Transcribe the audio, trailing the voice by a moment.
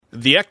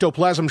The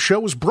Ectoplasm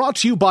Show is brought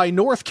to you by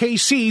North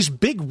KC's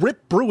Big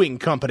Rip Brewing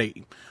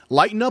Company.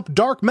 Lighten up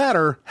dark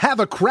matter, have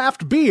a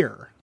craft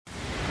beer.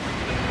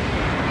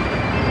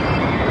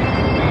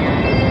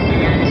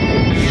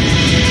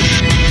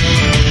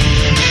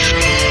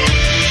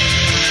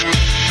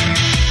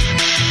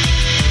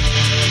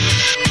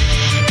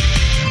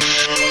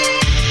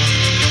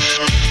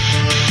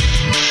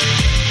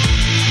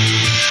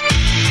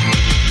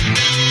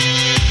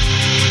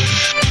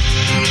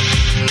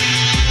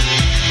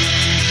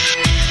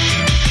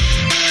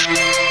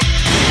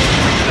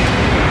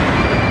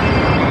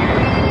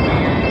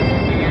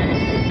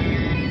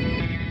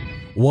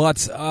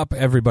 What's up,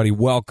 everybody?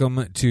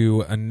 Welcome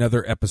to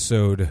another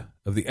episode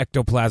of the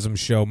Ectoplasm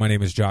Show. My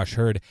name is Josh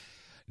Hurd.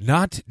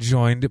 Not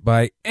joined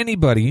by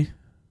anybody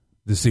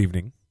this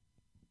evening.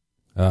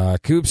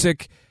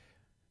 Koopsik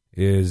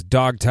is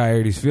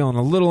dog-tired. He's feeling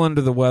a little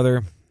under the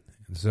weather,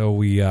 and so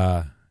we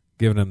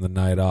giving him the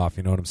night off,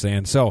 you know what I'm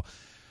saying? So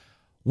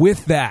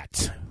with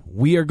that,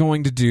 we are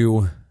going to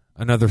do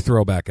another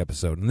throwback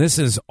episode, and this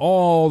is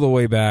all the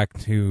way back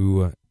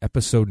to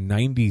episode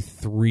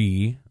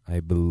 93, I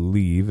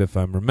believe, if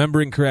I'm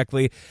remembering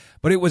correctly.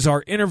 But it was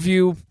our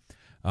interview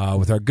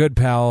with our good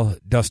pal,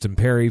 Dustin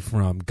Pari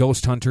from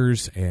Ghost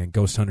Hunters and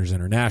Ghost Hunters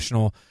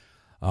International.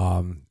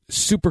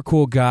 Super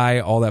cool guy,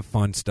 all that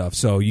fun stuff.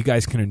 So you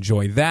guys can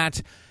enjoy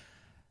that.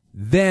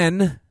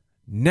 Then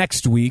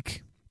next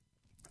week,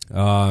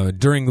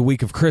 during the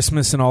week of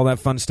Christmas and all that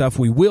fun stuff,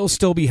 we will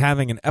still be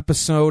having an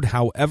episode.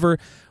 However,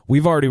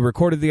 we've already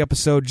recorded the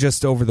episode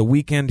just over the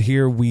weekend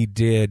here. We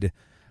did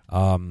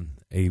a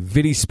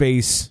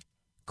VidiSpace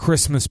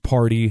Christmas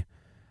party,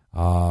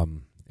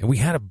 and we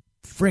had a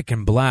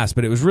freaking blast,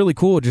 but it was really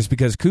cool just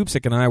because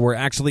Koopsik and I were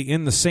actually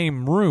in the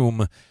same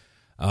room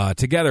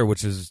together,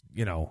 which is,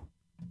 you know,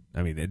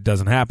 I mean, it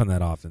doesn't happen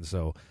that often,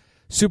 so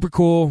super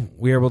cool.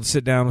 We were able to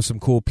sit down with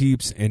some cool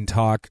peeps and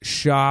talk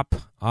shop,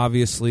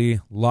 obviously,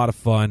 a lot of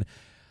fun.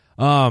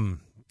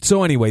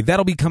 So anyway,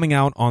 that'll be coming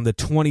out on the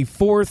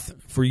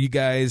 24th for you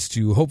guys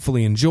to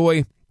hopefully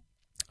enjoy,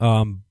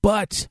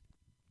 but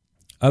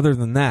other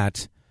than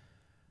that,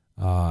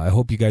 I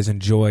hope you guys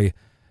enjoy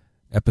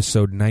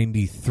episode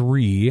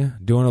 93.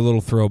 Doing a little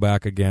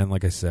throwback again,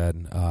 like I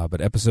said, but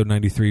episode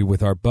 93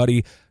 with our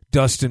buddy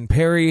Dustin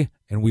Pari,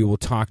 and we will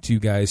talk to you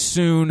guys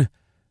soon.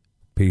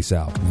 Peace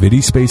out.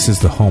 VidiSpace is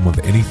the home of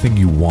anything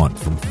you want,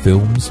 from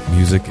films,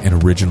 music,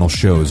 and original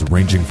shows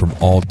ranging from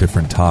all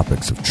different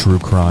topics of true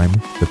crime,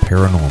 the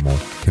paranormal,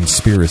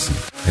 conspiracy,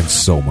 and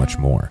so much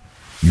more.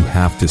 You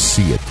have to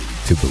see it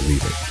to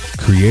believe it.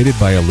 Created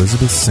by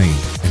Elizabeth Saint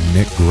and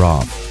Nick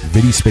Groff,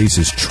 VidiSpace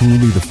is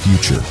truly the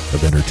future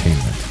of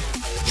entertainment.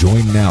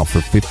 Join now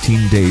for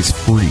 15 days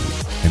free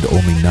and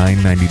only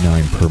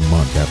 $9.99 per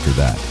month after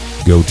that.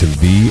 Go to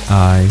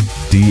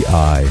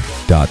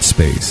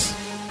VIDI.space.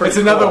 It's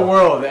another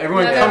world.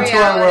 Everyone come to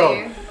our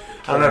reality. world.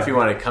 I don't know if you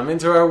want to come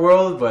into our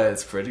world, but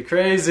it's pretty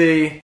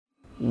crazy.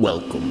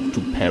 Welcome to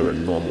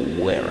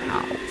Paranormal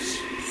Warehouse.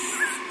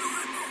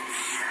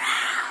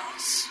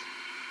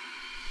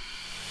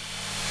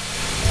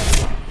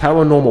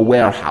 Paranormal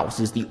Warehouse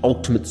is the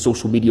ultimate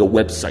social media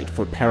website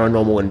for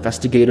paranormal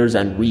investigators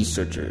and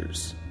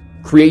researchers.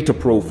 Create a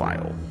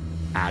profile,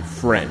 add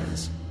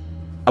friends,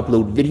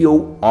 upload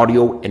video,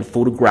 audio, and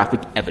photographic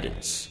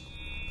evidence,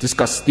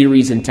 discuss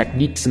theories and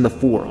techniques in the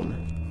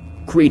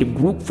forum, create a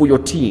group for your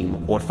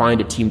team or find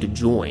a team to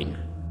join,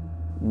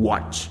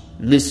 watch,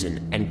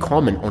 listen, and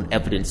comment on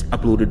evidence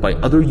uploaded by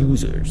other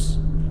users.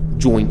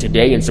 Join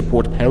today and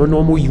support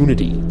Paranormal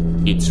Unity.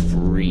 It's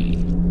free.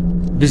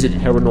 Visit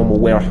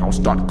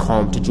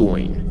paranormalwarehouse.com to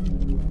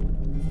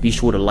join. Be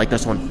sure to like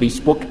us on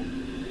Facebook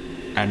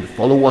and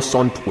follow us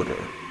on Twitter.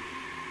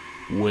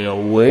 We're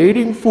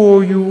waiting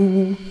for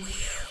you.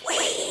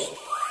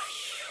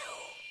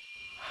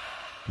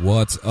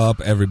 What's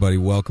up, everybody?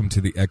 Welcome to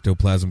the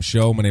Ectoplasm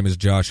Show. My name is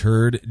Josh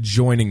Hurd.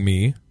 Joining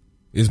me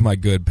is my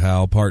good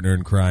pal, partner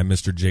in crime,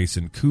 Mr.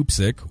 Jason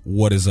Koopsik.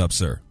 What is up,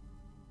 sir?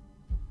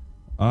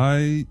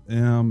 I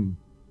am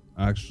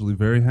actually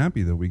very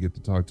happy that we get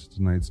to talk to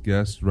tonight's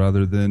guest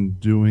rather than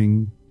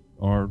doing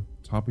our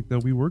topic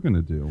that we were going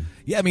to do.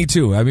 Yeah, me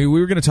too. I mean,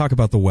 we were going to talk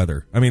about the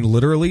weather. I mean,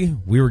 literally,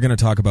 we were going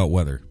to talk about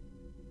weather.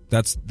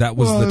 That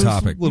was the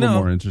topic. A little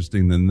more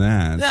interesting than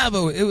that. Yeah,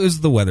 but it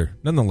was the weather,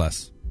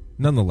 nonetheless.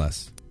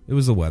 It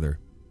was the weather.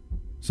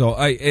 So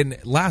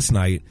last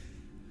night,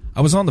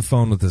 I was on the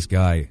phone with this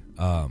guy,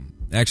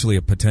 actually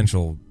a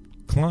potential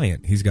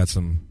client. He's got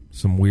some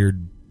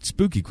weird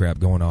spooky crap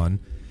going on,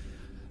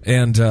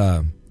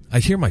 and I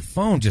hear my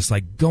phone just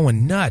like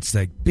going nuts,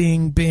 like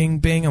bing, bing,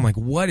 bing. I'm like,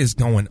 what is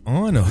going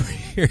on over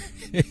here?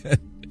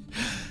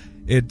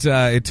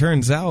 It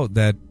turns out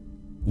that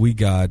we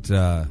got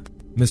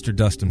Mr.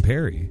 Dustin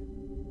Pari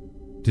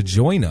to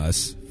join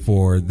us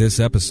for this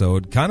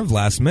episode, kind of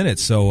last minute.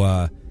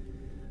 So,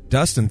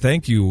 Dustin,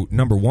 thank you,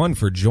 number one,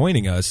 for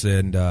joining us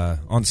and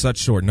on such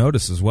short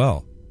notice as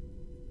well.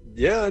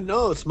 Yeah,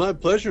 no, it's my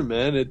pleasure,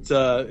 man. It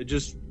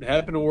just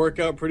happened to work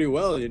out pretty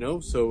well, you know.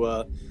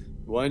 So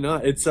Why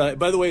not? It's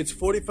by the way, it's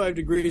 45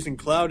 degrees and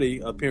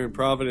cloudy up here in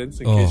Providence.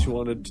 In case you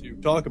wanted to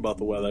talk about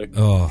the weather.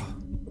 Oh,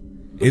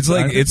 it's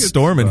like it's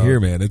storming here,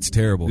 man. It's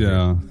terrible.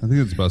 Yeah, I think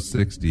it's about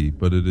 60,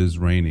 but it is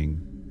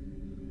raining.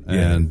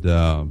 Yeah. And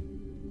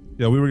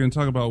we were going to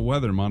talk about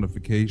weather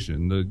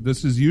modification.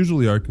 This is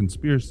usually our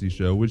conspiracy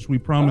show, which we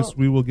promise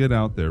we will get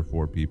out there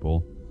for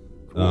people.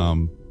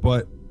 Cool.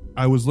 But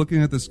I was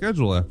looking at the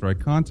schedule after I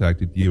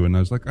contacted you, and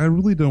I was like, I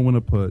really don't want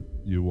to put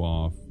you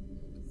off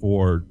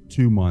for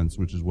 2 months,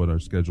 which is what our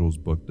schedule is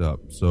booked up.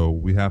 So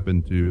we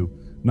happen to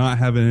not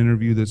have an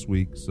interview this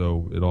week,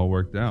 so it all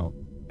worked out.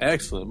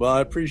 Excellent. Well,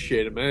 I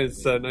appreciate it, man.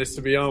 It's nice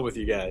to be on with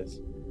you guys.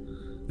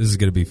 This is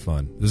going to be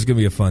fun. This is going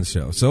to be a fun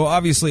show. So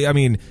obviously, I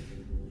mean,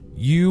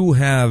 you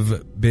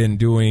have been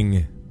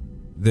doing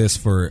this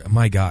for,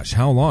 my gosh,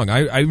 how long?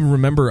 I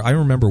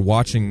remember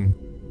watching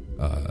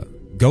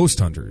Ghost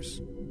Hunters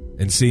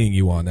and seeing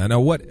you on that. Now,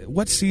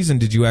 what season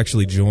did you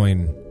actually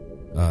join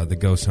the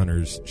Ghost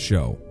Hunters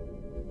show?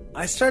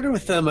 I started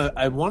with them,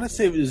 I want to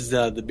say it was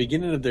the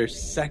beginning of their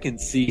second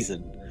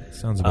season.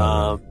 Sounds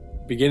about right.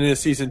 Beginning of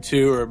season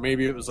 2, or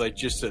maybe it was like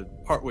just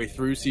partway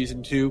through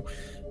season 2.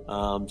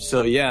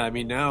 So yeah, I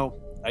mean, now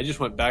I just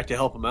went back to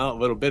help them out a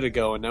little bit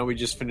ago, and now we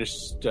just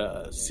finished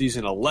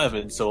season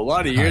 11. So a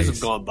lot of years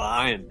have gone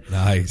by, and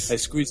I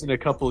squeezed in a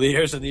couple of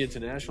years on the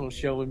international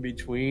show in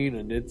between,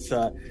 and it's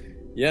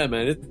yeah,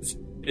 man,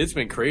 it's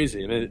been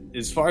crazy. I mean,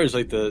 as far as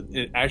like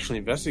actually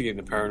investigating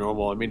the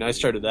paranormal, I mean, I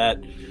started that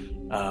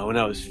when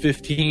I was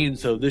 15,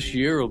 so this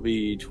year will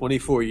be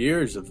 24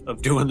 years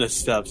of doing this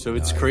stuff. So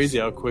it's crazy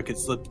how quick it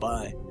slipped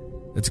by.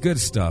 It's good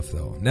stuff,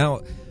 though.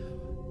 Now,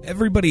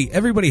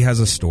 everybody has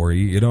a story.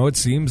 You know, it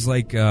seems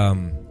like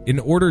in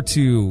order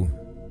to,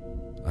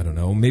 I don't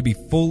know, maybe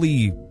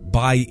fully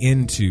buy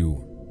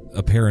into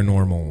a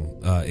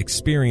paranormal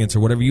experience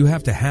or whatever, you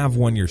have to have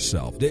one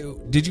yourself.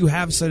 Did you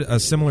have a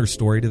similar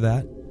story to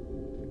that?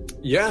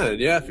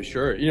 Yeah, for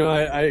sure. You know,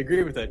 I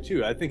agree with that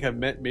too. I think I've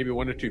met maybe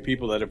 1 or 2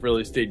 people that have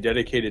really stayed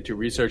dedicated to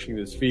researching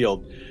this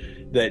field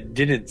that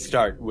didn't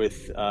start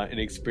with an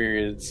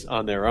experience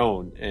on their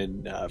own.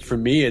 And for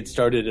me, it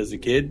started as a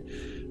kid.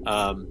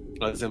 I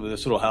was in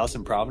this little house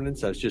in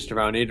Providence. I was just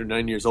around 8 or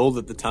 9 years old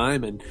at the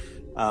time, and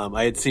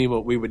I had seen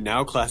what we would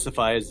now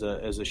classify as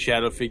a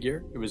shadow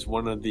figure. It was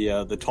one of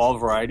the tall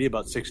variety,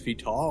 about 6 feet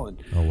tall,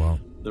 and oh wow.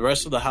 The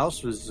rest of the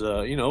house was,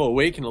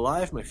 awake and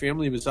alive. My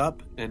family was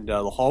up, and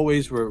the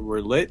hallways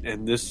were lit,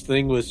 and this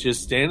thing was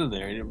just standing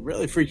there, and it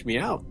really freaked me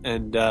out.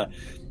 And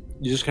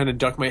you just kind of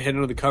ducked my head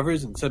under the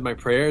covers and said my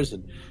prayers,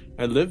 and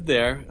I lived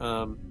there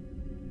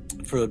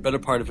for the better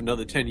part of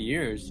another 10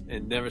 years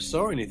and never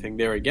saw anything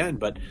there again.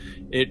 But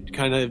it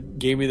kind of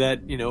gave me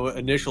that,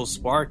 initial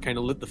spark, kind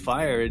of lit the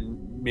fire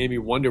and made me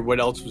wonder what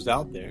else was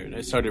out there. And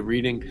I started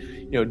reading,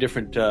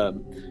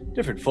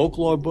 different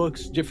folklore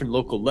books, different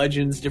local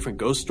legends, different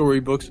ghost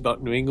story books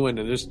about New England,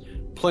 and there's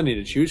plenty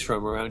to choose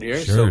from around here.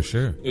 Sure.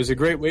 It was a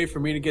great way for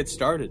me to get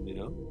started,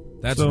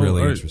 That's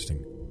really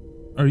interesting.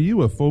 Are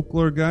you a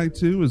folklore guy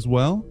too as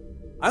well?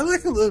 I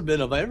like a little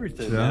bit of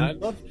everything, man.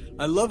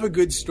 I love a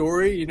good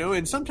story,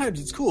 and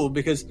sometimes it's cool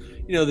because,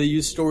 they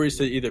use stories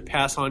to either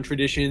pass on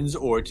traditions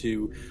or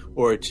to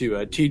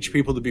teach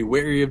people to be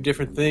wary of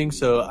different things.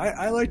 So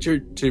I like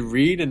to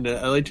read, and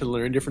I like to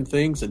learn different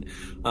things. And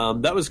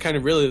that was kind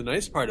of really the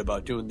nice part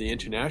about doing the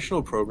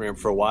international program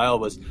for a while,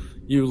 was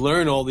you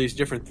learn all these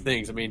different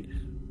things. I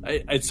mean,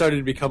 it started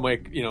to become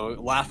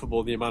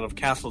laughable, the amount of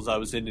castles I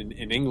was in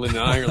England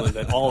and Ireland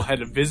that all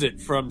had a visit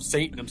from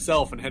Satan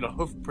himself and had a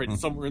hoof print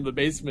somewhere in the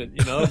basement,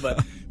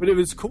 but it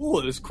was cool.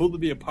 It was cool to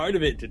be a part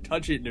of it, to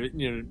touch it,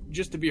 and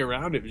just to be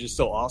around it was just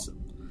so awesome.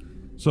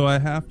 So I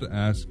have to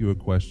ask you a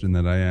question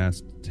that I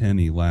asked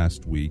Tenny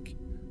last week.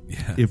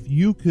 Yeah. If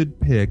you could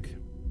pick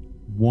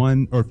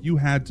one, or if you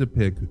had to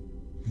pick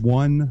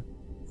one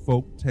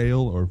folk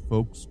tale or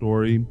folk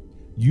story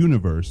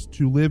universe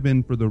to live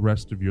in for the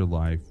rest of your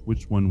life,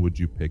 which one would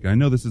you pick? I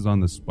know this is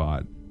on the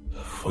spot.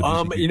 But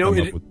come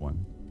up with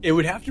one. It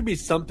would have to be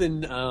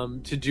something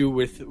to do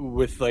with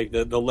like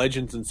the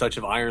legends and such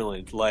of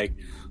Ireland, like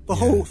the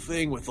whole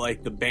thing with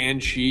like the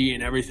banshee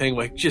and everything.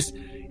 Like, just,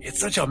 it's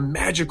such a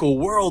magical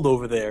world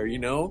over there,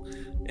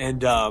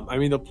 And I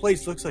mean, the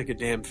place looks like a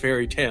damn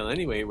fairy tale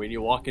anyway when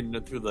you're walking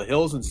through the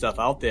hills and stuff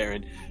out there,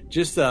 and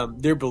just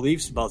their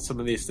beliefs about some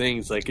of these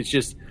things. Like,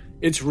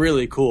 it's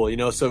really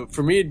cool, So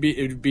for me,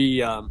 it would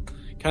be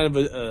kind of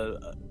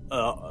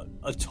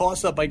a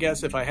toss up, I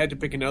guess. If I had to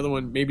pick another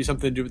one, maybe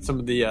something to do with some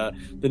of the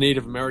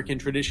Native American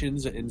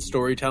traditions and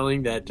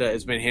storytelling that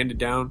has been handed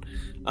down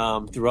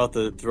throughout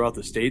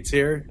the states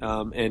here,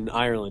 and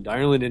Ireland.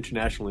 Ireland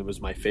internationally was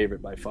my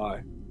favorite by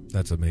far.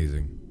 That's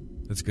amazing.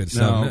 That's good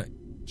stuff. Now,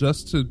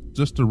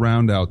 just to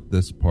round out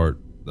this part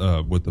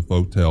with the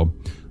folktale,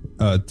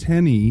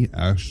 Tenny,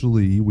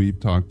 actually, we've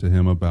talked to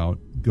him about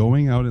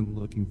going out and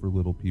looking for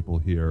little people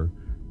here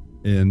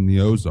in the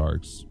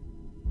Ozarks.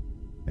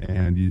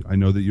 And I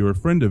know that you're a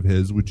friend of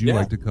his. Would you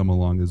like to come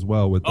along as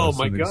well with us?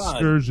 My an God.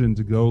 excursion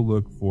to go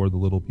look for the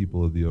little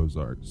people of the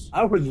Ozarks?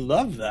 I would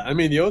love that. I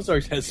mean, the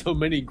Ozarks has so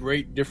many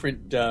great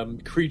different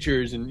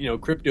creatures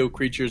and, crypto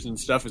creatures and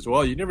stuff as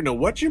well. You never know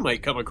what you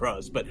might come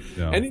across. But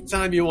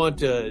anytime you want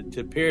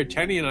to pair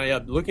Tenny and I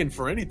up looking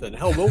for anything,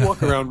 hell, we'll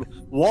walk around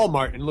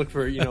Walmart and look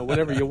for,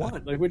 whatever you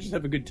want. Like, we'll just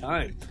have a good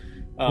time.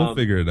 We'll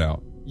figure it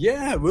out.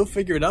 Yeah, we'll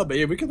figure it out. But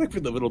yeah, we can look for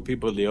the little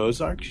people of the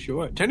Ozarks,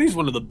 sure. Tenny's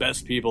one of the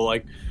best people,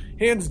 like,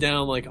 hands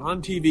down, like,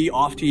 on TV,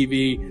 off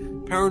TV,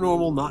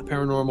 paranormal, not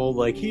paranormal.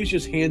 Like, he's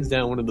just hands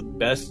down one of the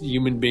best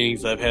human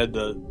beings I've had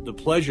the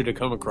pleasure to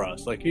come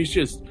across. Like, he's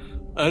just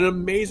an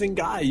amazing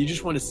guy. You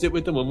just want to sit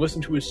with him and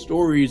listen to his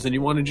stories, and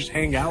you want to just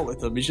hang out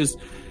with him.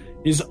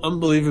 He's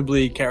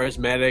unbelievably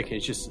charismatic.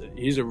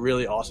 He's a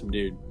really awesome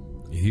dude.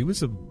 He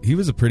was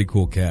a pretty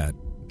cool cat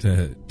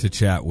to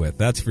chat with,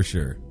 that's for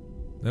sure.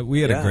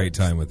 We had a great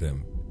time with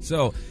him.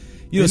 So,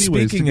 Anyways,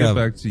 speaking to get of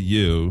back to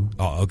you.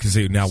 Oh, because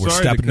now we're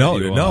Sorry stepping. to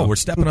cut you off. We're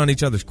stepping on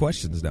each other's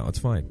questions now. It's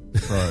fine.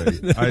 Sorry,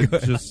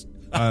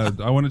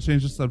 I want to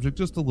change the subject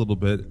just a little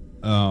bit.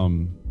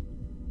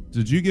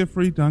 Did you get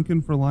free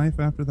Dunkin' for life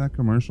after that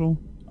commercial?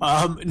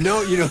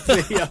 No,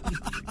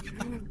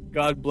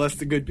 God bless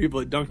the good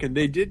people at Dunkin'.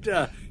 They did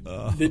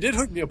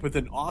hook me up with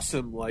an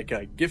awesome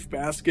gift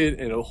basket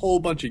and a whole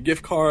bunch of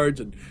gift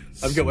cards, and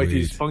I've got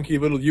these funky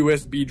little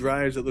USB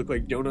drives that look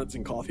like donuts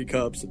and coffee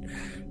cups, and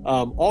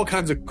all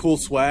kinds of cool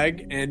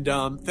swag. And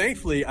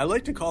thankfully, I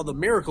like to call them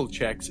miracle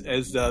checks,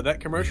 as that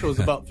commercial is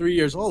about 3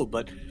 years old.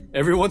 But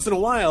every once in a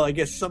while, I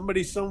guess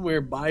somebody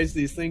somewhere buys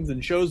these things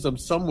and shows them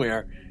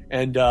somewhere.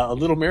 And a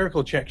little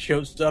miracle check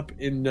shows up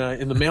in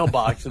the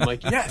mailbox. I'm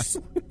like, yes,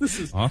 this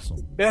is awesome.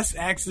 The best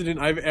accident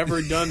I've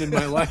ever done in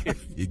my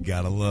life. You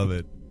gotta love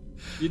it.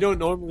 You don't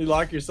normally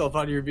lock yourself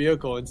out of your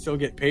vehicle and still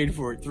get paid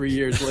for it 3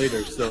 years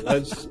later. So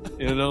that's,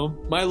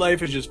 my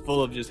life is just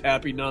full of just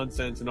happy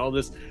nonsense and all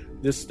this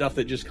stuff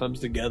that just comes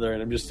together.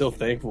 And I'm just so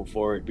thankful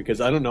for it,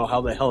 because I don't know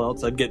how the hell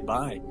else I'd get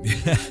by.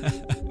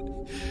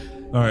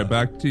 All right,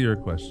 back to your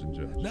question,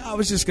 Josh. No, I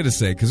was just going to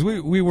say, because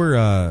we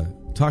were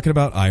talking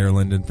about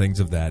Ireland and things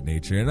of that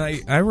nature, and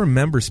I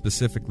remember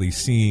specifically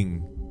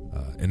seeing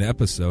an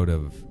episode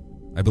of,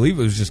 I believe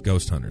it was just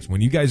Ghost Hunters,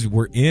 when you guys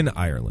were in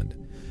Ireland.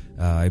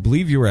 I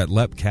believe you were at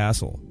Leap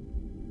Castle.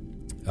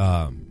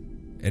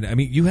 And, I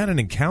mean, you had an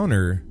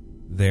encounter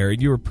there,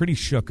 and you were pretty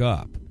shook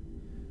up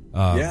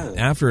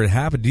after it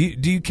happened.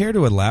 Do you care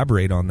to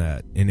elaborate on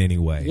that in any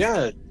way?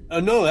 Yeah.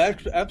 No,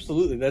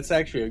 absolutely. That's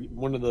actually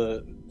one of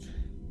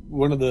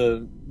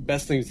the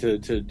best things to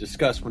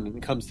discuss when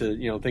it comes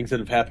to things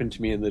that have happened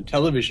to me in the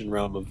television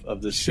realm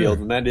of this field,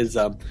 and that is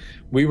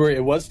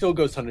it was still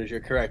Ghost Hunters. You're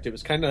correct. It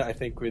was kind of, I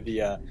think, with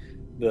the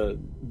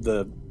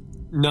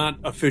not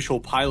official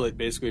pilot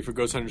basically for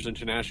Ghost Hunters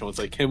International. It's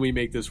like, can we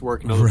make this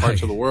work in other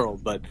parts of the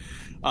world? But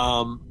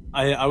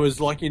I was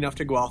lucky enough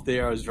to go out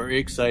there. I was very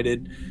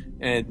excited,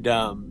 and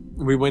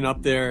we went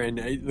up there, and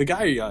the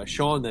guy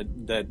Sean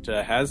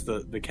that has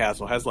the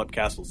castle, has Leap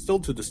Castle, still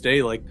to this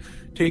day,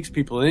 takes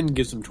people in,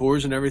 gives them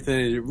tours and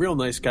everything. He's a real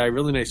nice guy,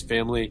 really nice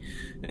family.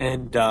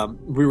 And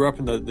we were up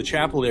in the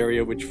chapel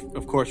area, which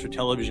of course for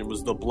television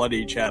was the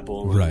Bloody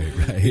Chapel. Right.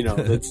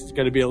 That's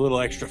got to be a little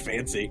extra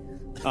fancy.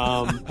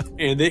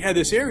 And they had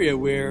this area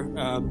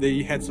where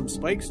they had some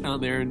spikes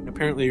down there, and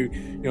apparently,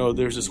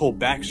 there's this whole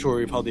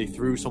backstory of how they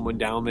threw someone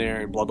down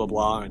there and blah blah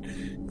blah.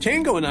 And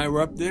Tango and I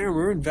were up there, and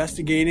we were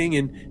investigating.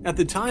 And at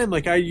the time,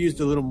 I used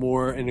a little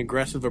more an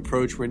aggressive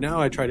approach, where now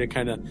I try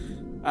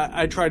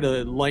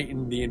to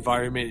lighten the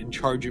environment and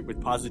charge it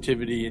with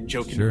positivity and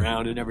joking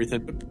around and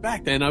everything. But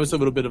back then, I was a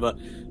little bit of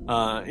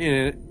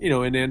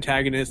an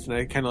antagonist, and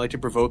I kind of like to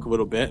provoke a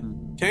little bit.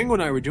 And Tango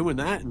and I were doing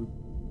that, and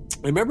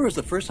I remember it was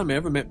the first time I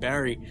ever met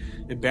Barry,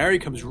 and Barry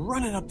comes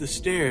running up the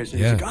stairs,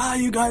 and he's like,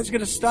 you guys got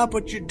to stop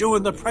what you're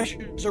doing. The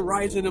pressures are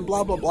rising and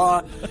blah, blah, blah.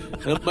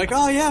 And I'm like,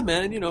 oh, yeah,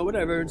 man,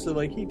 whatever. And so,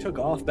 he took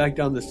off back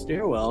down the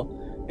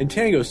stairwell, and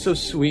Tango's so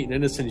sweet and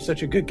innocent. He's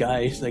such a good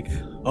guy. He's like,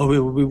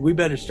 oh, we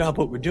better stop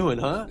what we're doing,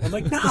 huh? I'm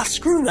like, nah,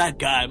 screw that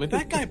guy. But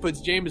that guy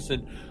puts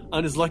Jameson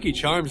on his Lucky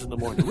Charms in the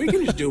morning. We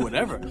can just do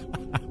whatever.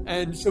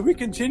 And so we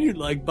continued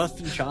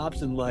busting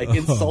chops and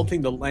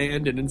insulting the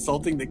land and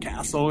insulting the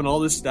castle and all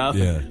this stuff.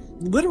 Yeah.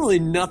 Literally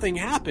nothing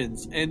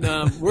happens. And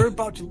we're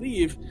about to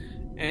leave,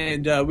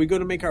 and we go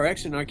to make our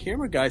exit, and our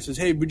camera guy says,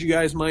 hey, would you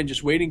guys mind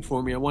just waiting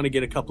for me? I want to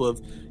get a couple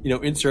of,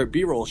 insert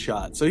B-roll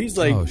shots. So he's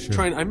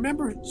trying. I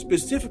remember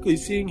specifically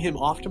seeing him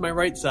off to my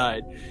right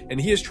side, and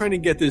he is trying to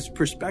get this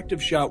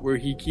perspective shot where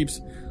he keeps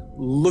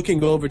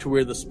looking over to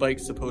where the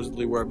spikes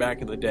supposedly were back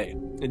in the day.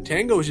 And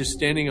Tango was just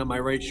standing on my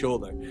right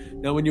shoulder.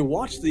 Now, when you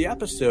watch the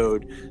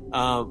episode,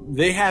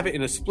 they have it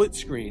in a split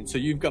screen. So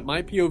you've got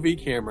my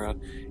POV camera,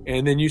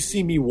 and then you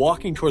see me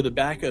walking toward the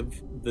back of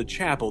the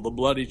chapel, the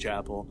Bloody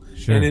Chapel.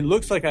 Sure. And it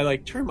looks like I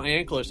turned my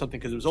ankle or something,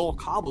 because it was all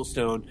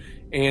cobblestone.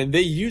 And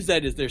they use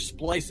that as their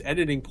splice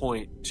editing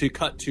point to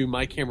cut to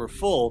my camera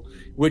full,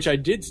 which I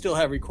did still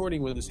have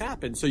recording when this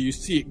happened. So you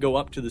see it go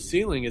up to the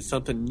ceiling as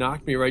something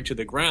knocked me right to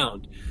the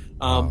ground.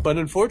 But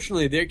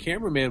unfortunately, their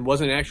cameraman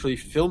wasn't actually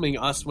filming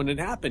us when it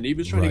happened. He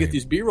was trying to get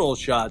these B-roll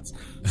shots.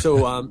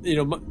 So,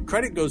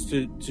 credit goes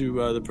to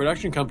the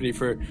production company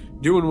for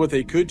doing what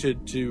they could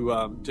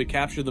to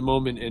capture the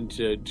moment and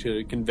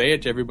to convey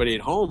it to everybody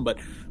at home. But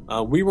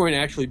we weren't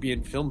actually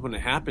being filmed when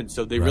it happened,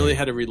 so they really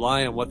had to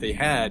rely on what they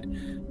had.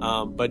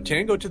 But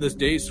Tango to this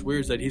day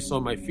swears that he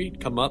saw my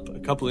feet come up a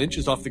couple of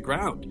inches off the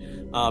ground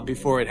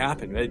before it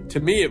happened. To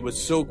me, it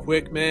was so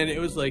quick, man. It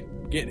was like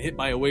getting hit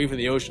by a wave in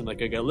the ocean.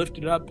 Like I got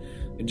lifted up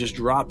and just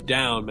dropped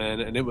down,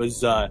 man. And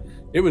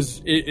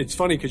it's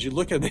funny because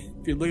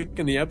if you look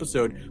in the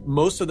episode,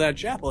 most of that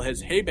chapel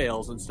has hay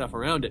bales and stuff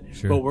around it.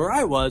 Sure. But where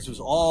I was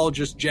all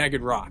just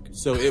jagged rock,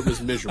 so it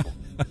was miserable.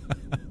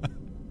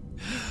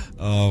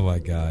 Oh my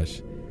gosh!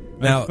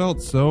 Now I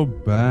felt so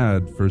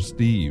bad for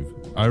Steve.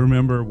 I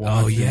remember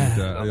watching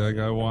that. Like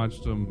I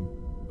watched him,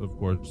 of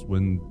course,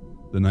 when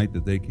the night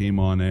that they came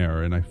on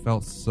air, and I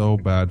felt so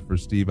bad for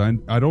Steve.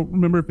 I don't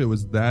remember if it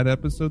was that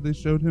episode they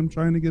showed him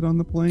trying to get on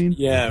the plane.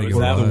 Yeah, it was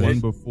or that the one. one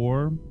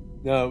before.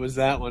 No, it was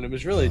that one. It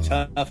was really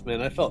tough,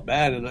 man. I felt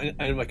bad, and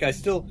I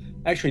still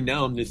actually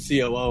now I'm the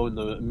COO and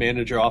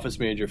the office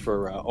manager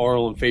for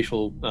oral and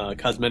facial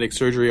cosmetic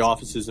surgery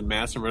offices in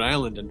Madison, Rhode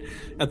Island. And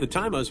at the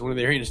time, I was one of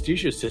their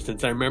anesthesia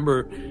assistants. I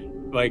remember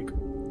like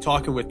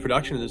talking with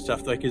production and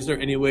stuff, like, is there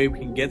any way we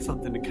can get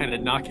something to kind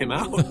of knock him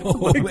out?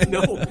 Like,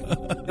 no,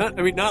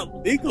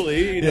 not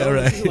legally. You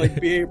know, this is like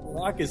B.A.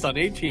 Baracus on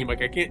A-Team.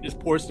 Like, I can't just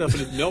pour stuff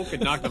in his milk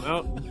and knock him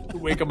out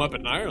and wake him up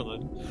in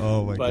Ireland.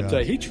 Oh my god!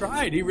 But he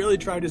tried. He really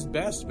tried his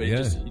best, but he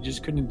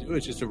just couldn't do it.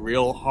 It's just a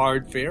real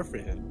hard fare for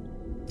him.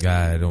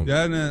 I don't.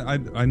 Yeah,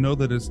 and I know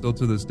that it's still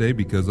to this day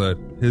because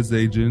his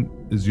agent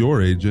is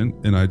your agent,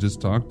 and I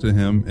just talked to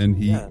him, and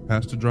he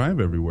has to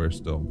drive everywhere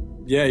still.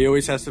 Yeah, he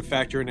always has to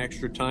factor in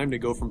extra time to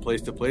go from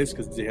place to place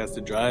because he has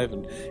to drive.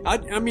 And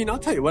I mean, I'll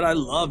tell you what, I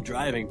love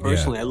driving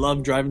personally. I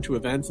love driving to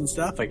events and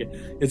stuff. Like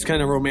it's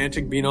kind of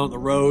romantic being on the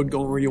road,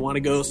 going where you want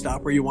to go,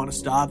 stop where you want to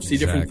stop, see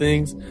different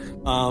things.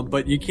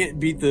 But you can't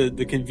beat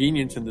the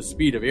convenience and the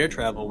speed of air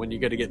travel when you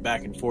got to get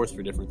back and forth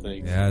for different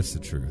things. Yeah, that's the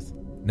truth.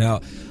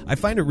 Now, I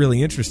find it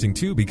really interesting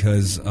too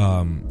because,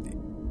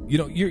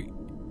 you're.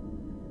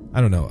 I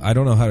don't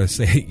know how to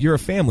say it. You're a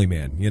family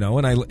man,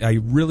 and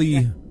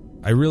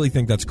I really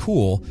think that's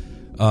cool.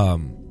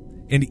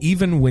 And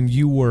even when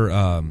you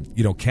were,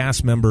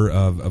 cast member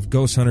of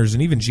Ghost Hunters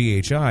and even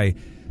GHI,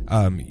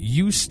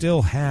 you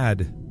still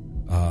had,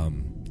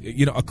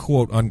 a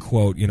quote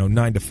unquote,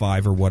 9 to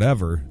 5 or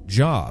whatever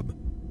job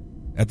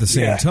at the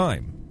same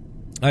time.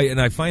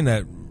 I find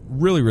that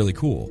really, really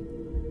cool.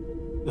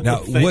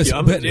 Now,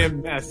 I'm a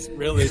damn mess,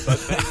 really. But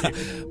thank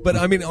you. But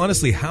I mean,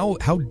 honestly, how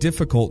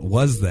difficult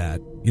was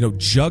that?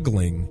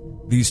 Juggling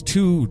these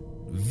two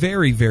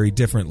very, very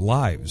different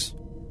lives.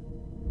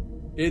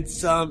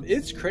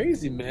 It's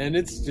crazy, man.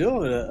 It's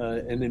still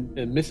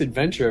a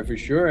misadventure for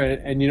sure.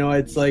 And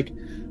it's like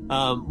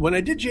when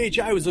I did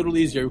GHI, it was a little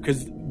easier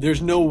because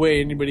there's no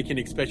way anybody can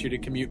expect you to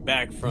commute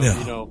back from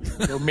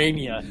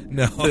Romania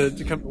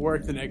to come to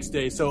work the next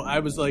day. So I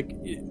was like,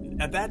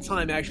 at that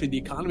time, actually, the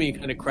economy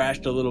kind of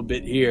crashed a little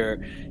bit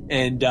here,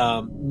 and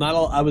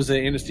I was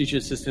an anesthesia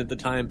assistant at the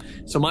time,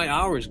 so my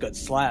hours got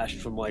slashed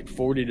from like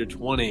 40 to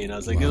 20, and I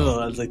was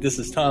like, this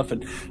is tough,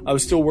 and I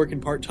was still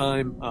working part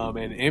time,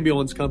 an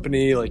ambulance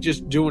company, like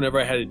just doing whatever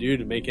I had to do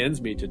to make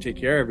ends meet to take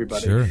care of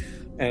everybody. Sure.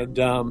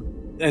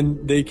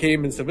 And they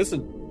came and said,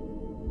 listen.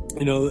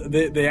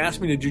 They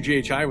asked me to do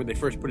GHI when they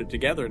first put it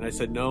together, and I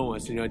said no. I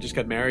said, I just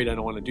got married. I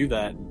don't want to do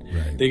that.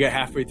 And they got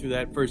halfway through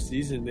that first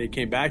season. They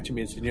came back to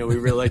me and said, we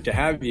really like to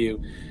have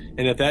you.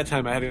 And at that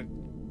time, I had a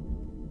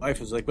wife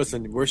was like,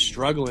 listen, we're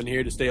struggling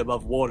here to stay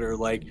above water.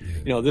 Like,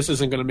 this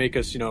isn't going to make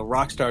us,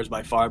 rock stars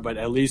by far, but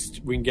at least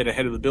we can get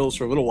ahead of the bills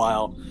for a little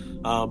while.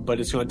 But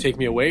it's going to take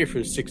me away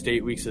for 6 to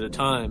 8 weeks at a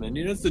time. And,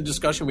 it's the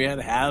discussion we had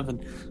to have.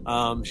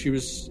 And she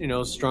was,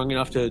 strong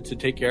enough to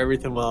take care of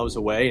everything while I was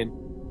away. And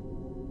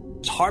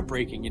it's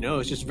heartbreaking,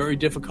 it's just very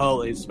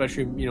difficult,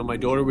 especially, my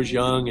daughter was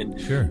young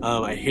and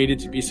I hated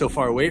to be so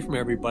far away from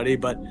everybody.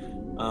 But,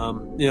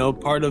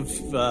 part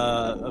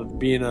of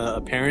being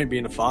a parent,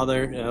 being a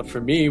father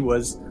for me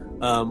was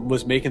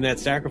making that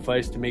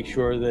sacrifice to make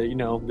sure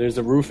that, there's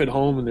a roof at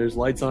home and there's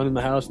lights on in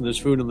the house and there's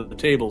food on the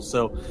table.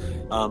 So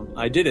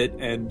I did it,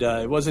 and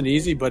it wasn't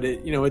easy, but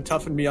it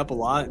toughened me up a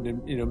lot,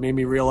 and it made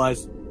me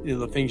realize,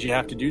 the things you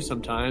have to do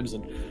sometimes.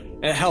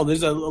 And hell,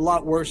 there's a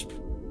lot worse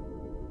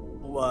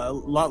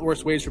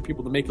ways for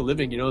people to make a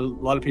living. A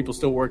lot of people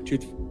still work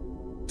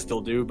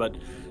still do, but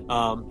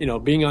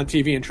being on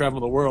TV and traveling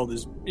the world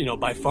is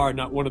by far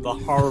not one of the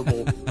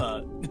horrible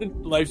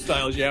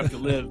lifestyles you have to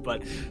live,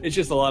 but it's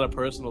just a lot of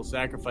personal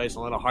sacrifice,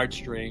 a lot of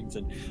heartstrings.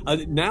 And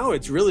now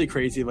it's really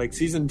crazy. Like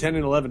season 10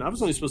 and 11, I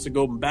was only supposed to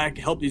go back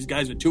to help these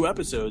guys with 2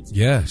 episodes.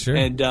 Yeah, sure.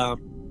 And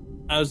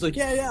I was like,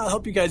 yeah, I'll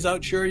help you guys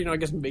out, sure. I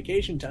get some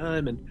vacation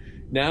time. And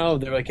now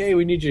they're like, hey,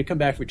 we need you to come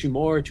back for two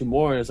more.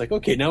 And it's like,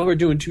 okay, now we're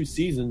doing 2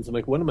 seasons. I'm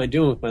like, what am I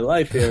doing with my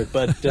life here?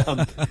 But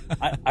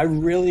I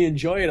really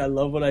enjoy it. I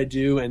love what I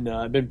do, and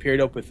I've been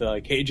paired up with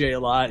KJ a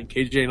lot, and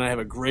KJ and I have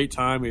a great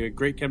time. We have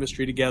great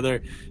chemistry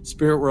together.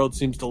 Spirit World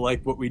seems to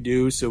like what we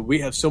do, so we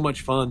have so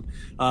much fun.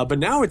 But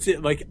now it's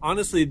like,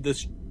 honestly,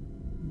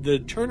 the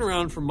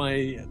turnaround from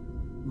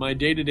my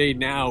day-to-day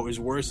now is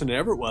worse than it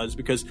ever was,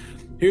 because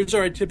here's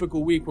our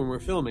typical week when we're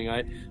filming.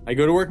 I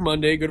go to work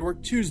Monday, go to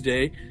work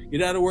Tuesday,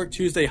 get out of work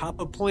Tuesday, hop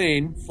a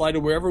plane, fly to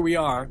wherever we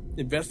are,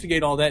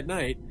 investigate all that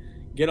night,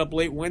 get up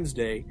late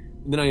Wednesday,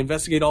 and then I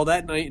investigate all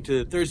that night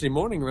into Thursday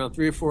morning around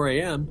 3 or 4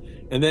 a.m.,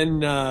 and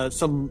then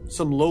some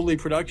lowly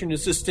production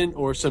assistant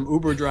or some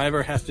Uber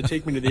driver has to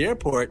take me to the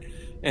airport,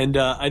 and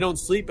I don't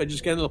sleep. I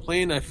just get on the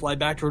plane, I fly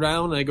back to Rhode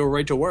Island, and I go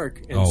right to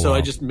work. And so wow.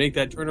 I just make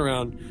that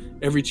turnaround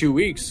every 2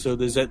 weeks. So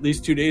there's at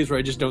least 2 days where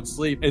I just don't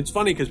sleep. And it's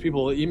funny because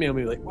people email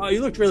me like, wow,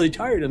 you looked really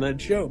tired in that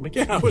show. I'm like,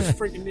 yeah, I was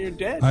freaking near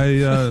dead.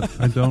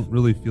 I don't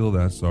really feel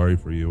that sorry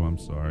for you. I'm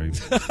sorry.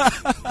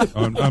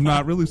 I'm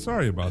not really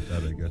sorry about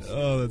that, I guess.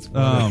 Oh, that's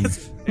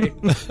funny.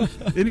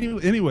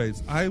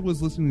 Anyways, I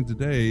was listening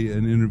today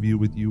an interview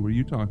with you where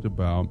you talked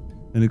about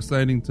an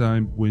exciting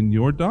time when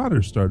your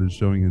daughter started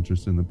showing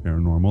interest in the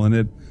paranormal,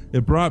 and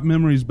it brought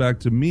memories back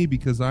to me,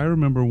 because I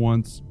remember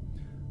once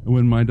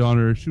when my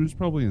daughter, she was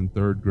probably in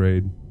third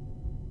grade,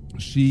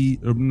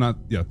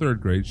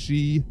 third grade,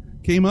 she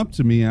came up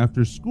to me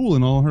after school,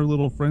 and all her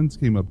little friends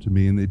came up to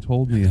me, and they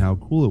told me how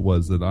cool it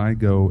was that I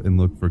go and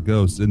look for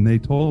ghosts, and they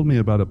told me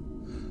about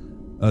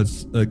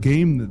a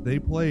game that they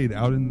played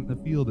out in the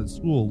field at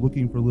school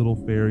looking for little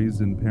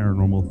fairies and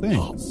paranormal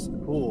things.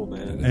 Oh, cool,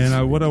 man.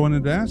 And what I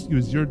wanted to ask you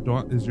is your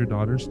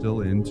daughter still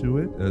into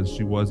it as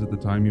she was at the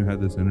time you had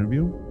this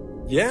interview?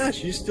 Yeah,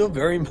 she's still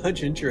very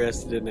much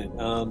interested in it.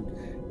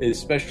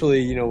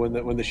 Especially,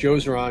 when the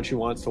shows are on, she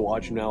wants to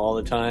watch them now all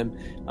the time.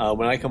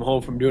 When I come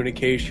home from doing a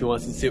case, she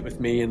wants to sit with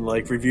me and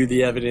review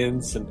the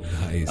evidence. And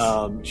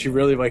nice. She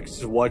really likes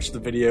to watch the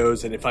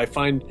videos. And if I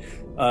find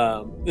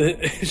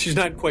she's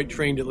not quite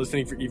trained at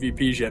listening for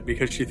EVPs yet,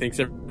 because she thinks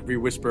every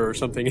whisper or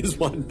something is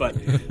one. But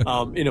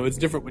it's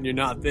different when you're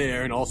not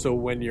there, and also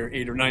when you're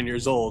 8 or 9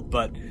 years old.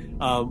 But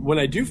when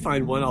I do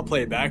find one, I'll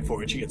play it back for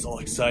her. She gets all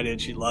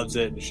excited. She loves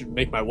it. She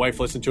make my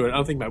wife listen to it. I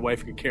don't think my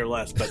wife could care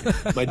less,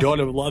 but my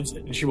daughter loves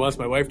it, and she wants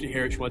my wife to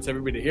hear it. She wants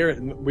everybody to hear it.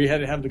 And we had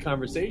to have the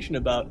conversation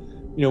about,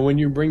 when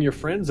you bring your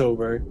friends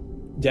over,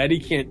 Daddy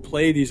can't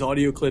play these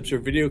audio clips or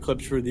video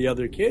clips for the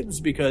other kids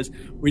because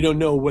we don't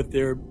know what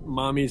their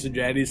mommies and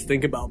daddies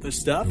think about this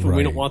stuff. And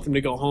we don't want them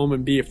to go home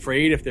and be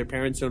afraid if their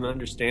parents don't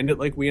understand it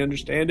like we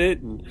understand it.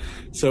 And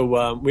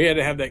so we had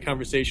to have that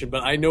conversation.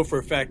 But I know for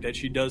a fact that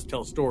she does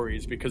tell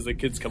stories because the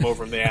kids come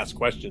over and they ask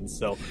questions.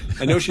 So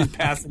I know she's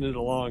passing it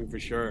along for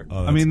sure.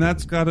 Oh,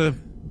 that's got to...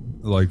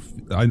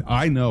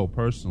 I know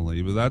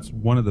personally, but that's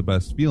one of the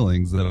best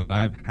feelings that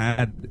I've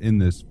had in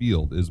this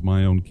field is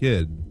my own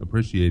kid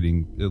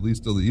appreciating at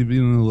least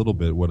even a little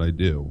bit what I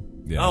do.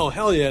 Yeah. Oh,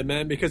 hell yeah,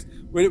 man, because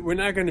we're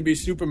not going to be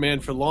Superman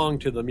for long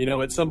to them.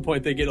 At some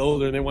point they get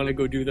older and they want to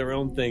go do their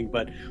own thing.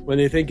 But when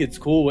they think it's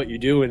cool what you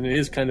do, and it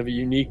is kind of a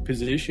unique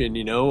position,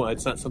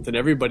 it's not something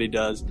everybody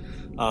does.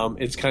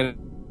 It's kind of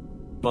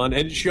fun.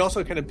 And she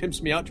also kind of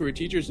pimps me out to her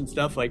teachers and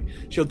stuff. Like,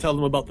 she'll tell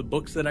them about the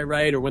books that I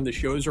write or when the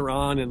shows are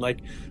on, and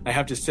I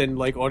have to send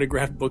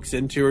autographed books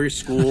into her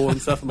school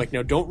and stuff. I'm like,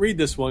 no, don't read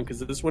this one because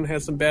this one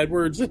has some bad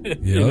words in it.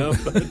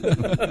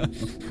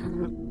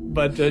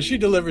 But she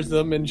delivers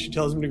them, and she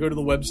tells them to go to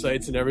the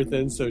websites and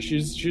everything. So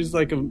she's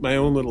like my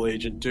own little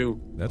agent too.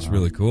 That's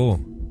really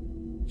cool.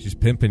 She's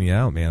pimping you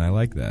out, man. I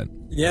like that.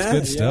 Yeah,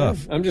 that's good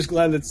stuff. I'm just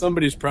glad that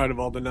somebody's proud of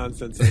all the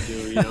nonsense I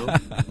do.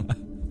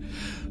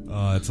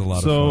 Oh, it's a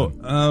lot of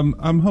fun. So,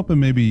 I'm hoping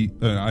maybe,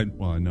 I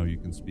know you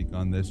can speak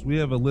on this. We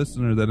have a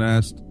listener that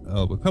asked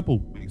a couple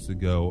weeks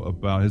ago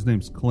about, his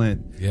name's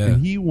Clint,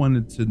 and he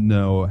wanted to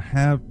know,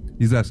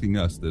 he's asking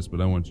us this, but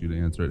I want you to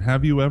answer it.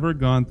 Have you ever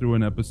gone through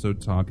an episode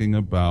talking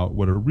about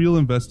what a real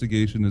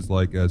investigation is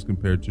like as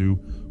compared to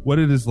what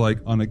it is like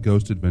on a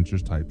Ghost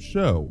Adventures type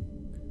show?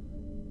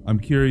 I'm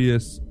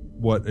curious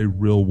what a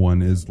real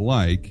one is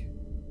like.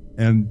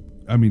 And,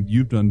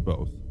 you've done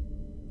both.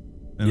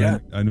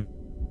 And I know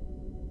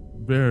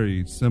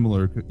very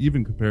similar,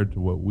 even compared to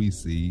what we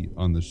see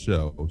on the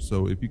show.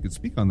 So if you could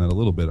speak on that a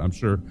little bit, I'm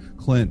sure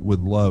Clint would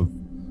love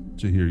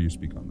to hear you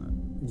speak on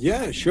that.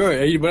 Yeah, sure.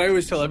 What I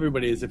always tell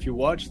everybody is if you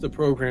watch the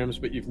programs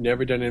but you've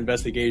never done an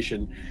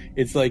investigation,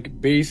 it's like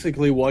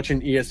basically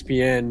watching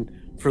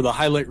ESPN for the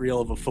highlight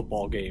reel of a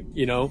football game,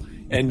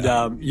 and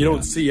you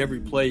don't see every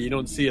play. You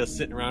don't see us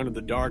sitting around in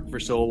the dark for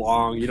so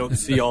long. You don't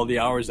see all the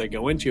hours that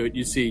go into it.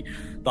 You see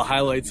the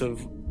highlights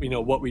of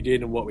what we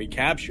did and what we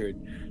captured.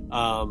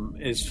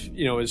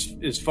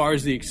 As far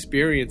as the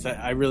experience,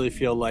 I really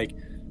feel like,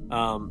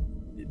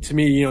 to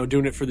me,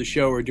 doing it for the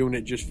show or doing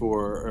it just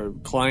for a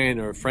client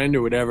or a friend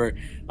or whatever,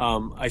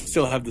 I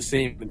still have the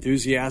same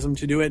enthusiasm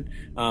to do it.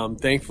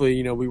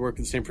 Thankfully, we work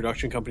with the same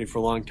production company for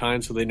a long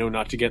time, so they know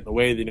not to get in the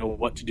way. They know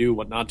what to do,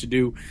 what not to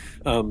do.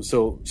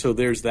 So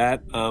there's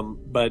that.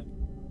 But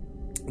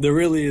there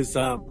really is,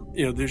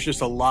 there's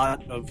just a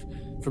lot of,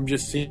 from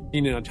just seeing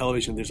it on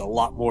television, there's a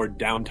lot more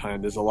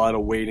downtime. There's a lot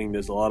of waiting.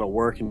 There's a lot of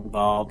work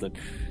involved. And,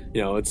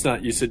 it's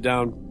not you sit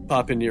down,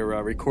 pop in your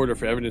recorder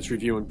for evidence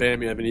review, and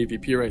bam, you have an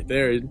EVP right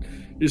there.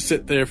 You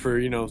sit there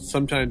for,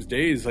 sometimes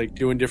days, like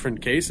doing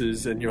different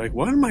cases, and you're like,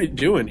 what am I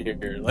doing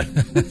here? Like,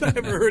 I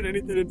haven't heard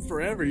anything in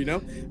forever,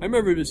 I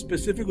remember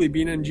specifically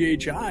being on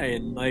GHI,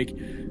 and like,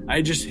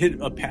 I just hit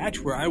a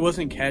patch where I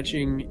wasn't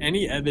catching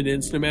any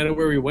evidence no matter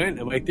where we went.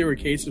 And like, there were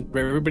cases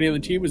where everybody on the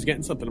team was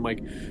getting something. I'm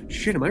like,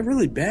 shit, am I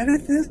really bad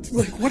at this?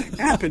 Like, what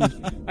happened?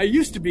 I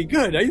used to be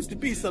good. I used to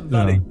be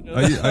somebody.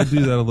 Yeah. I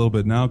do that a little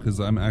bit now because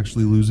I'm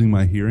actually losing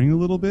my hearing a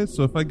little bit.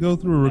 So if I go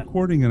through a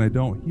recording and I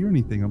don't hear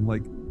anything, I'm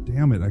like,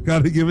 damn it, I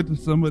got to give it to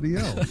somebody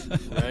else.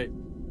 Right.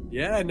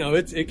 Yeah, no,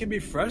 it can be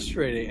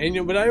frustrating.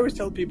 And what I always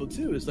tell people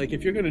too is like,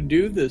 if you're going to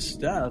do this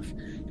stuff,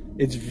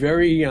 it's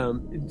very,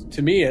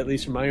 to me, at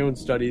least from my own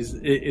studies,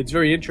 it's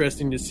very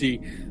interesting to see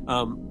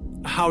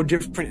how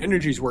different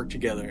energies work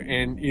together,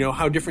 and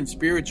how different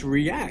spirits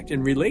react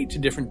and relate to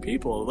different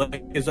people.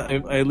 Like, as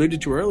I alluded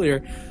to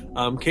earlier,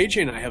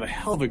 KJ and I have a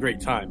hell of a great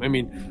time. I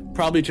mean,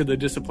 probably to the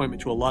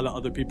disappointment to a lot of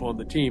other people on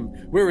the team.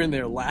 We're in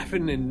there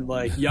laughing and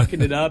like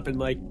yucking it up, and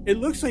like it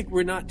looks like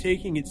we're not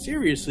taking it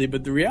seriously,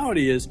 but the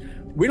reality is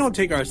we don't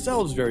take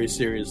ourselves very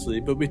seriously,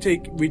 but we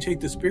take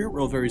the spirit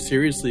world very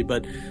seriously.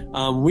 But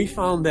we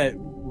found that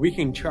we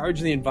can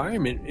charge the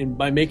environment and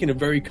by making a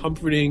very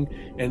comforting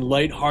and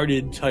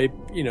lighthearted type,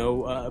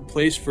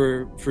 place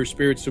for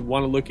spirits to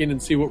want to look in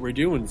and see what we're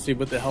doing, see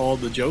what the hell all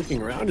the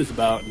joking around is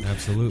about. And,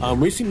 absolutely.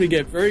 We seem to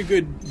get very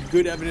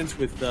good evidence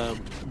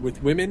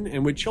with women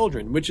and with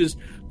children, which is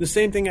the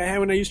same thing I had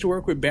when I used to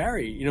work with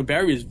Barry.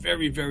 Barry is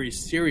very, very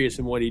serious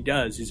in what he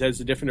does. He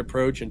has a different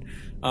approach, and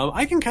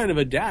I can kind of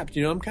adapt.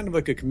 I'm kind of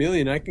like a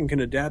chameleon. I can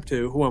adapt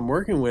to who I'm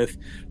working with.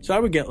 So I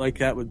would get like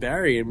that with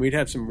Barry, and we'd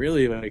have some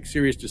really like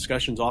serious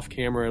discussions off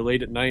camera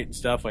late at night and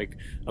stuff, like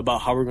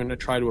about how we're going to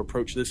try to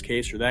approach this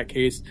case or that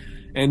case.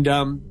 And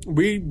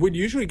we would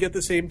usually get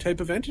the same type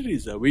of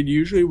entities, though. We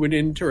usually would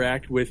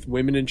interact with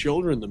women and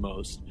children the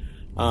most.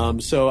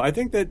 So I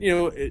think that,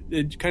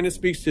 it kind of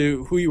speaks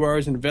to who you are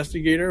as an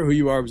investigator, who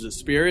you are as a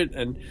spirit,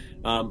 and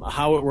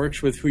how it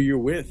works with who you're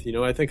with.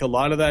 I think a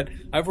lot of that,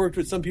 I've worked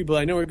with some people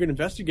I know are good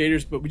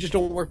investigators, but we just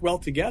don't work well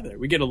together.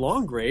 We get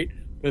along great,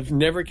 but have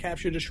never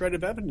captured a shred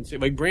of evidence.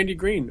 Like Brandy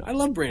Green. I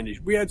love Brandy.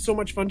 We had so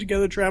much fun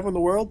together traveling the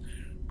world.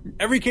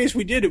 Every case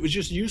we did, it was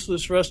just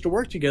useless for us to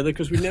work together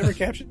because we never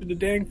captured the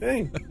dang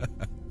thing.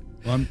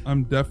 Well,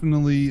 I'm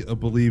definitely a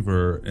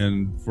believer,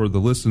 and for the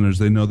listeners,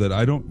 they know that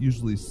I don't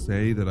usually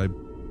say that I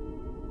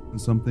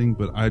something,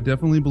 but I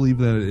definitely believe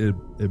that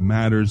it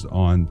matters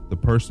on the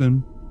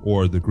person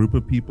or the group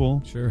of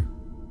people. Sure.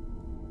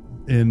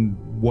 And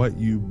what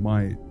you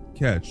might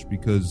catch,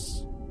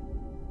 because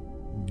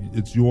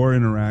it's your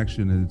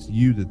interaction and it's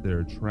you that they're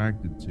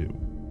attracted to,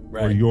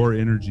 right, or your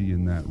energy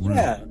in that room.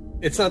 Yeah.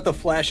 It's not the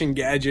flashing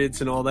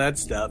gadgets and all that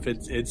stuff.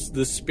 It's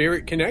the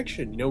spirit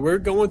connection. We're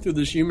going through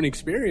this human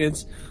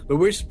experience, but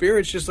we're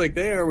spirits just like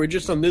they are. We're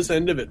just on this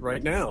end of it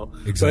right now.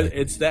 Exactly. But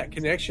it's that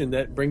connection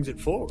that brings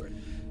it forward.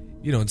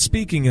 And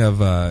speaking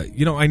of,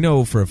 I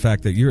know for a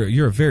fact that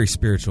you're a very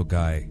spiritual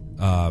guy,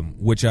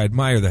 which I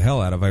admire the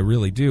hell out of. I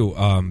really do,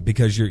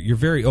 because you're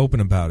very open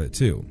about it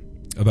too,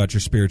 about your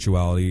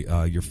spirituality,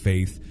 your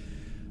faith,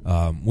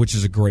 which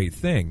is a great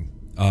thing.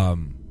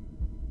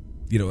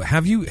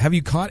 Have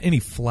you caught any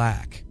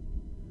flack,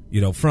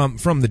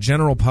 from the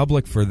general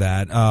public for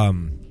that?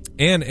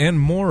 And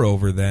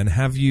moreover, then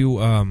have you,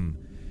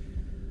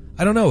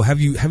 I don't know,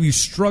 have you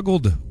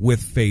struggled with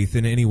faith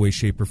in any way,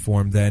 shape, or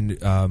form? Then,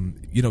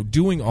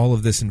 doing all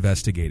of this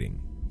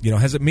investigating,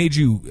 has it made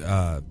you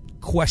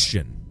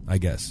question, I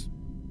guess,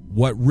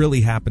 what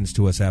really happens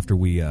to us after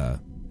we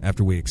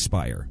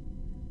expire?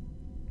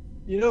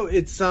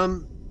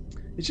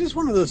 It's just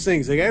one of those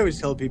things. Like I always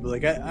tell people,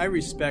 like I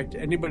respect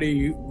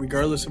anybody,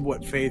 regardless of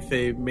what faith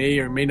they may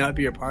or may not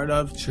be a part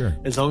of. Sure.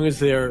 As long as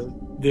they're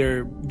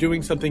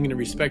doing something in a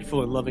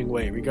respectful and loving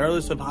way,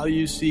 regardless of how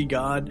you see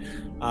God,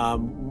 how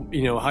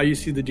you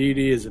see the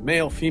deity as a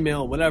male,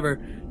 female,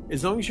 whatever.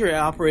 As long as you're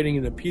operating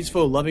in a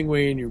peaceful, loving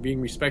way and you're being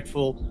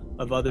respectful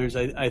of others,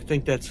 I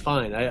think that's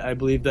fine. I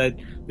believe that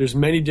there's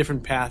many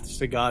different paths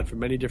to God for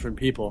many different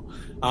people.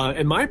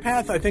 And my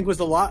path, I think, was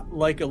a lot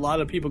like a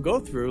lot of people go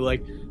through.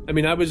 Like, I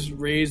mean, I was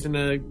raised in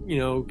a,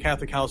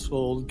 Catholic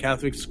household,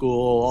 Catholic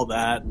school, all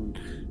that,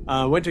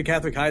 and went to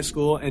Catholic high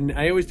school. And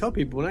I always tell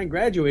people when I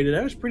graduated,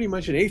 I was pretty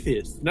much an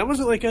atheist. And I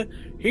wasn't like a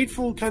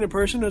hateful kind of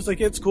person. I was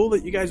like, it's cool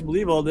that you guys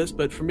believe all this,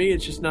 but for me,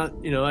 it's just not,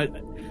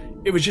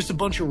 it was just a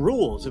bunch of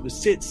rules. It was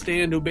sit,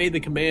 stand, obey the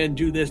command,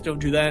 do this, don't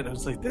do that. And I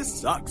was like, this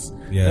sucks.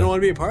 Yeah. I don't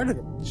want to be a part of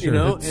it.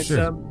 Sure,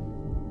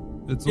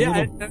 It's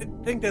I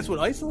think that's what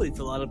isolates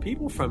a lot of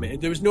people from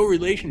it. There was no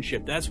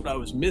relationship. That's what I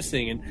was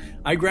missing. And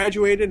I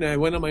graduated and I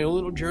went on my own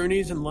little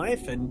journeys in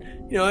life. And,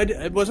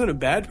 I wasn't a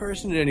bad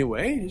person in any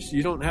way.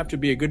 You don't have to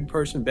be a good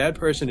person, bad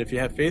person if you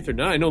have faith or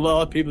not. I know a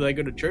lot of people that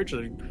go to church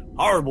are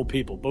horrible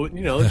people, but,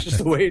 it's just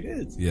the way it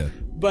is. Yeah.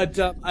 But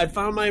I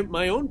found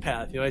my own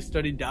path. I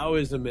studied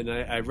Taoism, and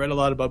I read a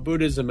lot about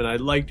Buddhism, and I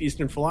liked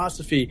Eastern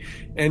philosophy.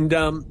 And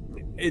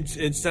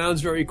it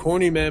sounds very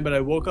corny, man, but I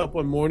woke up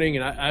one morning,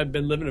 and I've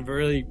been living a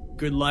very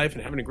good life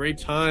and having a great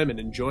time and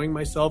enjoying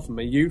myself in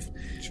my youth.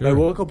 Sure. I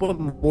woke up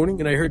one morning,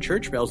 and I heard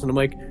church bells, and I'm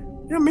like,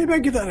 maybe I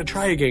give that a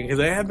try again, because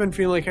I have been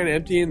feeling like kind of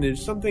empty, and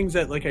there's some things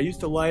that like I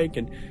used to like,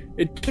 and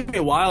it took me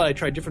a while. I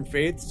tried different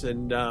faiths,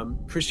 and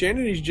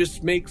Christianity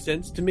just makes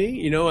sense to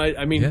me.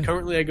 I mean,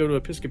 currently I go to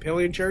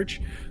Episcopalian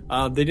church.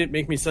 They didn't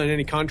make me sign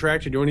any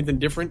contract or do anything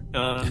different.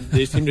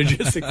 They seem to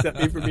just accept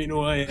me for being who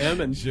I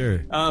am, and sure.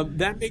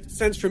 That makes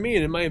sense for me.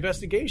 And in my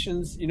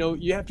investigations,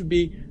 you have to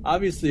be,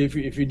 obviously, if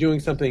you're doing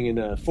something in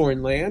a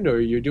foreign land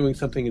or you're doing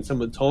something in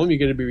someone's home, you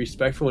got to be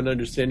respectful and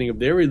understanding of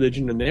their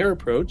religion and their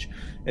approach.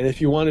 And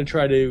if you want to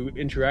try to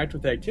interact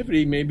with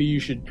activity, maybe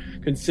you should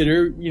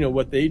consider,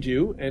 what they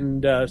do.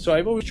 And so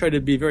I've always tried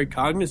to be very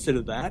cognizant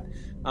of that.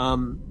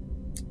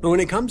 But when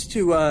it comes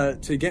to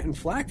getting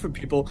flack from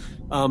people,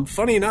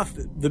 funny enough,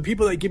 the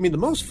people that give me the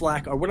most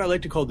flack are what I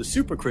like to call the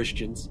super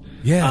Christians,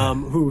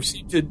 who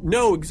seem to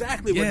know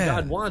exactly what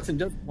God wants and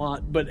doesn't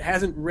want, but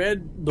hasn't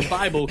read the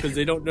Bible because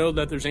they don't know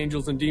that there's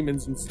angels and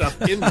demons and stuff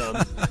in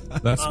them.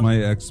 That's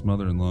my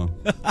ex-mother-in-law.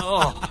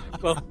 Oh,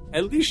 well,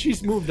 at least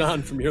she's moved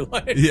on from your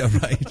life. Yeah,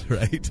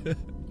 right.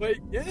 But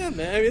yeah,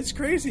 man, it's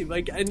crazy.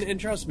 Like, and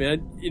trust me,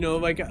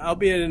 I'll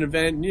be at an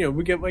event, and,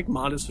 we get like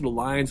modest little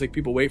lines, like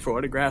people wait for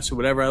autographs or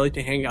whatever. I like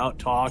to hang out,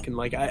 talk, and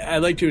like I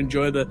like to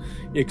enjoy the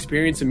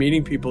experience of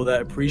meeting people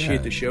that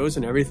appreciate the shows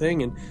and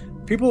everything.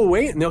 And people will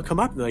wait, and they'll come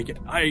up and like,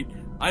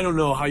 I don't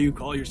know how you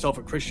call yourself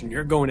a Christian.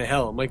 You're going to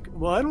hell. I'm like,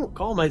 well, I don't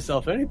call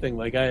myself anything.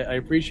 Like, I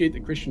appreciate the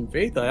Christian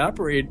faith. I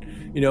operate,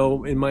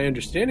 in my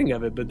understanding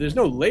of it, but there's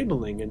no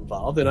labeling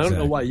involved. And I don't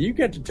know why you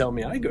get to tell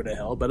me I go to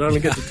hell, but I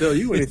don't get to tell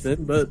you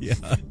anything. But,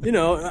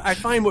 I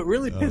find what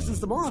really pisses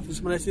them off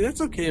is when I say,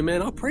 that's okay,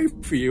 man, I'll pray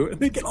for you. And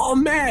they get all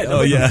mad.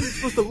 Oh, yeah. You're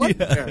supposed to like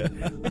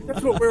that.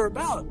 That's what we're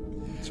about.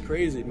 It's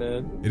crazy,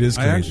 man. It is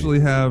crazy. I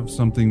actually have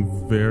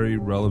something very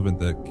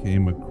relevant that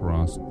came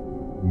across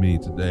me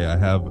today. I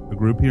have a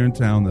group here in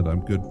town that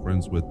I'm good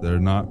friends with. They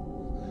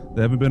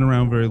haven't been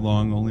around very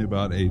long, only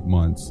about 8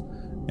 months.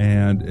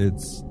 And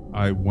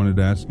I wanted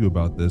to ask you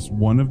about this.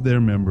 One of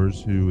their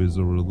members, who is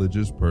a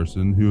religious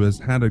person who has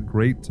had a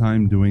great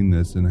time doing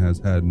this and has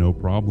had no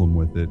problem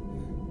with it,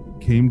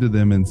 came to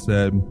them and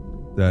said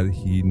that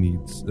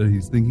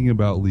he's thinking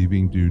about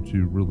leaving due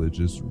to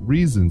religious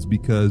reasons,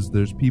 because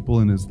there's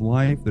people in his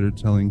life that are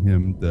telling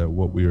him that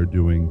what we are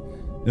doing,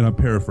 and I'm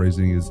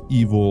paraphrasing, is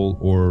evil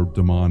or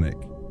demonic.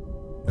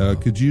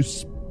 Could you?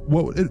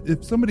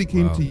 If somebody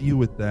came to you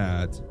with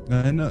that?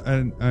 I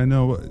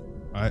know,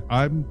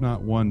 I'm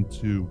not one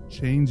to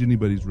change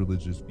anybody's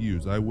religious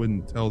views. I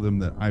wouldn't tell them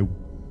that I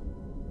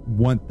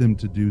want them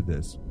to do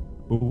this.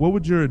 But what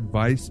would your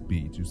advice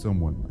be to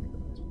someone like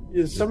that?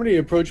 Yeah, somebody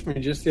approached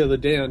me just the other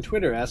day on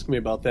Twitter asking me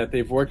about that.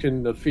 They've worked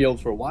in the field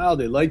for a while.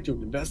 They like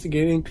doing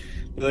investigating.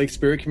 They like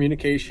spirit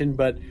communication,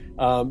 but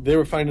they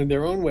were finding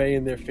their own way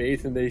in their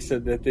faith, and they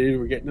said that they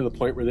were getting to the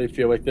point where they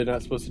feel like they're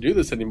not supposed to do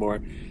this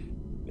anymore.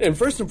 And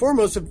first and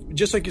foremost,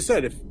 just like you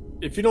said,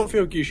 if you don't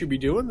feel like you should be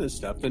doing this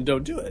stuff, then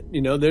don't do it.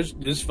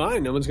 There's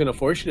fine. No one's going to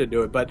force you to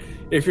do it. But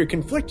if you're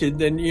conflicted,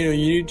 then you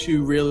need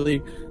to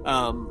really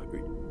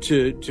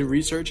to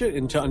research it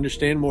and to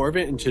understand more of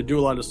it and to do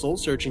a lot of soul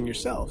searching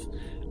yourself.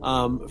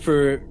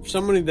 For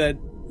somebody that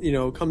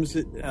comes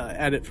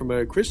at it from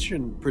a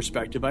Christian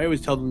perspective, I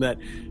always tell them that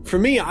for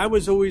me, I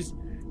was always.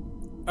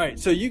 All right,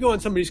 so you go on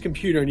somebody's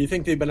computer and you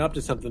think they've been up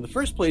to something. The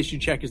first place you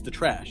check is the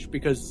trash,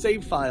 because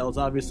save files,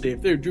 obviously,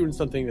 if they're doing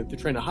something that they're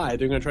trying to hide,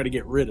 they're going to try to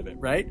get rid of it,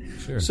 right?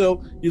 Sure.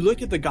 So you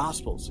look at the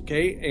Gospels,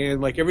 okay, and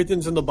like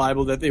everything's in the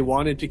Bible that they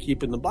wanted to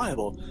keep in the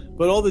Bible.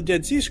 But all the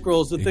Dead Sea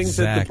Scrolls, the things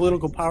that the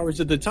political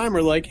powers at the time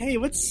are like, hey,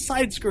 let's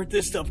side skirt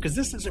this stuff because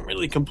this doesn't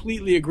really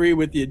completely agree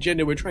with the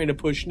agenda we're trying to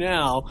push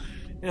now.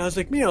 And I was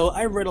like,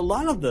 I read a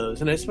lot of those,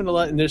 and I spent a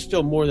lot, and there's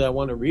still more that I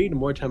want to read and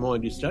more time I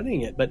want to do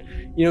studying it. But,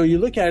 you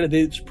look at it,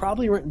 it's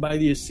probably written by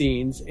the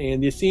Essenes,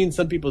 and the Essenes,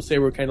 some people say,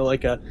 were kind of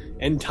like a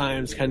end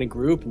times kind of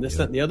group, and this,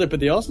 that, and the other.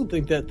 But they also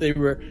think that they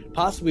were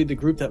possibly the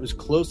group that was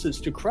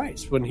closest to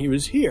Christ when he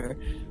was here.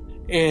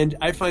 And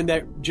I find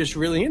that just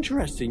really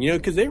interesting,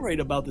 because they write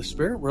about the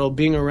spirit world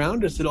being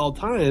around us at all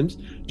times,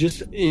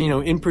 just,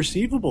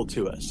 imperceivable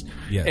to us.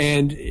 Yes.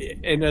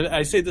 And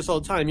I say this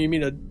all the time. You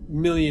meet a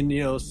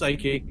million,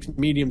 psychics,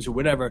 mediums, or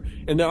whatever.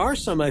 And there are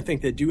some, I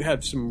think, that do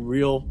have some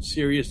real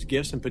serious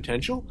gifts and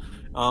potential.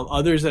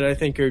 Others that I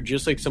think are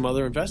just like some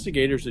other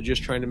investigators are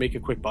just trying to make a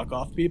quick buck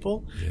off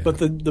people. Yeah. But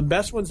the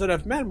best ones that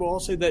I've met will all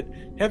say that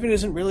heaven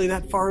isn't really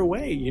that far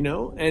away,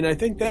 And I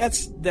think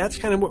that's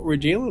kind of what we're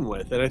dealing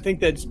with. And I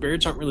think that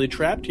spirits aren't really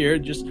trapped here.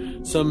 Just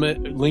some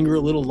linger a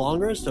little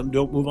longer. Some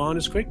don't move on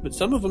as quick. But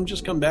some of them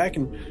just come back,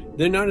 and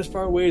they're not as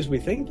far away as we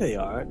think they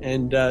are.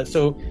 And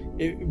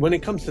when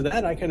it comes to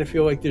that, I kind of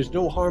feel like there's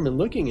no harm in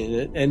looking in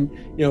it. And,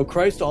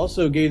 Christ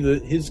also gave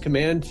his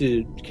command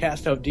to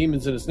cast out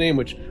demons in his name,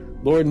 which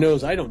Lord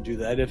knows I don't do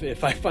that.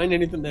 If I find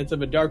anything that's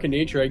of a darker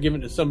nature, I give it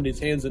to somebody's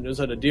hands that knows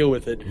how to deal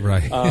with it.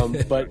 Right.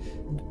 But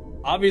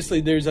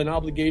obviously, there's an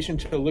obligation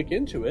to look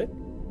into it.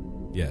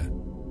 Yeah.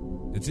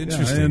 It's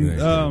interesting.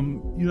 And,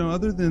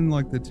 other than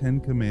like the 10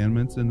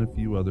 Commandments and a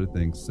few other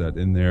things set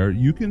in there,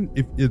 you can,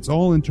 if it's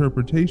all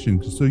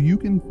interpretation, so you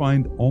can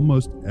find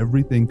almost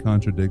everything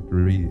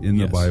contradictory in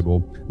the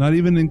Bible, not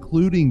even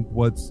including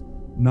what's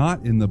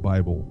not in the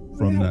Bible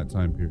from that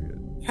time period.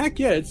 Heck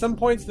yeah, at some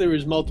points there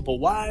was multiple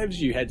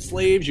wives, you had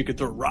slaves, you could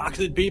throw rocks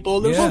at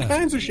people, there's all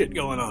kinds of shit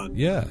going on.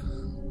 Yeah.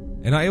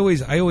 And I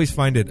always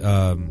find it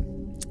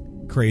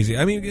crazy.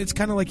 I mean, it's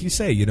kind of like you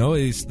say,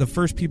 it's the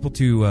first people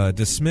to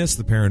dismiss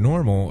the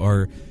paranormal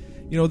are,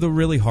 the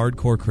really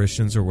hardcore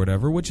Christians or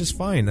whatever, which is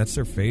fine. That's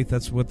their faith.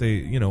 That's what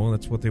they,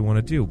 that's what they want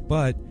to do.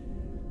 But,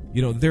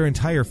 their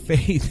entire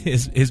faith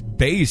is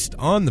based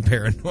on the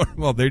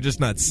paranormal. They're just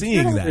not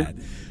seeing that.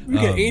 We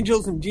got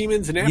angels and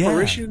demons and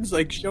apparitions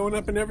like showing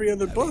up in every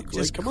other book.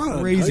 Just come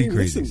on,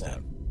 crazy stuff.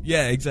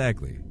 Yeah,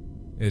 exactly.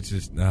 It's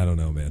just, I don't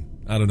know, man.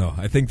 I don't know.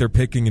 I think they're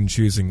picking and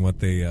choosing what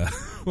they care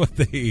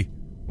to hear.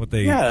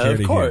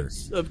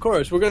 Of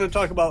course. We're going to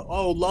talk about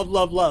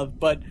love,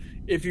 but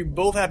if you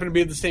both happen to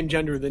be of the same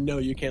gender, then no,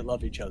 you can't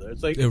love each other.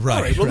 It's like, all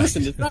right, well,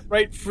 listen, it's not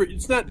right for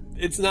it's not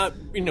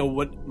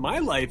what my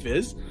life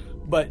is.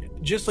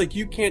 But just like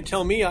you can't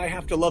tell me I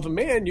have to love a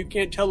man, you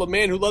can't tell a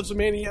man who loves a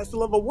man he has to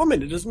love a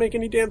woman. It doesn't make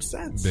any damn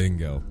sense.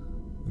 Bingo.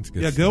 That's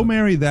good stuff. Go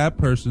marry that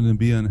person and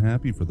be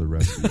unhappy for the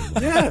rest of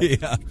your life.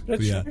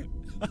 That's right.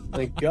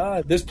 Thank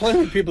God. There's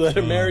plenty of people that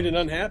are married and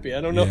unhappy.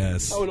 I don't know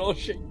how it all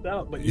shakes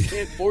out, but you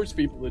can't force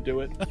people to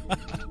do it.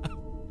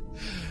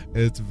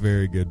 It's a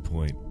very good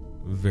point.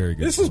 Very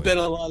good. This has been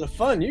a lot of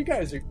fun. You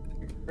guys are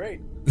great.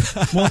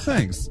 Well,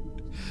 thanks.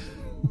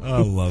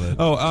 I love it.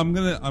 Oh, I'm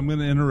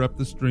gonna interrupt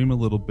the stream a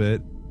little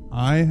bit.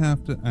 I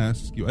have to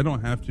ask you. I don't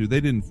have to. They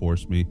didn't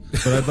force me,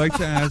 but I'd like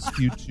to ask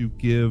you to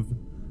give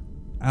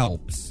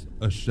Alps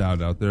a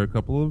shout out. There are a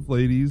couple of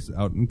ladies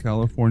out in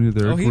California.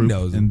 They're a group, he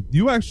knows them. And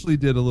you actually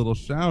did a little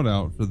shout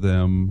out for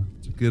them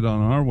to get on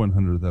our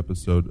 100th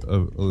episode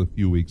of a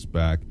few weeks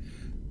back,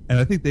 and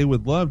I think they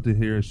would love to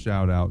hear a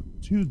shout out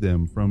to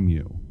them from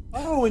you.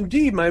 Oh,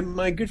 indeed.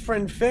 My good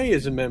friend Faye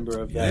is a member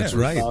of that. That's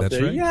right.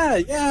 That's right.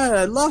 Yeah.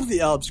 I love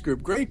the Alps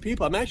group. Great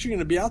people. I'm actually going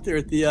to be out there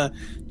at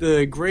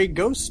the Grey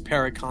Ghosts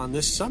Paracon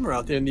this summer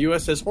out there in the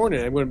USS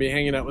Hornet. I'm going to be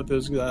hanging out with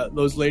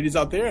those ladies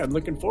out there. I'm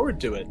looking forward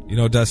to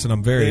it. Dustin,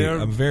 I'm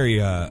very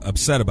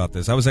upset about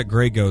this. I was at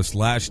Grey Ghost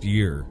last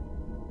year.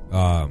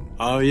 Yeah,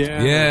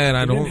 and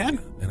I don't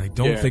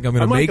think I'm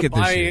going to make it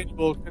this year. I'm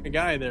a kind of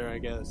guy there, I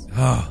guess.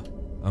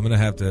 I'm gonna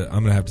have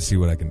to see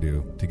what I can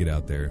do to get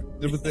out there.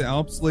 Yeah, but the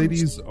Alps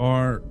ladies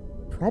are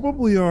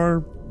probably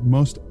our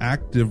most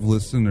active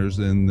listeners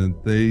in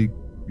that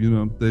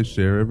they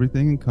share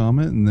everything and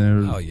comment, and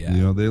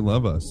they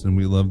love us and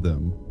we love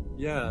them.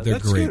 Yeah, they're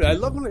that's great good. people. I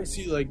love when I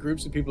see like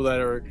groups of people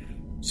that are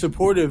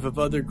supportive of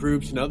other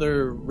groups and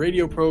other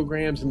radio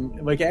programs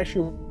and like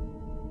actually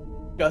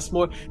discuss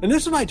more. And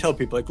this is what I tell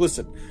people: like,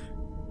 listen.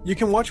 You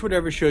can watch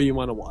whatever show you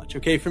want to watch.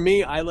 Okay, for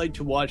me, I like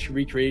to watch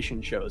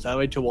recreation shows. I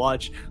like to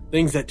watch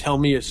things that tell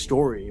me a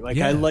story.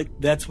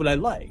 That's what I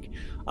like.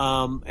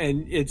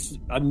 And it's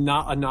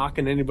not a knock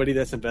on anybody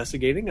that's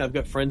investigating. I've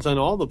got friends on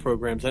all the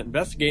programs that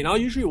investigate, and I'll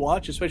usually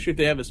watch, especially if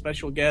they have a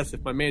special guest.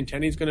 If my man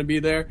Tenny's going to be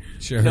there,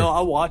 sure.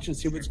 I'll watch and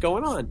see what's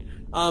going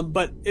on.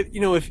 But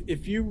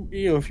if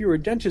you're a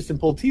dentist and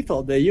pull teeth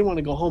all day, you want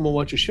to go home and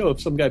watch a show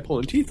of some guy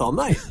pulling teeth all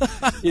night.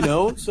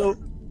 So.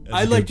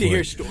 I like to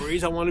hear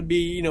stories. I want to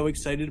be,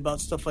 excited about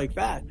stuff like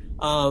that.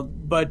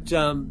 But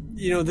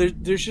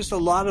there's just a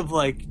lot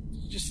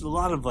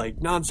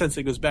of nonsense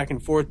that goes back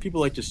and forth.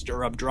 People like to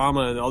stir up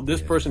drama, and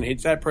this person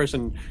hates that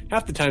person.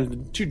 Half the time,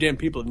 the two damn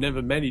people have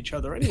never met each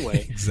other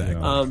anyway.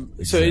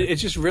 Exactly. So it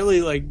just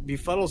really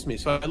befuddles me.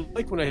 So I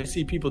like when I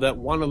see people that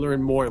want to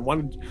learn more and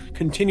want to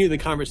continue the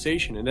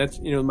conversation. And that's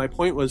my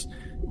point was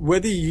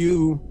whether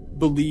you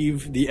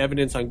believe the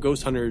evidence on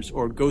ghost hunters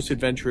or ghost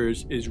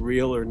adventurers is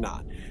real or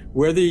not.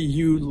 Whether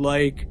you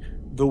like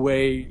the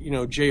way,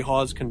 Jay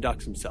Hawes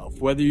conducts himself,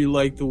 whether you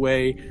like the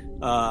way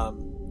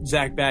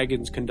Zach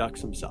Baggins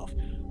conducts himself.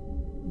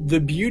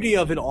 The beauty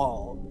of it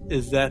all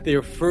is that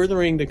they're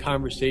furthering the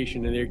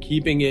conversation and they're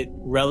keeping it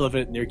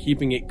relevant and they're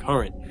keeping it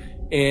current.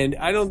 And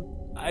I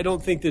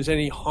don't think there's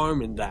any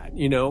harm in that.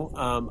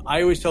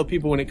 I always tell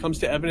people when it comes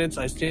to evidence,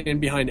 I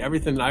stand behind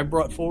everything that I've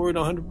brought forward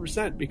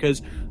 100%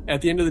 because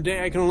at the end of the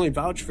day, I can only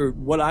vouch for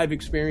what I've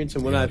experienced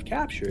and what I've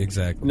captured.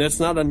 Exactly. And that's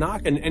not a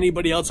knock on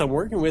anybody else I'm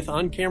working with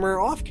on camera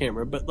or off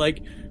camera. But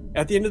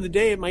at the end of the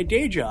day, at my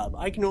day job,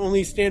 I can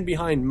only stand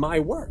behind my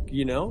work,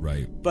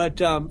 Right. But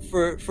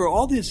for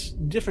all these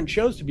different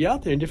shows to be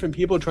out there and different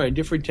people trying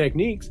different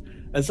techniques,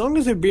 as long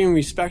as they're being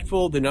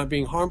respectful, they're not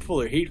being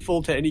harmful or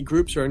hateful to any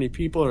groups or any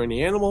people or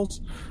any animals,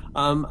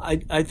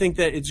 I think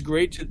that it's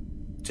great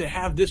to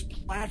have this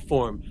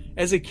platform.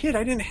 As a kid,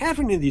 I didn't have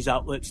any of these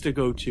outlets to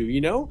go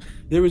to,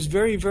 There was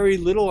very, very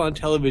little on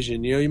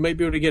television. You might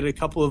be able to get a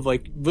couple of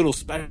little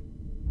special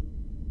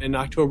in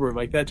October,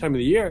 like that time of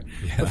the year.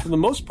 Yeah. But for the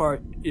most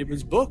part, it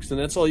was books, and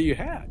that's all you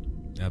had.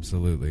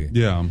 Absolutely.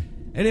 Yeah.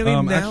 And I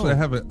mean, now, actually,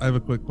 I have a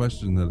quick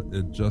question that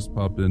it just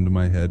popped into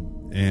my head,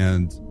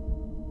 and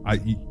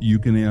you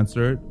can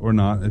answer it or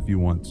not if you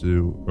want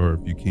to, or if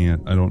you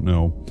can't. I don't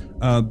know.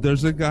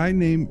 There's a guy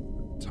named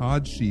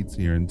Todd Sheets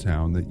here in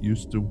town that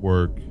used to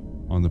work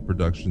on the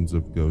productions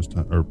of Ghost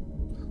Hunt, or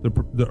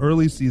the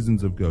early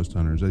seasons of Ghost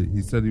Hunters. I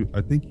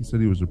think he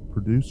said he was a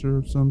producer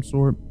of some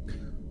sort.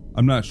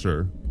 I'm not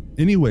sure.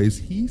 Anyways,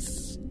 he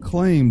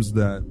claims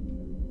that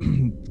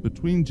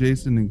between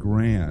Jason and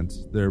Grant,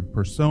 their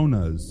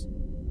personas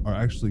are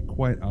actually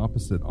quite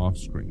opposite off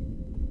screen.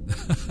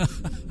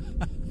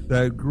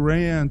 That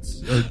Grant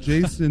or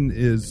Jason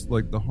is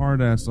like the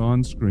hard ass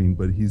on screen,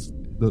 but he's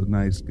the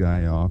nice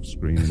guy off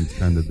screen, and it's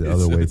kind of the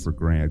other way for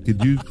Grant.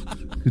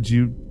 Could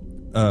you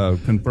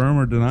confirm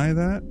or deny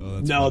that? Oh,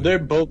 No, funny. they're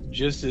both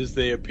just as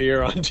they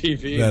appear on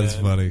TV. That's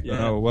man. funny.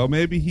 Yeah. Oh, well,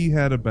 maybe he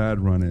had a bad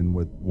run-in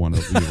with one of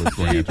you, with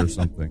Grant or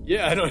something.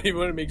 Yeah, I don't even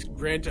want to make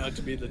Grant out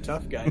to be the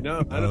tough guy. No,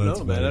 I don't that's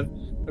know, man.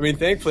 funny. I mean,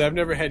 thankfully, I've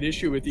never had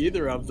issue with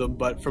either of them.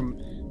 But from,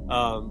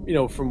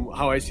 from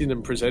how I see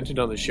them presented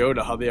on the show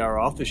to how they are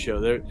off the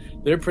show,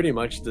 they're pretty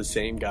much the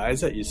same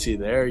guys that you see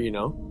there.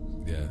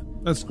 Yeah.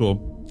 That's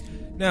cool.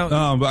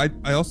 Now, But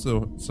I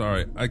also,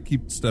 sorry, I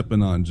keep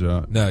stepping on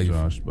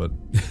Josh, but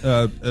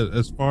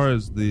as far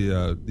as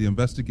the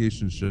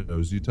investigation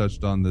shows, you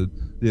touched on the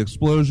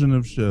explosion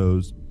of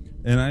shows,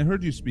 and I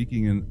heard you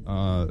speaking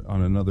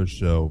on another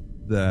show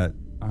that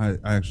I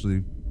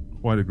actually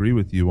quite agree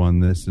with you on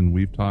this, and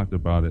we've talked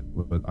about it,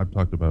 but I've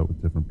talked about it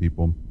with different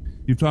people.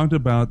 You've talked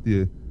about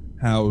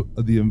how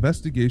the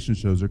investigation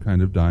shows are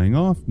kind of dying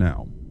off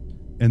now,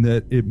 and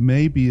that it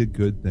may be a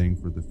good thing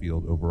for the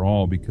field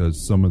overall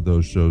because some of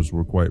those shows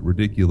were quite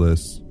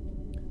ridiculous,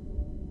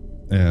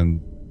 and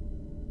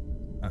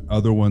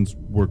other ones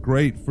were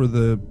great for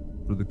the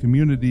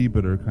community,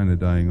 but are kind of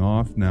dying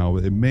off now.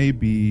 It may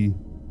be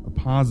a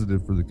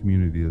positive for the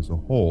community as a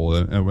whole.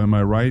 Am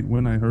I right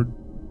when I heard?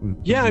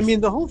 Yeah, I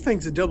mean, the whole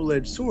thing's a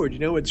double-edged sword.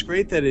 It's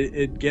great that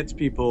it gets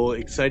people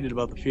excited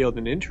about the field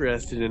and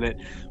interested in it,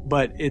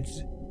 but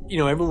it's,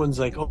 everyone's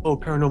like, oh,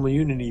 paranormal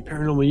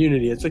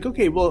unity. It's like,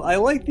 okay, well, I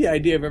like the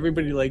idea of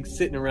everybody like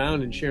sitting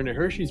around and sharing a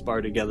Hershey's bar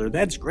together.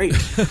 That's great.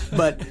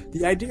 But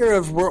the idea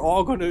of we're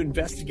all going to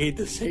investigate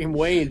the same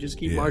way and just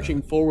keep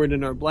marching forward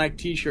in our black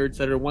T-shirts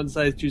that are one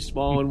size too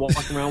small and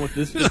walking around with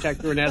this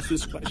detector and ask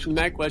this question,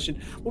 that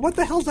question. Well, what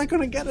the hell's that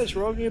going to get us?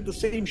 We're all going to get the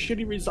same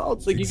shitty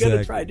results. Like, you got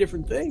to try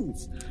different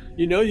things.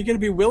 You got to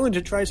be willing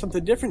to try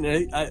something different.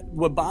 And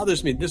what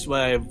bothers me, this is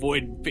why I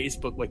avoid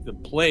Facebook like the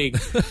plague.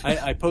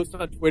 I post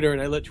on Twitter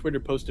and I let Twitter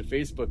post to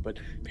Facebook, but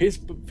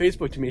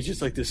Facebook to me is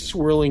just like this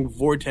swirling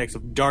vortex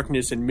of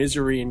darkness and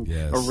misery and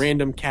a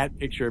random cat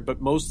picture,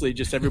 but mostly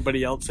just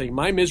everybody else saying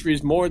my misery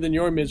is more than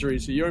your misery,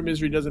 so your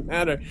misery doesn't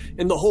matter.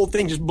 And the whole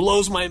thing just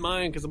blows my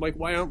mind because I'm like,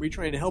 why aren't we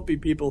trying to help you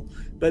people?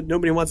 But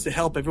nobody wants to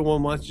help.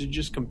 Everyone wants to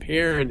just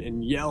compare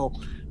and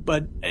yell.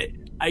 But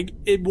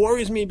it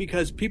worries me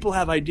because people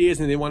have ideas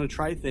and they want to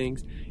try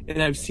things.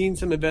 And I've seen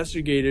some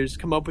investigators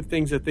come up with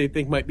things that they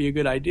think might be a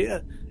good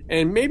idea.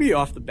 And maybe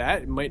off the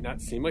bat, it might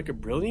not seem like a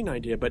brilliant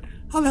idea, but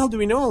how the hell do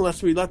we know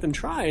unless we let them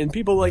try? And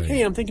people are like,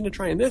 hey, I'm thinking of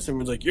trying this. And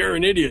everyone's like, you're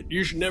an idiot.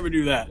 You should never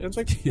do that. And it's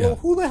like, well,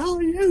 who the hell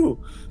are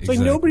you? It's like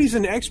nobody's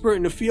an expert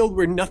in a field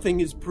where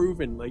nothing is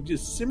proven. Like,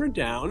 just simmer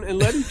down and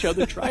let each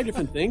other try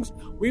different things.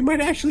 We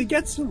might actually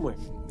get somewhere.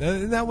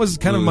 That was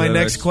kind of my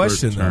next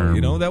question,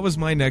 though. That was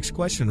my next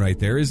question right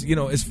there is,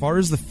 as far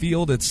as the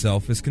field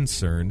itself is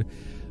concerned,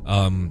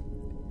 are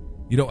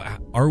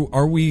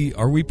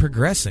we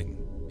progressing,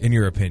 in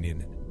your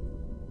opinion?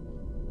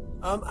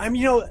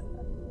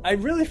 I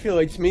really feel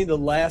like, to me, the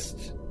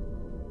last,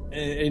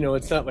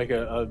 it's not like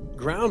a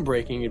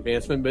groundbreaking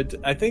advancement, but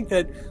I think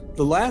that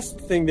the last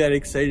thing that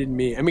excited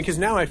me, because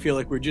now I feel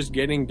like we're just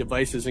getting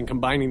devices and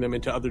combining them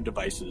into other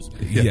devices.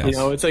 Yes.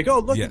 It's like, oh,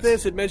 look at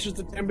this. It measures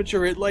the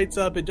temperature. It lights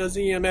up. It does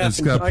EMF.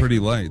 It's got pretty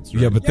lights.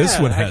 Right? Yeah, but this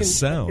one has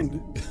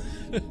sound.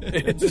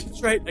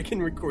 That's right. I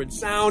can record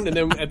sound, and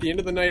then at the end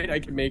of the night, I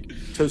can make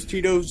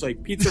Tostitos,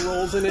 like pizza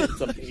rolls in it. It's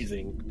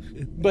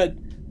amazing. But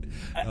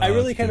I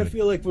really kind of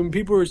feel like when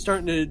we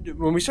started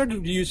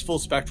to use full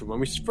spectrum, when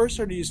we first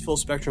started to use full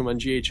spectrum on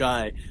GHI,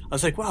 I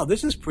was like, wow,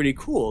 this is pretty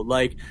cool.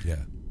 Like,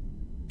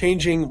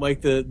 changing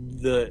like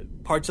the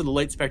parts of the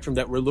light spectrum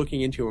that we're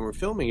looking into when we're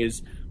filming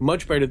is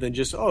much better than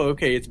just, oh,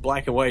 okay, it's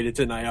black and white, it's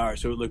in IR,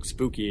 so it looks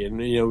spooky, and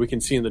we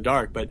can see in the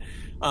dark. But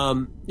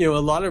a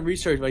lot of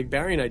research, like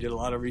Barry and I did a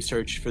lot of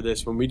research for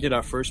this when we did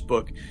our first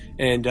book,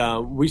 and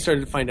we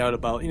started to find out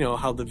about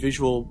how the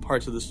visual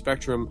parts of the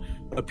spectrum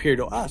appear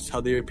to us, how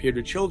they appear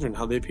to children,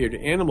 how they appear to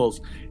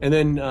animals, and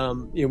then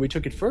we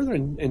took it further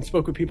and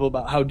spoke with people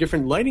about how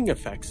different lighting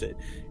affects it.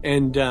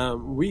 And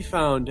we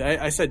found,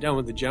 I sat down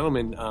with a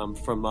gentleman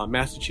from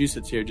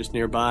Massachusetts here, just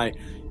nearby.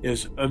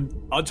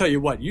 I'll tell you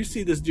what, you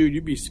see this dude,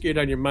 you'd be scared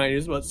out of your mind.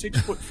 He's about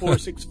 6'4",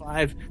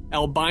 6'5",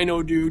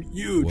 albino dude,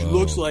 huge. Whoa.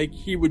 Looks like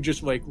he would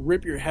just like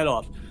rip your head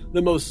off.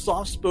 The most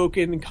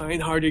soft-spoken,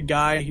 kind-hearted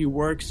guy. He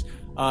works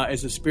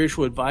as a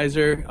spiritual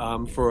advisor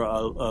for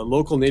a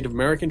local Native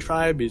American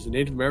tribe. He's a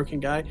Native American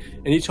guy.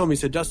 And he told me, he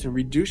said, Dustin,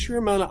 reduce your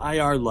amount of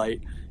IR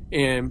light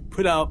and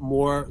put out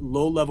more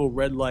low-level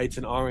red lights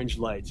and orange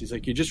lights. He's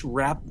like, you just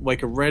wrap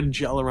like a red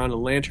gel around a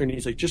lantern.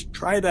 He's like, just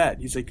try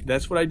that. He's like,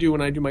 that's what I do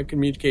when I do my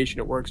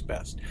communication. It works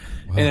best.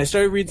 Wow. And I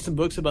started reading some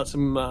books about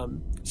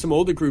some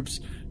older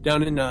groups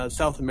down in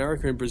South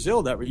America and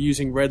Brazil that were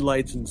using red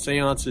lights and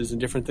seances and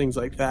different things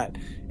like that.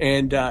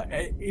 And,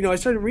 I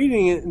started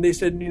reading it, and they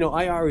said,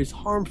 IR is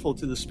harmful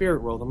to the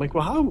spirit world. I'm like,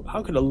 well,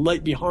 how could a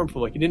light be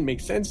harmful? Like, it didn't make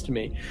sense to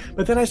me.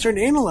 But then I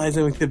started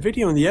analyzing like the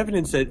video and the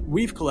evidence that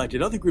we've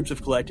collected, other groups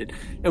have collected.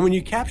 And when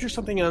you capture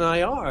something on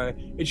IR,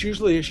 it's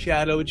usually a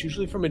shadow, it's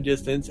usually from a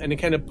distance, and it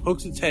kind of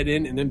pokes its head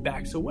in and then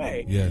backs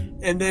away. Yeah.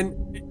 And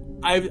then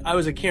I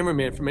was a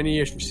cameraman for many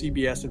years for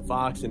CBS and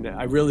Fox, and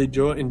I really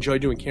enjoy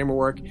doing camera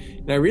work.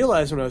 And I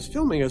realized when I was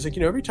filming, I was like,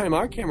 every time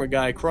our camera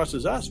guy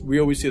crosses us, we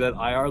always see that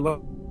IR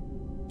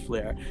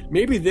flare.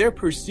 Maybe they're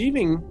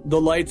perceiving the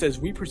lights as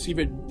we perceive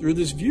it through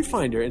this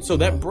viewfinder. And so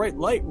that bright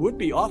light would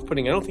be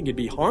off-putting. I don't think it'd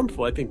be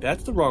harmful. I think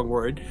that's the wrong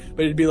word.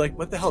 But it'd be like,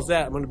 what the hell's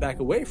that? I'm going to back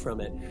away from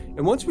it.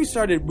 And once we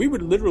started, we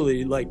would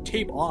literally like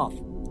tape off.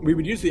 We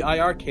would use the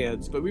IR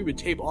cans, but we would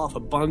tape off a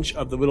bunch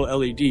of the little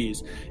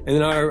LEDs. And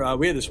then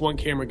we had this one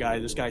camera guy,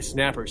 this guy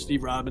Snapper,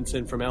 Steve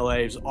Robinson from LA.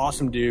 He's an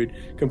awesome dude,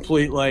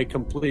 complete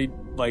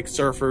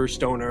surfer,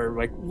 stoner,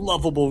 like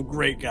lovable,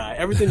 great guy,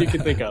 everything you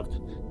could think of.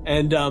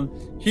 And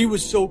he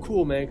was so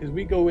cool, man, because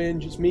we go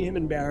in, just me, him,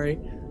 and Barry.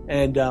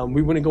 And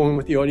we wouldn't go in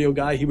with the audio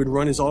guy. He would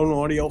run his own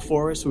audio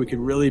for us so we could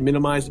really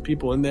minimize the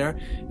people in there.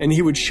 And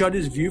he would shut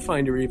his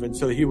viewfinder even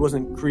so he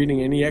wasn't creating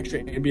any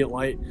extra ambient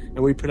light. And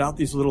we put out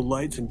these little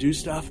lights and do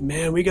stuff.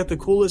 Man, we got the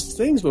coolest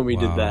things when we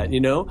did that,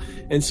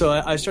 And so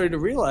I started to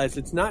realize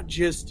it's not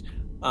just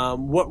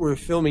what we're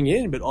filming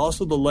in, but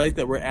also the light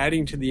that we're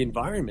adding to the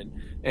environment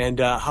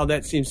and how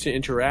that seems to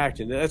interact.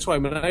 And that's why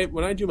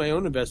when I do my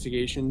own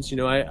investigations,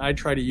 I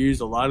try to use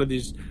a lot of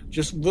these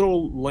just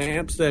little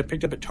lamps that I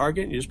picked up at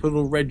Target. You just put a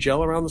little red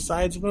gel around the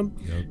sides of them,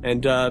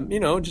 and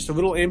just a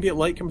little ambient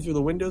light coming through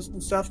the windows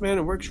and stuff. Man,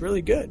 it works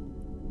really good.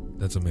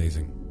 That's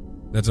amazing.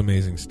 That's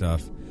amazing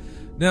stuff.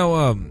 Now,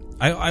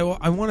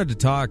 I wanted to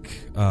talk.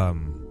 I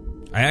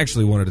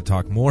actually wanted to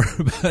talk more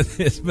about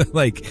this,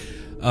 but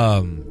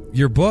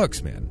your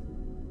books, man.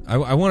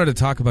 I wanted to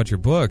talk about your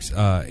books.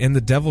 And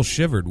The Devil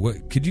Shivered.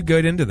 Could you go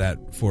into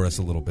that for us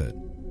a little bit?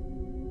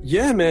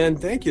 Yeah, man.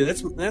 Thank you.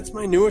 That's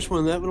my newest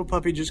one. That little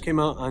puppy just came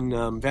out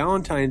on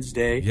Valentine's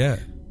Day. Yeah.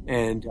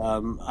 And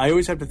I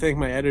always have to thank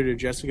my editor,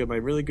 Jessica, my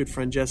really good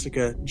friend,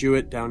 Jessica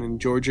Jewett, down in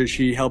Georgia.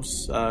 She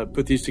helps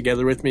put these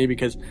together with me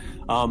because,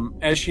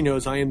 as she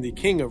knows, I am the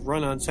king of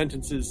run-on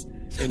sentences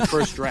in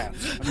first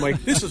drafts. I'm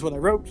like, this is what I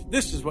wrote.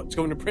 This is what's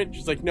going to print.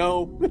 She's like,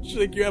 no. She's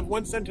like, you have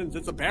one sentence.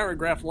 It's a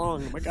paragraph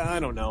long. I'm like, I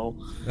don't know.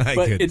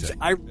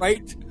 I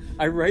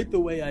write the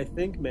way I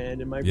think, man,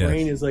 and my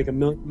brain is like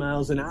 1,000,000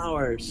 miles an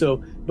hour.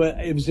 So, but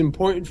it was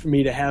important for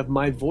me to have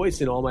my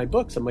voice in all my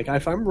books. I'm like,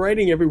 if I'm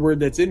writing every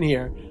word that's in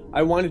here,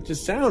 I want it to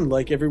sound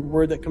like every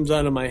word that comes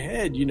out of my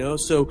head,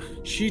 So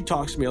she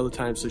talks to me all the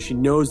time, so she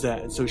knows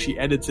that, and so she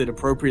edits it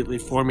appropriately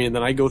for me, and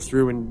then I go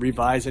through and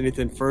revise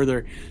anything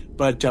further.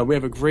 But we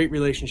have a great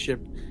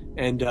relationship,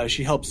 and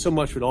she helps so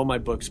much with all my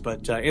books.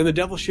 But and The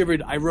Devil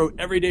Shivered, I wrote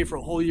every day for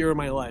a whole year of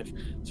my life.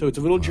 So it's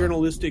a little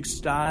journalistic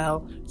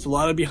style. It's a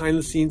lot of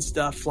behind-the-scenes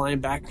stuff,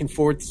 flying back and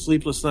forth,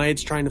 sleepless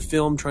nights, trying to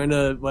film, trying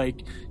to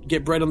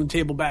get bread on the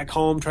table back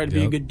home, try to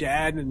be a good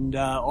dad, and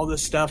all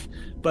this stuff.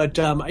 But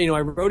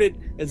I wrote it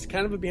as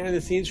kind of a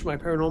behind-the-scenes for my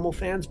paranormal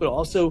fans, but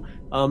also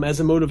as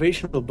a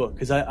motivational book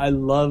because I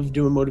love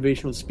doing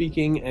motivational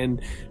speaking, and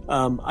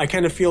I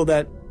kind of feel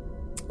that.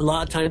 A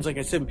lot of times, like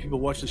I said, when people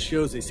watch the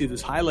shows, they see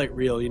this highlight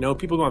reel.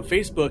 People go on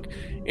Facebook,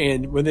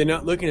 and when they're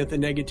not looking at the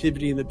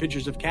negativity and the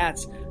pictures of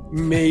cats,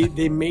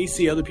 they may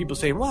see other people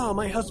saying, wow,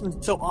 my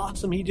husband's so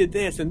awesome, he did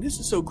this, and this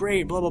is so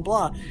great, blah, blah,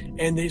 blah.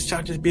 And they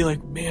start to be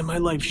like, man, my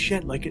life's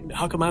shit. Like,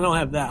 how come I don't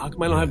have that? How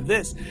come I don't have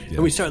this? Yeah.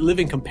 And we start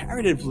living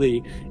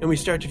comparatively, and we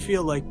start to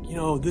feel like,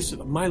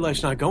 my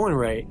life's not going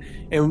right.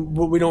 And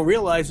what we don't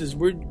realize is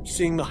we're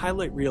seeing the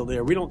highlight reel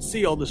there. We don't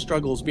see all the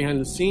struggles behind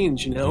the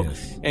scenes,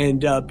 Yes.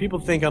 And people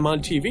think I'm on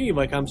TV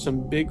like I'm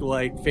some big,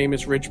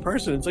 famous rich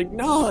person. It's like,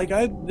 no,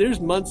 there's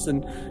months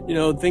and,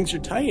 things are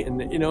tight.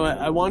 And,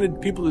 I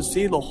wanted people to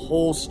see the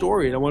whole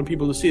story. And I want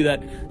people to see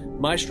that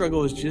my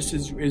struggle is just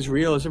as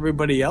real as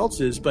everybody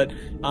else's. But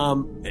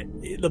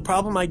the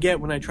problem I get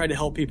when I try to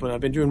help people, and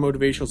I've been doing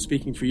motivational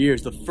speaking for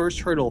years, the first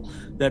hurdle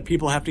that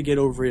people have to get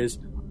over is,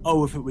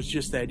 oh, if it was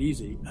just that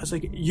easy. I was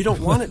like, you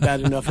don't want it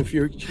bad enough if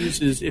your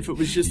excuse is if it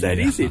was just that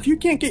easy. If you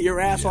can't get your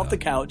ass off the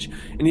couch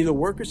and either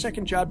work a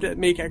second job to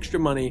make extra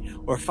money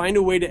or find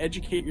a way to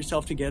educate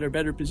yourself to get a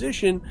better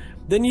position,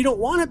 then you don't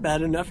want it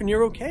bad enough and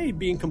you're okay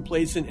being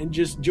complacent and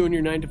just doing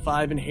your 9 to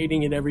 5 and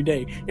hating it every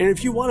day. And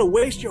if you want to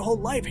waste your whole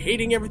life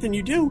hating everything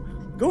you do,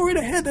 go right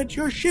ahead. That's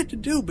your shit to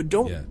do, but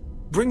don't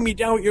bring me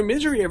down with your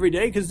misery every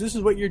day because this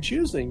is what you're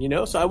choosing, you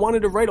know? So I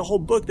wanted to write a whole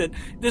book that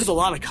there's a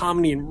lot of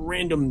comedy and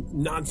random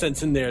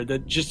nonsense in there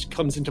that just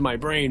comes into my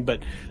brain.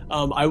 But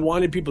I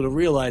wanted people to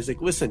realize,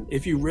 like, listen,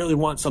 if you really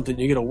want something,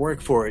 you got to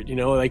work for it, you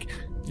know? Like,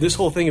 this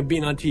whole thing of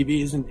being on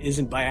TV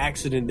isn't by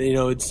accident. You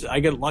know, I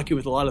got lucky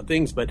with a lot of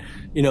things, but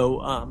you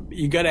know,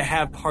 you got to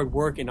have hard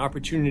work and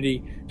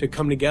opportunity to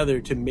come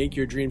together to make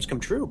your dreams come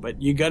true.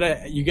 But you gotta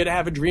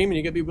have a dream, and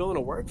you gotta be willing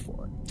to work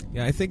for it.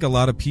 Yeah, I think a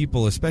lot of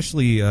people,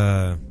 especially,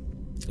 and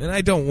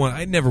I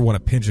never want to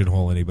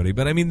pigeonhole anybody,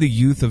 but I mean the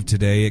youth of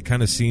today. It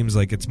kind of seems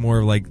like it's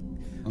more like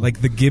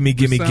the gimme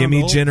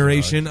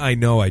generation. I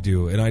know I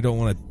do, and I don't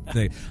want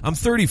to. I'm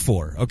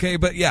 34, okay,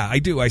 but yeah, I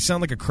do. I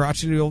sound like a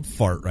crotchety old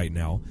fart right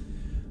now.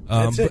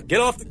 That's it. Get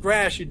off the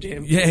grass, you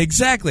damn. Yeah,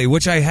 exactly.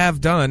 Which I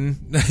have done.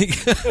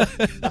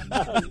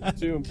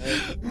 Too,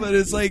 man. But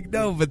it's like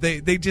no. But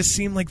they just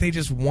seem like they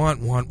just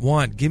want.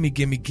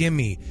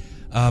 Gimme.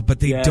 But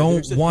they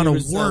don't want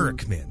to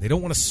work, man. They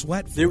don't want to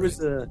sweat for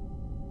it.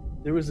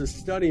 There was a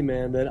study,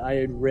 man, that I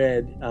had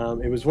read.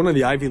 It was one of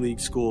the Ivy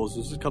League schools.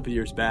 This was a couple of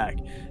years back,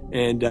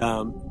 and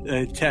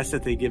a test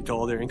that they give to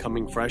all their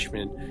incoming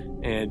freshmen.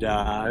 And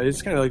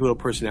it's kind of like a little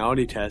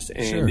personality test.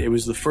 And Sure. It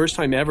was the first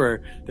time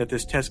ever that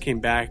this test came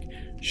back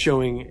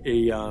showing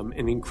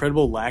an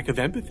incredible lack of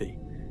empathy.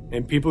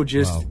 And people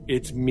just, Wow.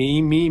 It's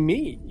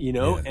me, you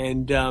know? Yeah.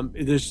 And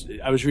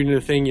I was reading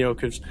a thing, you know,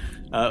 because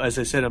as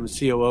I said, I'm a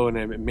COO and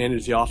I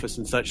manage the office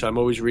and such. So I'm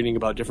always reading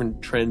about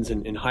different trends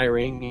in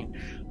hiring.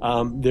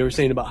 They were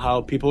saying about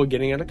how people are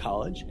getting out of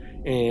college,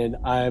 and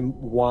I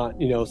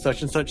want, you know,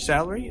 such and such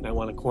salary, and I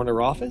want a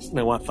corner office, and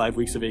I want 5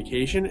 weeks of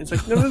vacation. It's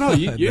like, no,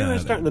 you're going to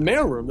start in the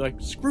mailroom. They're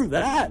like, screw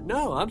that.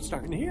 No, I'm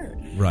starting here.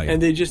 Right.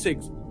 And they just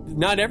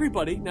not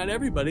everybody,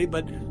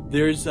 but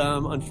there's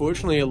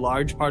unfortunately a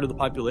large part of the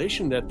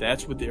population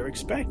that's what they're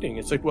expecting.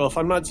 It's like, well, if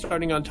I'm not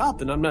starting on top,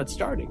 then I'm not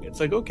starting. It's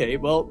like, okay,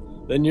 well,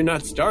 then you're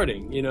not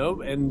starting, you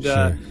know? And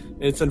Sure.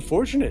 it's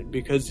unfortunate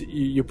because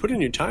you put in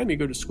your time, you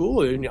go to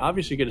school, and you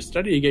obviously get a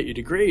study, you get your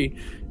degree,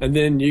 and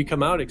then you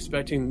come out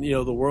expecting, you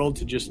know, the world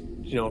to just,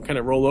 you know, kind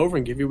of roll over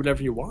and give you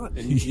whatever you want.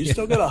 And you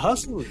still got to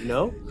hustle, you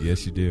know?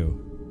 Yes, you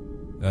do.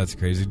 That's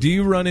crazy. Do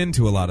you run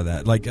into a lot of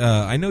that? Like,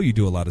 I know you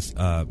do a lot of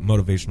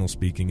motivational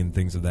speaking and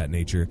things of that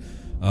nature.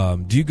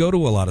 Do you go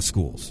to a lot of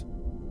schools?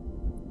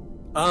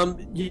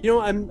 You know,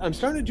 I'm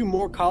starting to do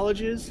more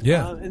colleges,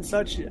 and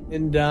such,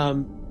 and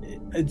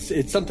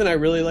it's something I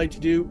really like to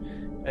do,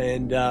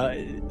 and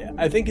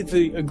I think it's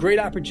a great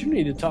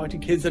opportunity to talk to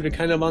kids that are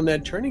kind of on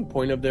that turning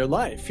point of their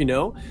life, you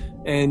know,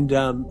 and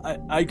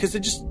because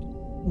it just.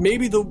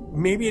 Maybe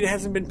it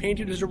hasn't been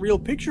painted as a real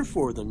picture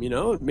for them, you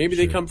know. Maybe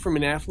Sure. they come from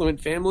an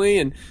affluent family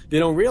and they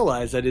don't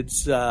realize that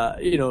it's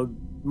you know,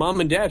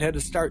 mom and dad had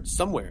to start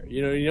somewhere.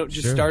 You know, you don't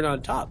just Sure. start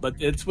on top, but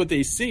it's what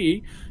they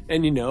see,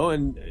 and you know,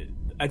 and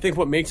I think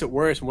what makes it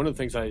worse, and one of the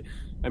things I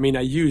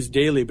use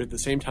daily, but at the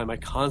same time I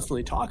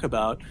constantly talk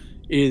about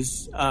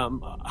is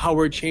how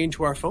we're chained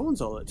to our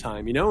phones all the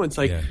time. You know, it's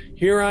like,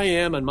 Here I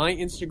am on my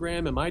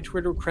Instagram and my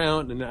Twitter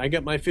account, and I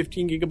got my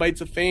 15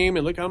 gigabytes of fame,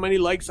 and look how many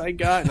likes I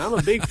got, and I'm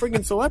a big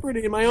friggin'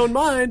 celebrity in my own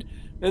mind.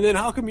 And then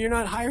how come you're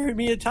not hiring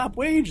me at top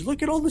wage?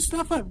 Look at all the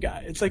stuff I've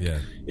got. It's like,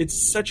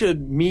 It's such a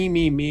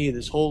me,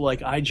 this whole like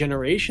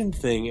iGeneration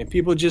thing, and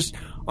people just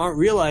aren't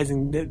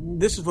realizing that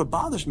this is what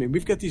bothers me.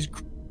 We've got these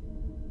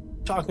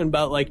talking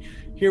about like,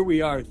 here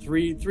we are,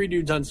 three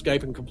dudes on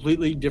Skype in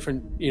completely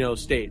different, you know,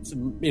 states,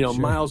 you know,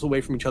 miles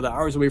away from each other,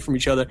 hours away from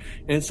each other,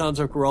 and it sounds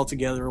like we're all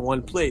together in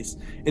one place.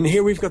 And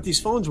here we've got these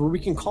phones where we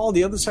can call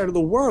the other side of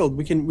the world.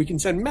 We can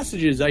send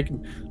messages. I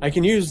can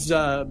use you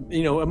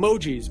know,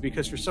 emojis,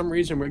 because for some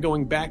reason we're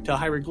going back to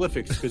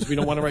hieroglyphics because we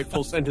don't want to write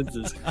full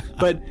sentences.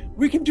 But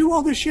we can do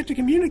all this shit to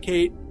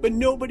communicate, but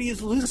nobody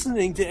is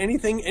listening to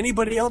anything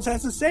anybody else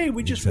has to say.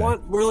 We just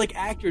we're like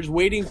actors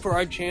waiting for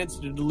our chance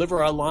to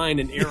deliver our line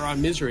and air our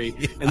misery,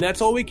 and that's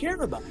all we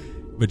care about.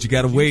 But you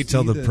got to wait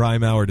till the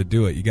prime hour to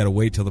do it. You got to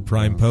wait till the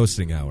prime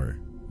posting hour,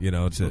 you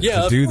know, to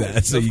do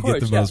that, so you get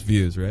the most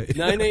views, right?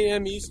 9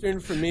 a.m. Eastern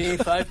for me,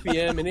 5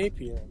 p.m. and 8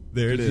 p.m.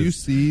 There it is. Did you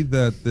see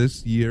that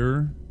this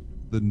year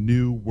the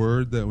new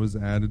word that was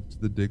added to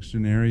the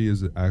dictionary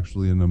is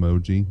actually an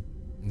emoji?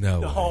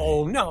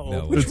 No.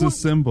 It's a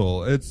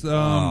symbol. It's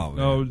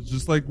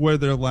just like where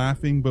they're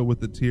laughing but with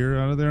the tear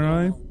out of their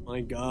eye. Oh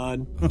my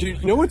God,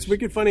 dude! You know what's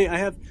wicked funny? I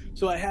have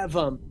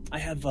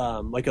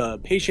like a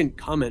patient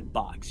comment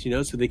box, you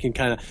know, so they can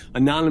kind of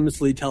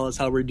anonymously tell us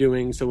how we're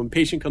doing. So when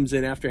patient comes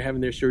in after having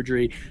their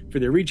surgery for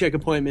their recheck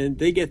appointment,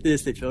 they get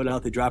this, they fill it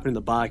out, they drop it in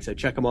the box, I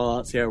check them all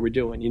out, see how we're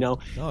doing, you know.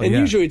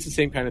 Usually it's the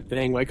same kind of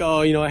thing, like,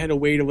 oh, you know, I had to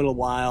wait a little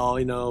while,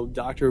 you know,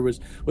 doctor was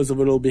a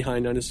little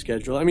behind on his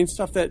schedule. I mean,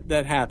 stuff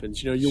that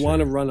happens, you know. You want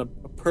to run a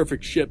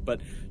perfect ship,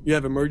 but you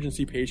have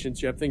emergency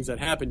patients, you have things that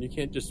happen. You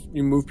can't just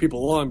move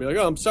people along and be like,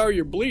 oh, I'm sorry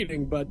you're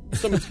bleeding, but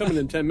someone's coming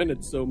in 10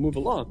 minutes, so move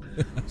along.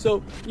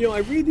 So, you know, I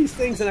read these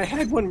things, and I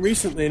had one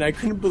recently, and I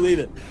couldn't believe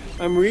it.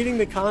 I'm reading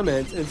the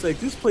comments, and it's like,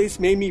 this place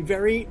made me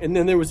very, and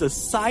then there was a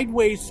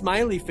sideways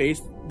smiley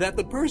face that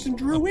the person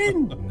drew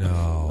in.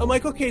 No. I'm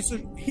like, okay, so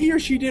he or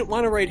she didn't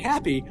want to write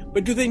happy,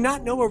 but do they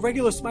not know a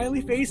regular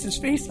smiley face is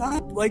face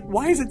up? Like,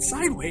 why is it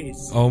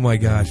sideways? Oh my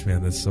gosh,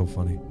 man, that's so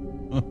funny.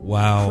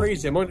 Wow.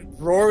 Crazy. I'm going to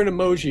draw an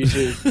emoji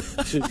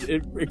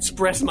to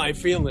express my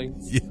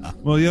feelings. Yeah.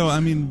 Well,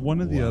 I mean,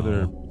 one of the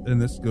other, and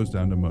this goes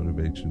down to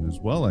motivation as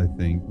well, I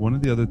think, one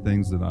of the other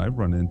things that I've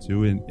run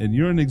into, and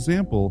you're an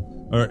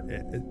example, or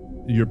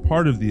you're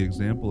part of the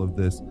example of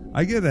this.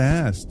 I get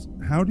asked,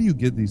 how do you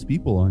get these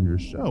people on your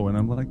show? And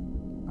I'm like,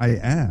 I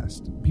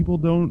asked. People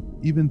don't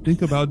even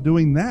think about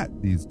doing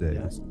that these days.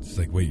 Yeah. It's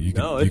like, wait, you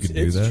could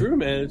do that? It's true,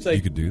 man. It's like,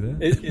 you could do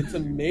that? It's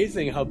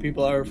amazing how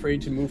people are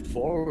afraid to move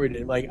forward.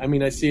 And like, I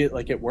mean, I see it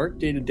like at work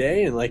day to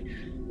day, and like,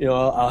 you know,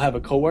 I'll have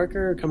a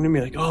coworker come to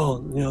me like,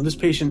 oh, you know, this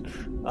patient,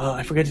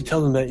 I forgot to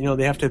tell them that, you know,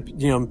 they have to,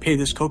 you know, pay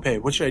this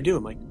copay. What should I do?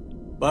 I'm like,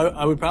 well,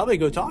 I would probably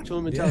go talk to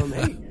them and tell them,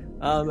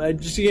 hey,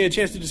 just to get a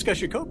chance to discuss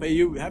your copay,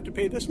 you have to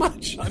pay this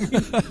much. I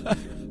mean,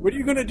 what are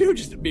you going to do?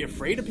 Just be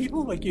afraid of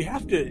people? Like, you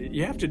have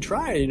to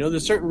try. You know,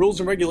 there's certain rules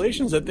and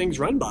regulations that things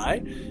run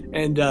by,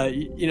 and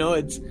you know,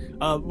 it's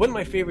one of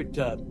my favorite.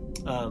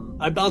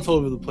 I bounce all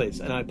over the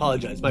place, and I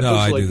apologize. My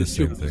posts like this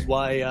too, which is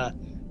why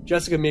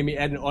Jessica made me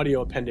add an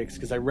audio appendix,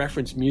 because I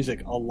reference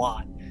music a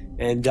lot.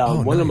 And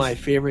one of my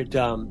favorite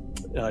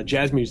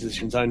jazz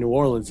musicians out of New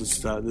Orleans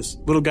is this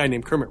little guy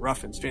named Kermit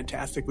Ruffins,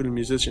 fantastic little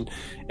musician.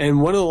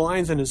 And one of the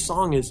lines in his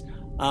song is,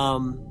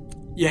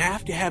 you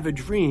have to have a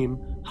dream.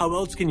 How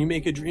else can you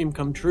make a dream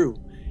come true?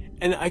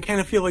 And I kind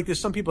of feel like there's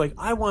some people like,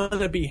 I want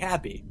to be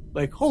happy.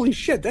 Like, holy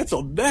shit, that's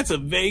a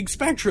vague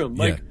spectrum.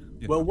 Like,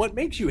 well, what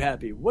makes you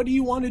happy? What do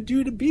you want to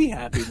do to be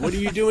happy? What are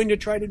you doing to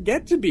try to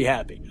get to be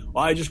happy?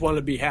 Well, I just want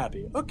to be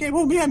happy. Okay,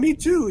 well, yeah, me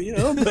too, you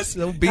know. But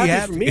So be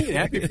happy for me and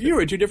happy for you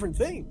are two different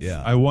things.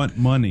 Yeah. I want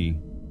money.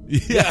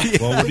 Yeah.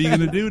 Well, what are you going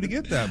to do to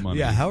get that money?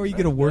 Yeah, how are you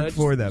going to work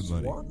for that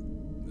money?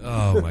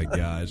 Oh my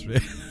gosh,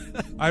 man.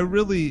 I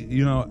really,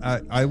 you know,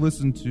 I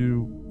listen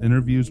to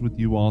interviews with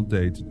you all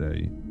day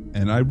today,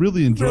 and I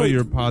really enjoy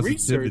your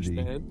positivity.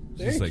 Research, man.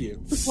 Just Thank like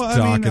you.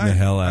 stalking the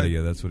hell out of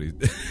you. That's what he's.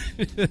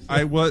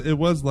 It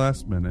was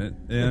last minute,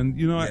 and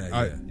you know,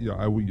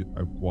 I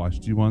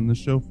watched you on the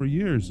show for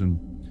years, and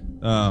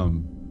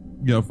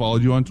you know,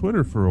 followed you on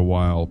Twitter for a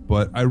while.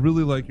 But I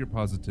really like your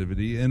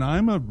positivity, and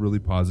I'm a really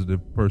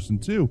positive person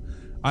too.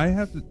 I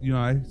have to, you know,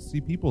 I see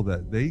people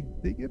that they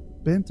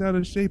get bent out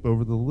of shape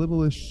over the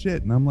littlest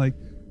shit, and I'm like,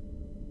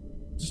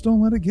 just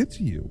don't let it get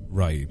to you.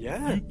 Right.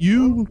 Yeah.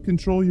 You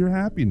control your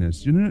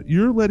happiness.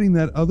 You're letting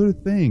that other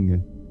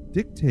thing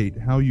dictate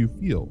how you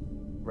feel.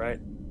 Right.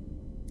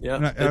 Yeah.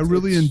 And I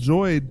really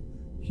enjoyed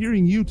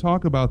hearing you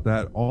talk about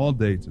that all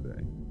day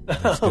today.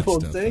 Well,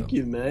 thank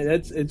you, man.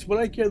 It's what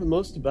I care the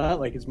most about.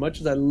 Like, as much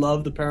as I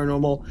love the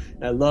paranormal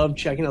and I love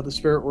checking out the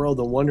spirit world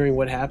and wondering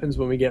what happens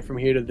when we get from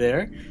here to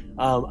there,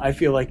 I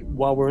feel like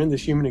while we're in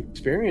this human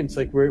experience,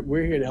 like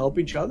we're here to help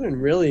each other,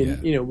 and really,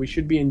 you know, we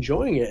should be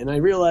enjoying it. And I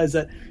realize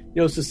that,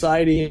 you know,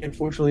 society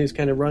unfortunately is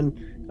kind of run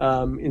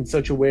in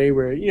such a way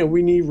where, you know,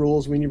 we need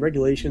rules, we need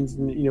regulations,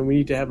 and, you know, we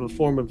need to have a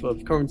form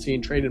of currency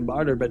and trade and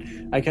barter. But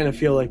I kind of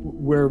feel like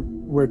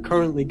we're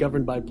currently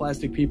governed by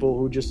plastic people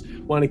who just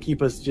want to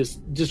keep us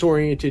just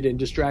disoriented and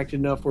distracted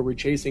enough where we're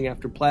chasing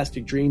after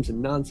plastic dreams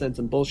and nonsense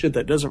and bullshit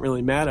that doesn't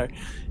really matter.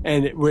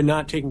 And we're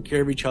not taking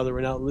care of each other.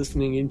 We're not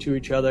listening into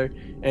each other.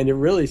 And it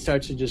really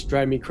starts to just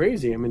drive me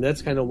crazy. I mean,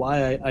 that's kind of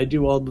why I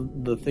do all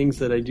the things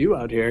that I do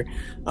out here,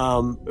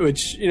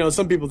 which, you know,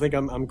 some people think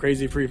I'm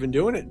crazy for even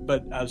doing it.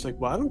 But I was like,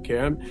 well, I don't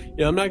care. I'm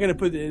not going to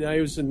put, I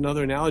use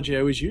another analogy I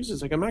always use.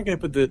 It's like, I'm not going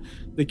to put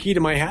the key to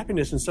my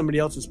happiness in somebody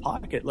else's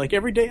pocket. Like,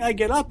 every day I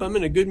get up, I'm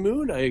in a good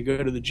mood. I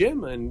go to the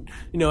gym and,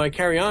 you know, I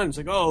carry on. It's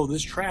like, oh,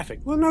 there's traffic.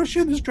 Well, no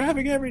shit, there's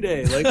traffic every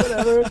day. Like,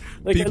 whatever.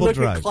 Like, I look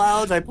at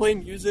clouds, I play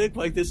music.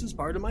 Like, this is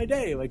part of my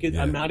day. Like,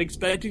 I'm not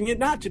expecting it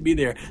not to be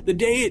there. The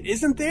day it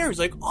isn't there, it's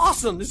like,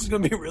 awesome, this is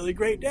going to be a really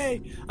great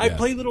day. I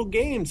play little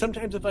games.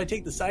 Sometimes if I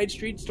take the side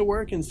streets to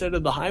work instead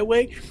of the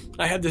highway,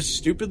 I have this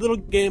stupid little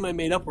game I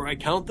made up where I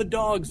count the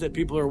dogs that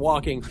people are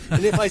walking.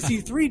 And if I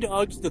see 3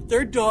 dogs, the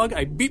third dog,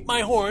 I beat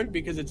my horn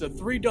because it's a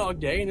 3-dog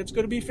day and it's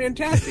going to be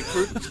fantastic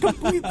for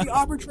completely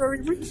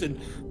arbitrary reason.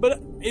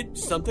 But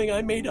it's something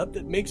I made up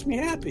that makes me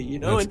happy, you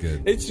know? That's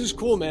good. It's just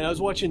cool, man. I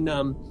was watching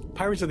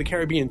Pirates of the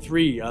Caribbean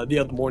 3 the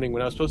other morning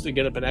when I was supposed to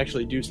get up and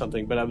actually do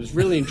something, but I was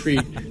really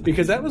intrigued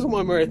because that was the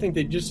one where I think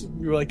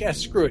we were like,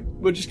 screw it.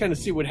 We'll just kind of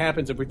see what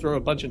happens if we throw a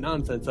bunch of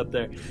nonsense up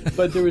there.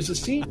 But there was a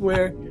scene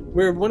where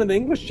one of the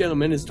English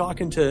gentlemen is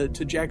talking to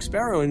Jack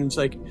Sparrow, and it's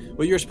like,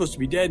 well, you're supposed to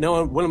be dead.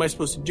 Now, what am I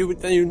supposed to do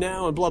with you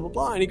now? And blah, blah,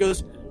 blah. And he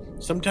goes,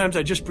 sometimes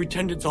I just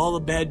pretend it's all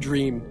a bad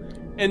dream.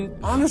 And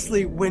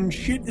honestly, when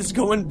shit is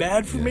going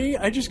bad for me,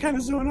 I just kind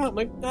of zone out. I'm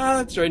like,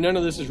 that's right. None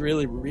of this is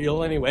really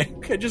real anyway.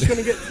 I'm just going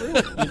to get through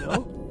it, you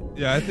know?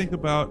 Yeah, I think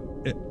about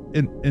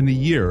in a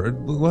year, or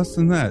less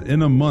than that,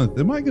 in a month,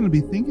 am I going to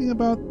be thinking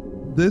about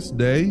this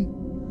day?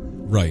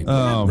 Right.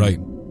 Right.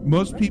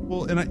 Most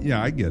people, and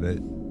I get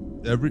it.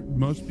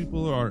 Most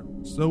people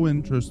so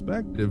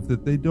introspective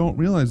that they don't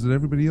realize that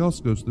everybody else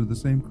goes through the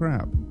same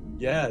crap.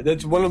 Yeah,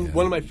 that's one of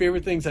my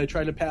favorite things I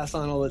try to pass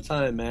on all the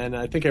time, man.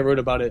 I think I wrote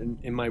about it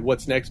in my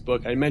What's Next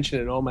book. I mention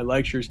it in all my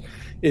lectures,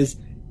 is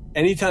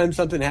anytime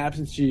something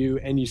happens to you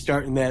and you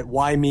start in that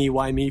why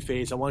me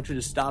phase, I want you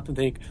to stop and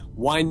think,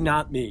 why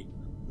not me?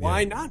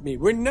 Why not me?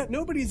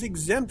 Nobody's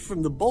exempt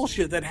from the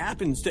bullshit that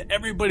happens to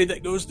everybody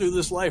that goes through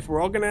this life.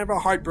 We're all going to have our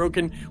heart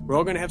broken. We're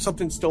all going to have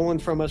something stolen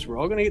from us. We're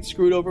all going to get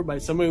screwed over by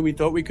somebody we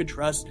thought we could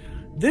trust.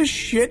 This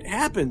shit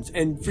happens.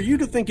 And for you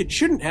to think it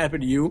shouldn't happen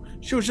to you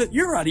shows that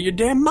you're out of your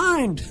damn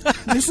mind.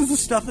 This is the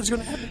stuff that's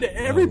going to happen to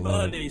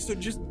everybody. So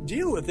just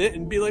deal with it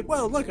and be like,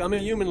 well, look, I'm a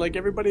human like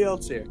everybody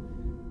else here.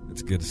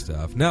 It's good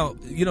stuff. Now,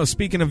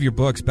 speaking of your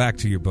books, back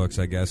to your books,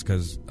 I guess,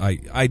 because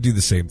I do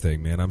the same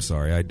thing, man. I'm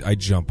sorry. I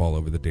jump all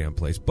over the damn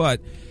place.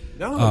 But,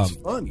 no, it's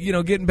fun.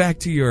 Getting back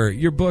to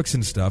your books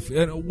and stuff,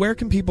 where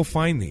can people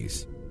find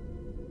these?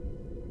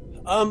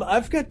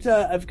 I've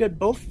got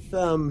both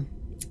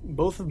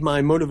of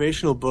my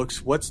motivational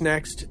books, What's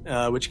Next,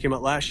 which came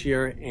out last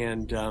year,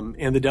 and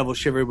The Devil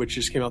Shiver, which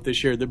just came out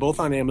this year. They're both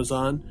on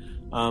Amazon.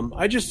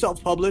 I just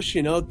self-publish,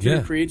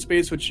 through Create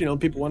Space, which,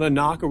 people want to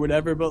knock or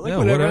whatever, but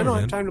whatever. I don't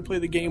have time to play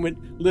the game with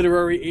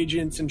literary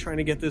agents and trying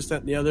to get this,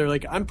 that, and the other.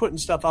 Like, I'm putting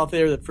stuff out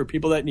there for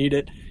people that need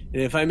it.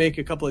 And if I make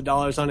a couple of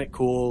dollars on it,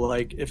 cool.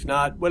 Like, if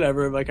not,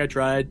 whatever, like I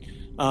tried.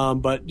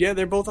 But yeah,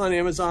 they're both on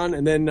Amazon.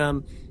 And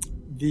then,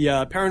 the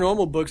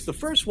paranormal books, the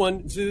first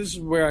one, so this is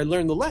where I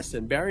learned the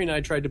lesson. Barry and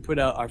I tried to put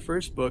out our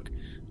first book,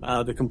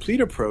 The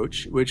Complete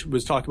Approach, which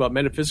was talk about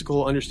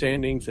metaphysical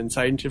understandings and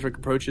scientific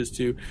approaches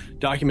to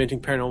documenting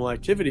paranormal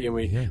activity. And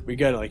we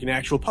got like an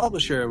actual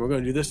publisher, and we're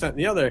going to do this, that, and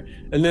the other.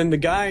 And then the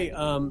guy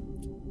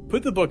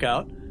put the book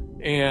out,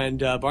 and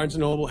Barnes &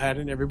 Noble had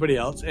it and everybody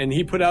else. And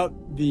he put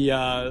out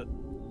the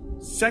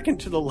second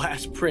to the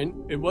last print.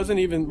 It wasn't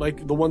even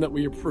like the one that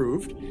we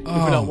approved. He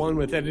put out one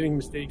with editing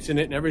mistakes in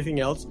it and everything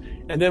else.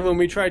 And then when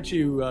we tried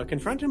to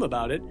confront him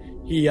about it,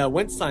 he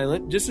went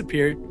silent,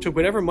 disappeared, took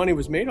whatever money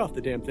was made off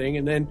the damn thing.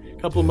 And then a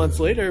couple of months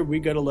later, we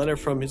got a letter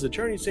from his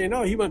attorney saying,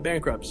 he went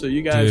bankrupt. So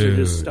you guys are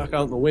just stuck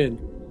out in the wind.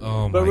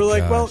 But we're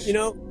like, well,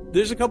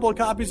 there's a couple of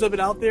copies of it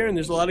out there, and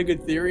there's a lot of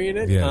good theory in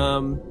it.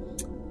 Yeah.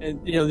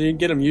 And, you can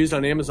get them used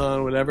on Amazon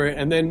or whatever.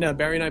 And then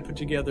Barry and I put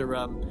together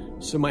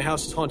So My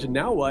House is Haunted,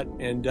 Now What?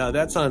 And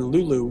that's on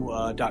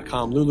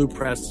Lulu.com, Lulu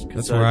Press.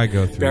 That's where I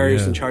go through. Barry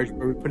was in charge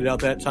where we put it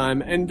out that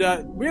time. And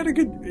we had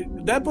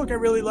that book I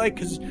really like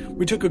because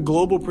we took a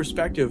global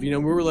perspective. We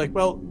were like,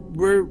 well,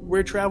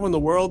 we're traveling the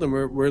world and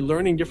we're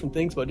learning different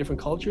things about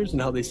different cultures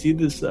and how they see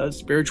this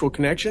spiritual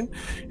connection.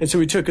 And so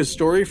we took a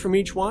story from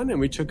each one, and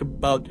we took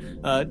about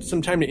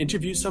some time to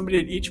interview somebody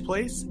at each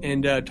place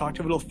and talk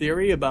to a little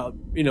theory about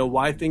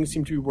why things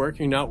seem to be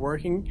working, not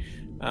working.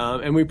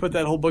 And we put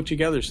that whole book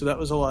together, so that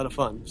was a lot of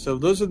fun. So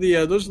those are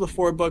the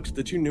 4 books.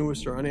 The 2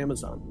 newest are on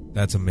Amazon.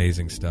 That's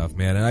amazing stuff,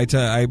 man. And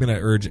I'm going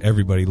to urge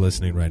everybody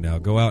listening right now,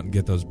 go out and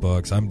get those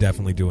books. I'm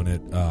definitely doing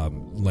it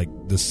like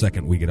the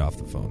second we get off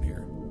the phone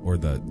here. Or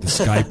the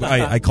Skype.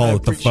 I call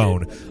it the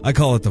phone. I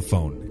call it the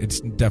phone. It's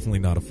definitely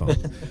not a phone.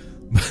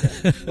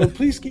 Well,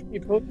 please keep me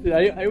posted.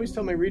 I always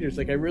tell my readers,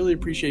 I really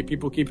appreciate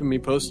people keeping me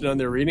posted on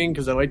their reading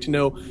because I like to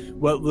know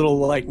what little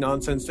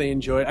nonsense they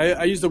enjoy.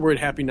 I use the word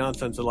happy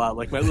nonsense a lot,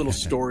 like my little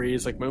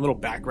stories, like my little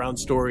background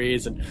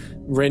stories and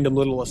random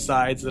little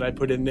asides that I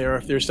put in there.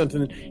 If there's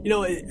something,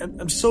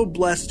 I'm so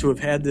blessed to have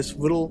had this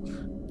little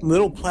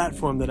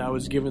platform that I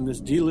was given, this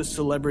D-list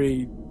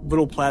celebrity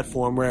little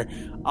platform where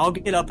I'll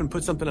get up and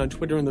put something on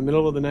Twitter in the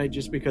middle of the night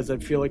just because I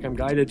feel like I'm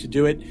guided to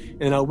do it,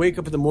 and I'll wake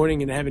up in the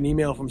morning and have an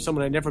email from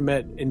someone I never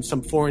met in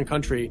some foreign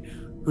country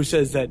who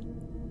says that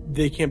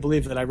they can't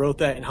believe that I wrote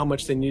that and how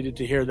much they needed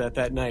to hear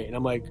that night. And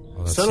I'm like,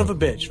 son of a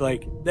bitch.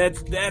 Like,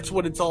 that's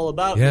what it's all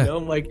about,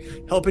 like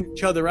helping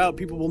each other out.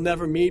 People will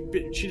never meet.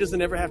 She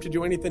doesn't ever have to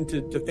do anything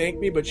to thank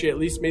me, but she at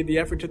least made the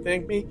effort to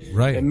thank me.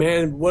 Right. And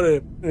man, what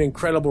an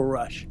incredible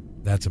rush.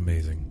 That's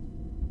amazing.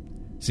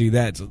 See,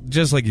 that's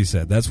just like you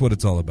said. That's what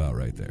it's all about,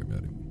 right there,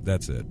 buddy.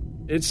 That's it.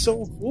 It's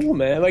so cool,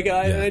 man. Like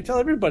I tell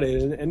everybody,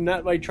 and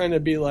not like trying to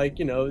be like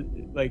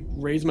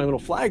raise my little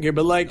flag here,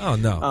 but oh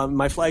no,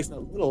 my flag's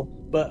not little,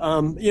 but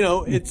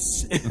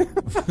it's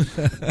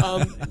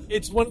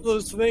it's one of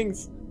those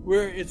things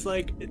where it's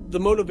like the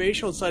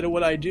motivational side of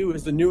what I do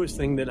is the newest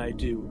thing that I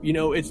do.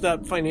 It's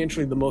not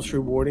financially the most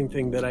rewarding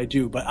thing that I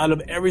do, but out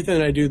of everything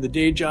that I do, the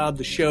day job,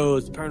 the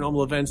shows, the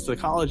paranormal events, the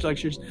college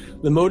lectures,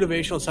 the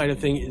motivational side of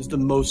thing is the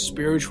most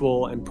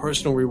spiritual and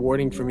personal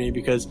rewarding for me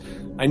because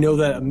I know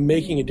that I'm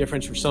making a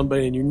difference for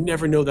somebody, and you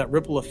never know that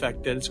ripple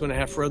effect that it's going to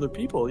have for other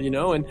people,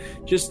 and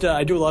just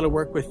I do a lot of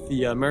work with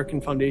the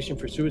American Foundation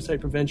for Suicide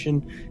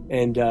Prevention,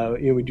 and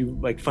we do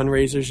like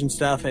fundraisers and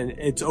stuff, and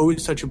it's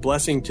always such a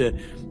blessing to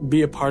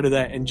be a part of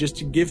that and just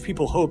to give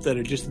people hope that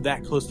are just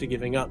that close to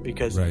giving up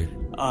because I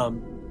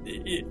don't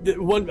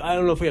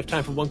know if we have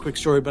time for one quick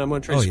story, but I'm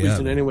going to try to squeeze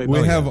in anyway.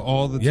 We have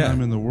all the time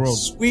in the world.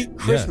 Sweet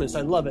Christmas.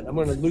 I love it. I'm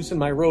going to loosen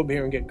my robe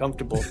here and get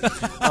comfortable.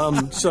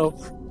 So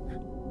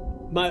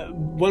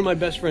one of my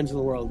best friends in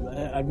the world.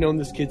 I've known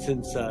this kid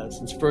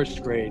since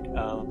first grade.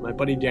 My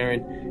buddy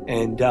Darren,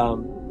 and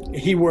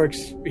he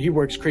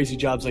works crazy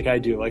jobs like I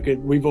do. Like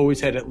we've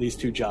always had at least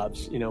 2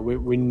 jobs. You know,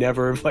 we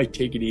never like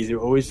take it easy.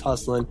 We're always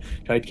hustling,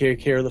 try to take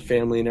care of the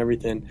family and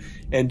everything.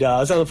 And I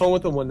was on the phone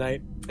with him one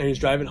night, and he was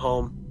driving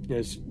home. You know,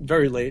 it's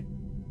very late,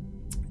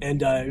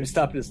 and he was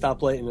stopped at a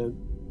stoplight in a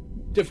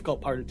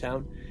difficult part of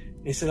town.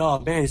 He said, "Oh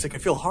man," he's like, "I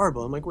feel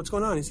horrible." I'm like, "What's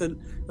going on?" He said,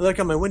 "I look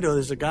out my window.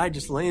 There's a guy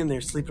just laying there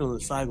sleeping on the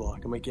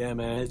sidewalk." I'm like, "Yeah,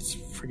 man, it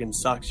freaking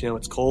sucks. You know,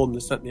 it's cold and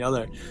this, that, and the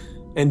other."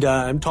 And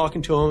I'm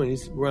talking to him,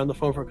 and we're on the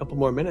phone for a couple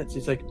more minutes.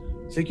 He's like,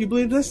 "You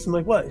believe this?" I'm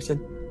like, "What?" He said,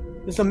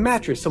 "There's a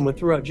mattress someone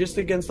threw out just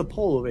against the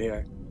pole over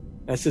here."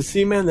 I said,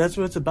 "See, man, that's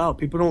what it's about.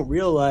 People don't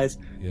realize,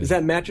 is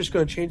that mattress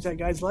going to change that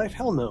guy's life?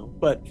 Hell no.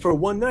 But for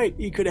one night,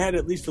 he could have had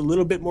at least a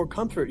little bit more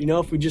comfort, you know,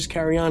 if we just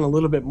carry on a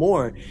little bit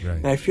more." Right.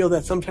 And I feel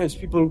that sometimes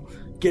people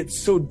get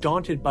so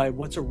daunted by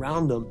what's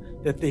around them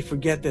that they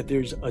forget that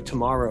there's a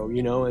tomorrow,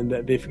 you know, and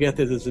that they forget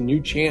that there's a new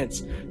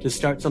chance to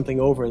start something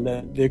over, and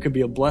that there could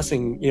be a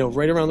blessing, you know,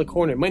 right around the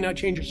corner. It might not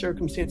change your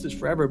circumstances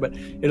forever, but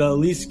it'll at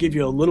least give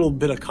you a little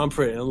bit of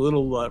comfort and a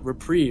little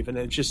reprieve. And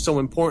it's just so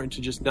important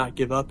to just not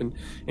give up and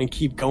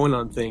keep going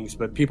on things.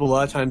 But people, a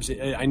lot of times,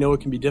 I know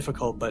it can be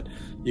difficult, but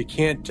you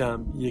can't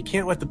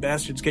let the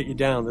bastards get you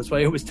down. That's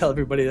why I always tell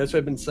everybody, that's why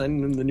I've been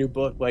sending them the new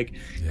book, like,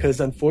 because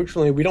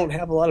unfortunately we don't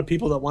have a lot of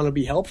people that want to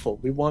be helpful.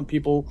 We want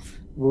people,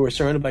 we're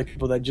surrounded by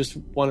people that just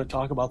want to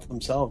talk about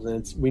themselves,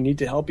 and we need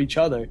to help each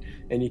other,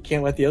 and you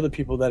can't let the other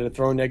people that are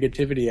throwing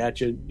negativity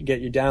at you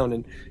get you down,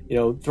 and, you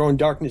know, throwing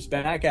darkness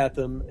back at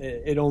them,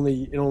 it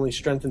only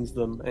strengthens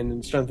them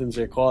and strengthens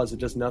their cause. It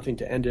does nothing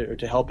to end it or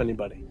to help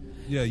anybody.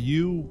 Yeah,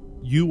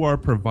 you are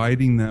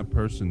providing that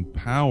person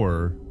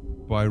power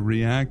by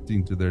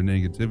reacting to their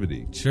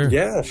negativity. Sure.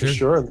 Yeah, for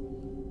sure.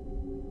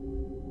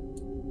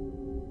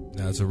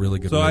 That's a really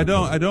good. So I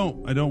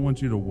don't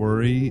want you to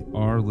worry.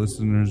 Our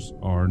listeners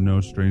are no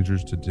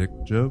strangers to dick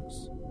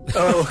jokes.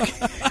 Oh,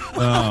 okay.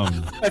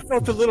 I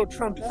felt a little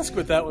Trump-esque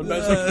with that one,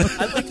 but I was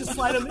like, I'd like to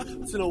slide them in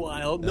once in a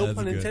while. No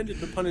pun intended,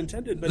 but pun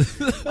intended. But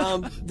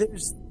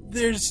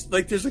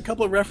there's a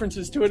couple of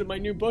references to it in my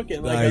new book,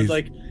 and I was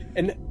like,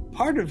 and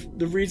part of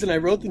the reason I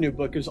wrote the new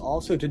book is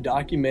also to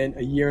document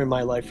a year in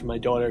my life for my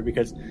daughter,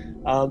 because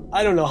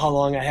I don't know how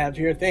long I have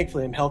here.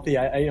 Thankfully, I'm healthy.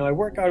 I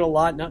work out a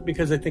lot, not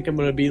because I think I'm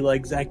going to be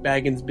like Zach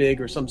Baggins big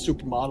or some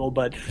supermodel,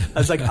 but I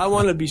was like, I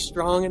want to be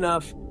strong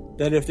enough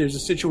that if there's a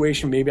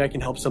situation, maybe I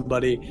can help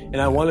somebody, and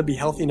I want to be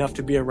healthy enough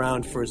to be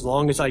around for as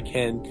long as I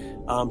can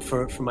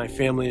for my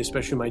family,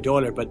 especially my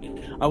daughter. But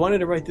I wanted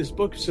to write this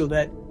book so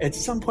that at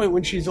some point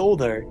when she's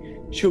older,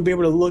 she'll be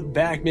able to look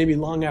back maybe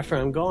long after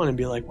I'm gone and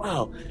be like,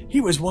 wow, he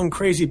was one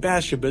crazy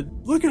bastard, but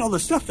look at all the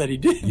stuff that he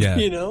did,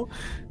 you know?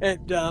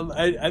 And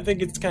I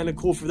think it's kind of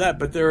cool for that.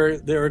 But there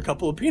are a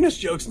couple of penis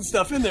jokes and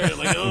stuff in there.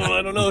 Like, oh,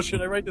 I don't know,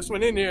 should I write this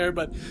one in here?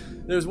 But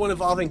there's one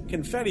involving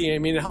confetti. I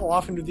mean, how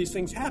often do these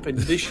things happen?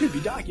 They should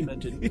be documented.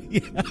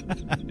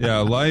 Yeah,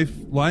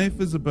 life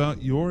is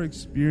about your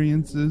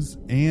experiences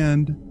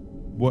and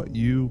what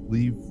you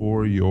leave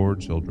for your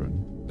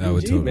children. That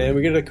would totally, man.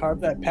 We got to carve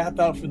that path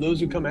out for those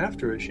who come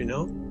after us, you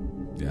know?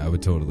 Yeah, I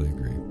would totally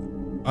agree.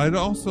 I'd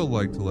also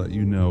like to let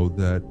you know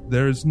that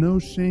there is no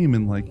shame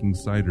in liking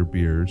cider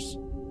beers.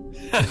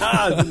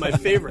 My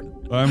favorite.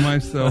 I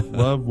myself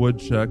love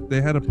Woodchuck.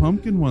 They had a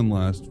pumpkin one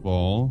last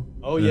fall.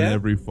 Oh yeah,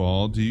 every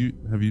fall.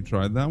 Have you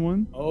tried that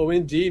one? Oh,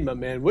 indeed, my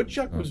man.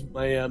 Woodchuck was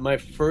my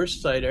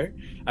first cider.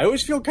 I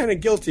always feel kind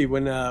of guilty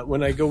when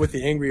I go with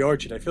the Angry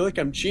Orchard. I feel like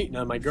I'm cheating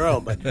on my girl,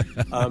 but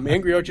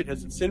Angry Orchard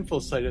has a sinful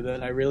cider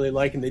that I really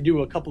like, and they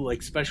do a couple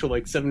like special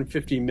like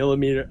 750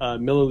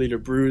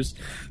 milliliter brews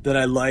that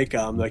I like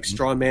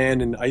Straw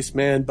Man and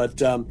Iceman.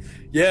 But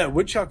yeah,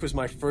 Woodchuck was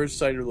my first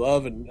cider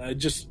love, and I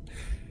just.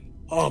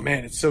 Oh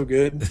man, it's so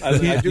good.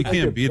 You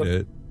can't beat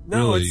it.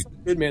 No, really. It's so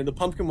good, man. The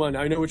pumpkin one,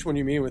 I know which one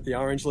you mean with the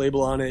orange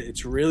label on it.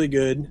 It's really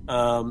good.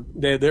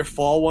 Their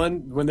fall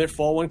one, when their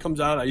fall one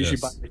comes out, I usually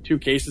buy like 2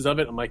 cases of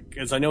it. I'm like,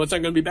 because I know it's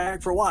not going to be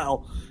back for a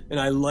while,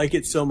 and I like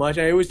it so much.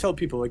 I always tell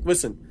people, like,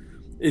 listen,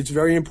 it's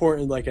very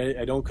important. Like,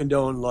 I don't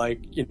condone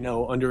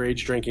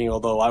underage drinking.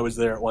 Although I was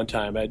there at one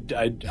time, I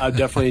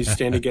definitely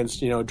stand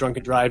against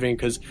drunken driving,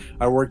 because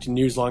I worked in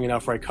news long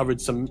enough where I covered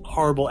some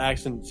horrible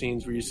accident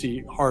scenes where you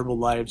see horrible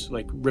lives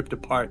like ripped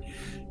apart.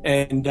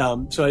 And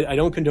so I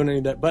don't condone any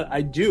of that, but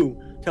I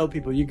do tell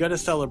people you got to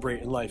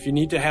celebrate in life. You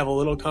need to have a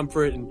little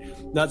comfort,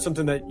 and not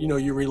something that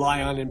you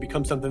rely on and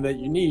become something that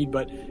you need.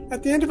 But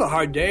at the end of a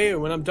hard day, or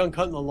when I'm done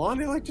cutting the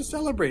lawn, I like to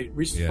celebrate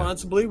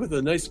responsibly with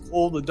a nice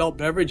cold adult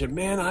beverage. And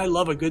man, I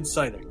love a good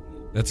cider.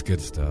 That's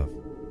good stuff.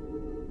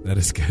 That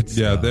is good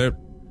stuff. Yeah,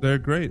 they're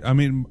great. I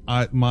mean,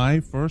 my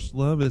first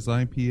love is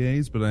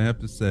IPAs, but I have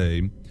to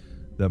say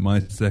that my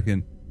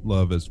second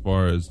love as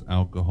far as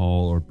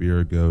alcohol or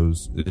beer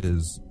goes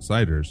is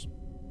ciders.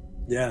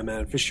 Yeah,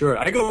 man, for sure.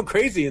 I go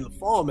crazy in the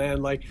fall,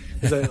 man. Like,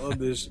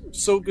 there's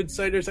so good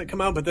ciders that come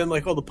out, but then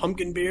like all the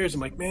pumpkin beers,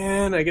 I'm like,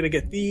 man, I gotta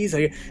get these.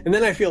 And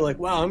then I feel like,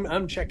 wow,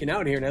 I'm checking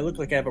out here, and I look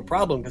like I have a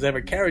problem because I have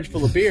a carriage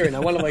full of beer, and I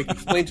want to like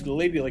explain to the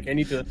lady, like, I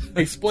need to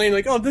explain,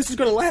 like, oh, this is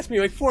gonna last me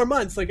like 4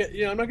 months. Like,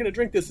 I'm not gonna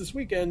drink this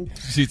weekend.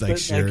 She's like,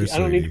 sure, I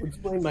don't need to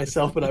explain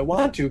myself, but I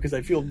want to because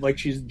I feel like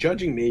she's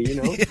judging me,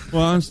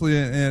 Well, honestly,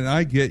 and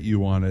I get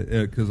you on it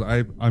because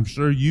I'm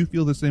sure you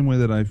feel the same way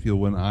that I feel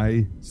when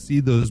I see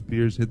those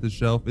beers hit the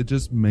shelf. It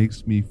just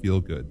makes me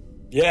feel good.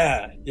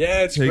 Yeah,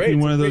 it's taking great.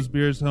 Taking one of those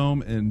beers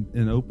home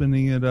and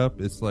opening it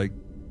up, it's like,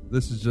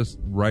 this is just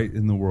right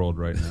in the world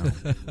right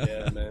now.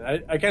 Yeah,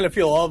 man. I kind of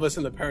feel all of us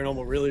in the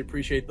paranormal really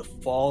appreciate the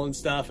fall and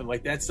stuff, and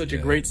like that's such a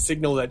great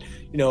signal that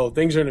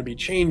things are going to be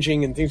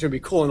changing and things are going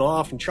to be cooling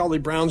off, and Charlie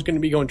Brown's going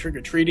to be going trick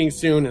or treating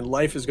soon, and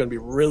life is going to be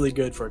really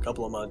good for a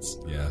couple of months.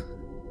 Yeah,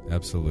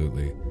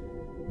 absolutely.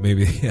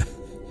 Maybe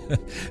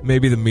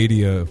maybe the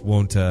media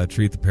won't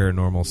treat the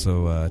paranormal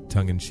so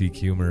tongue-in-cheek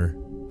humor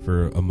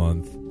for a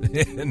month.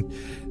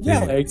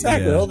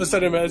 Exactly. All of a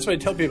sudden, that's what I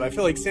tell people. I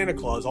feel like Santa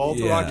Claus all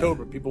through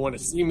October. People want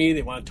to see me.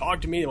 They want to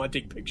talk to me. They want to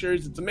take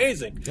pictures. It's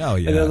amazing. Oh,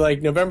 yeah. And then,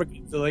 like, November,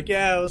 they're like,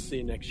 yeah, we'll see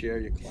you next year,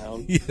 you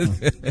clown.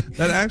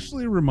 That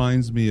actually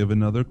reminds me of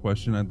another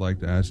question I'd like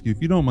to ask you. If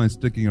you don't mind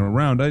sticking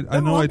around, I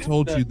know I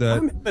told you that.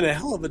 I'm having a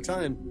hell of a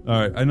time. All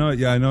right. I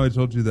know I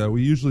told you that.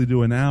 We usually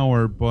do an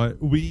hour,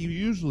 but we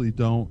usually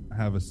don't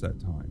have a set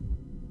time.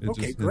 It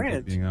just ends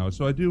up being hours.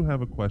 So I do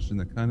have a question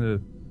that kind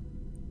of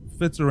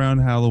fits around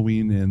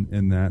Halloween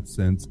in that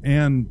sense,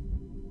 and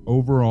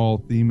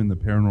overall theme in the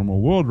paranormal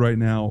world right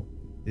now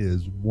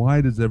is,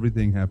 why does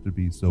everything have to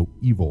be so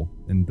evil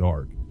and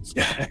dark?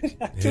 I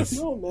don't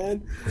know,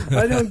 man.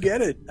 I don't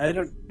get it.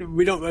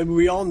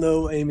 We all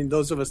know, I mean,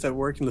 those of us that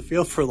work in the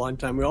field for a long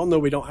time, we all know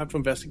we don't have to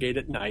investigate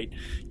at night.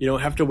 You don't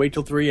have to wait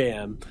till 3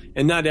 a.m.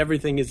 And not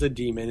everything is a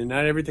demon, and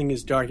not everything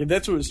is dark. And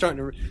that's what was starting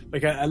to,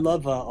 like, I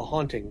love A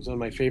Haunting. It's one of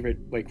my favorite,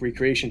 like,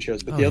 recreation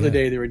shows. But the other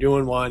day they were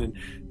doing one, and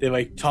they,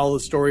 like, tell the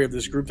story of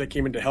this group that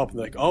came in to help. And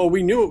they're like, oh,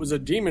 we knew it was a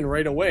demon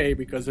right away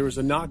because there was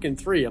a knock in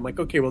 3. I'm like,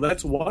 okay, well,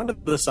 that's one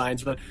of the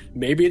signs, but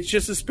maybe it's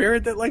just a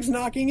spirit that likes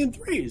knocking in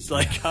 3s.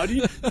 Like, how do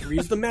you...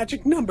 3's the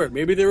magic number.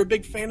 Maybe they're a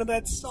big fan of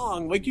that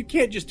song. Like, you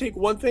can't just take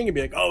one thing and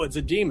be like, oh, it's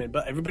a demon.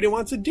 But everybody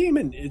wants a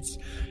demon.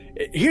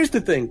 Here's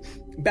the thing.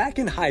 Back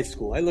in high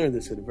school, I learned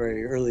this at a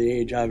very early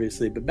age,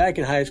 obviously, but back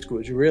in high school,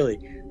 it was really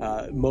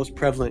most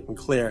prevalent and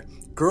clear.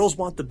 Girls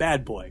want the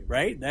bad boy,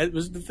 right? That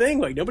was the thing.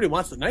 Like, nobody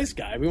wants the nice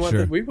guy. We want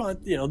the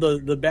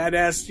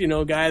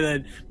badass, guy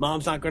that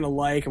mom's not going to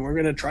like, and we're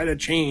going to try to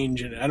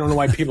change. And I don't know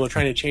why people are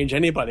trying to change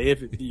anybody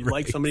if you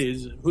like somebody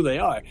is who they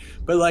are.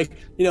 But like,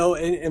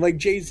 and like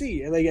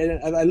Jay-Z, like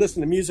I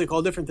listen to music,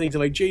 all different things.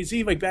 And like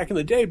Jay-Z, like back in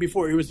the day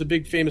before he was the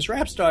big famous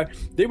rap star,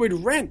 they would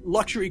rent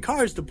luxury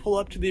cars to pull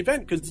up to the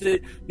event because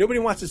nobody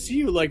wants to see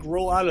you like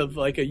roll out of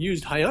like a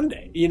used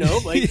Hyundai,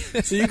 like,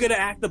 so you got to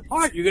act the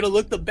part. You got to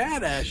look the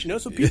badass,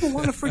 so people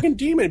want a freaking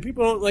demon.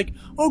 People don't like,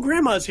 oh,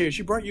 grandma's here,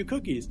 she brought you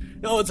cookies.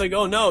 No, it's like,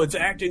 oh no, it's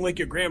acting like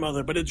your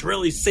grandmother, but it's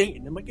really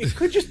Satan. I'm like, it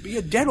could just be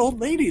a dead old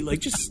lady. Like,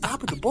 just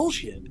stop with the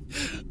bullshit.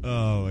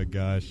 Oh my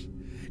gosh,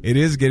 it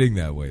is getting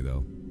that way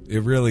though.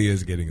 It really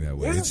is getting that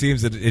way. It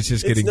seems that it's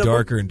just getting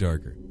darker and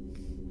darker.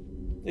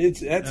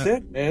 That's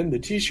it, man. The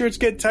t-shirts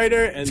get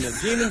tighter and the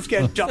demons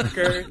get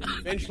darker.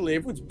 Eventually,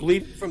 everyone's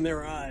bleeding from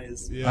their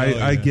eyes. Yeah,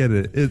 I get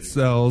it. It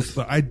sells,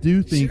 but I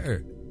do think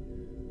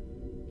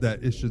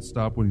that it should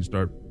stop when you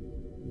start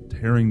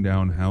tearing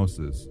down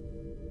houses.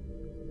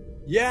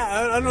 Yeah,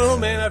 I don't know,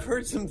 man. I've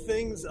heard some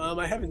things.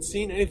 I haven't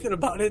seen anything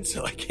about it,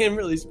 so I can't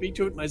really speak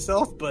to it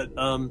myself. But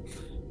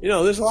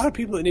there's a lot of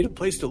people that need a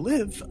place to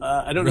live.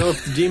 I don't know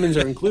if the demons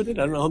are included.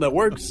 I don't know how that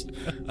works.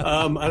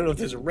 I don't know if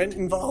there's a rent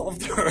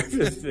involved or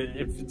if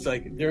it's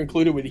like they're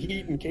included with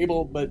heat and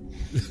cable. But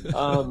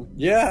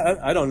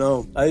I don't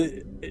know.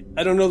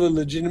 I don't know the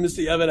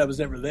legitimacy of it. I was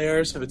never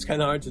there, so it's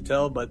kind of hard to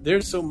tell. But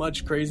there's so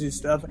much crazy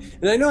stuff.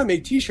 And I know I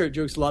make T-shirt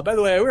jokes a lot. By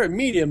the way, I wear a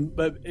medium,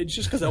 but it's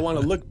just because I want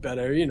to look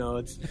better.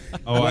 It's.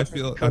 Oh, I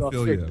feel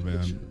you,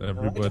 man.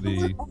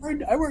 Everybody.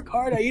 I work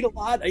hard. I eat a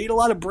lot. I eat a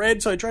lot of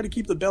bread, so I try to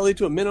keep the belly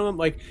to a minimum.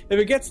 Like, if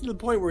it gets to the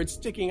point where it's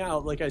sticking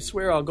out, like, I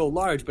swear I'll go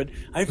large. But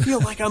I feel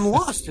like I'm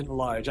lost in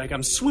large. Like,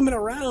 I'm swimming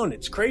around.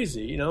 It's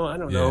crazy. I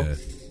don't know.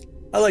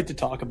 I like to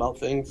talk about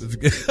things.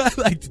 I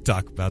like to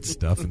talk about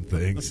stuff and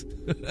things.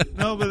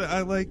 No, but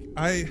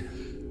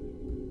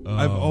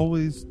I've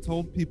always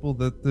told people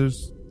that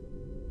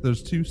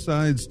there's two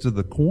sides to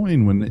the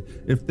coin.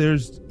 If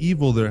there's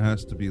evil, there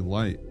has to be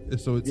light.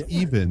 So it's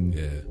even.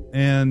 Yeah.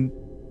 And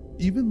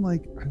even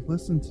like, I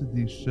listen to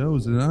these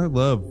shows and I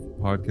love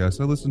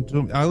podcasts. I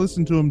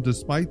listen to them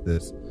despite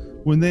this,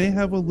 when they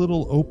have a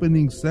little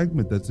opening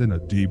segment that's in a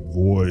deep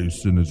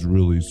voice and is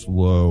really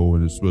slow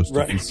and is supposed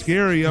to be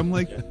scary, I'm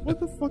like, what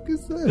the fuck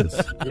is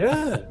this?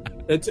 Yeah.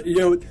 It's,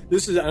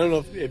 this is, I don't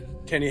know if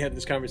Tenny had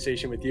this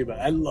conversation with you, but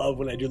I love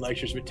when I do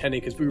lectures with Tenny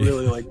because we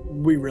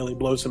really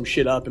blow some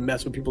shit up and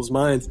mess with people's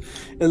minds.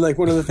 And like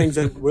one of the things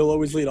that we'll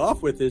always lead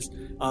off with is,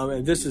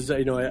 and this is,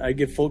 I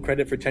give full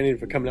credit for Tenny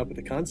for coming up with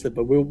the concept,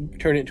 but we'll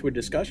turn it into a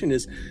discussion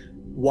is,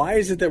 why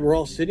is it that we're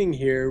all sitting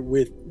here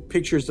with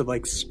pictures of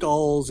like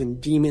skulls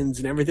and demons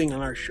and everything on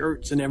our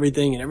shirts and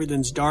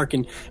everything's dark,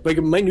 and like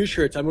my new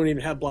shirts, I don't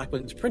even have black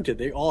ones printed.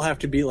 They all have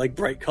to be like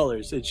bright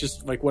colors. It's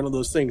just like one of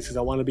those things because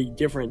I want to be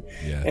different.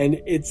 Yeah.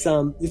 And it's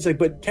like,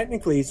 but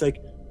technically it's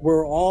like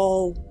we're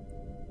all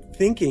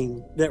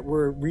thinking that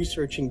we're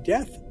researching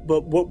death,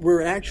 but what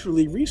we're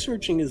actually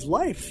researching is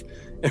life.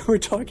 And we're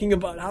talking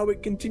about how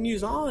it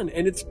continues on,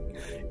 and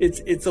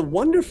it's a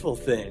wonderful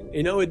thing.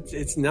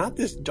 It's not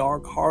this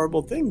dark,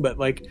 horrible thing, but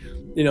like,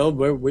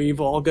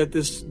 we've all got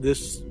this.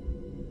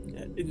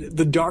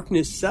 The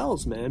darkness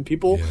sells, man.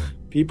 People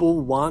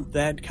want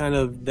that kind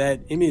of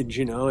that image.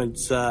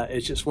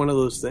 It's just one of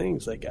those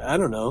things. Like I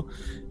don't know,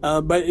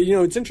 but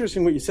it's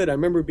interesting what you said. I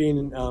remember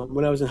being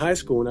when I was in high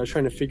school when I was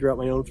trying to figure out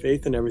my own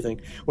faith and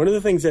everything. One of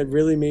the things that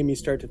really made me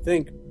start to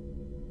think,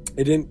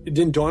 it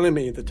didn't dawn on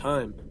me at the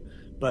time.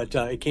 But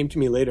it came to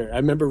me later. I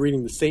remember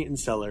reading The Satan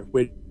Seller,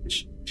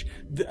 which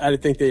I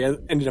think they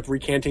ended up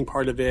recanting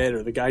part of it,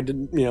 or the guy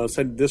didn't,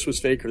 said this was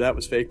fake or that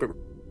was fake. But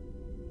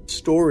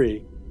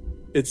story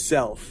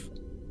itself,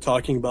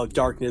 talking about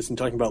darkness and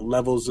talking about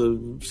levels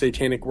of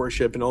satanic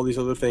worship and all these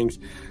other things,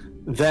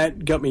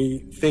 that got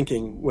me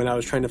thinking when I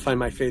was trying to find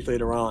my faith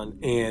later on.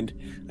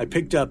 And I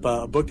picked up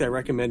a book that I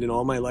recommend in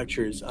all my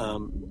lectures,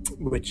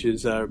 which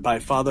is by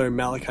Father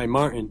Malachi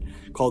Martin,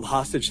 called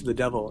Hostage to the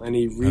Devil. And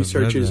he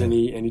researches and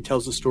he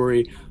tells the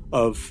story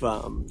of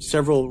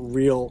several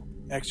real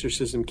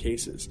exorcism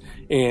cases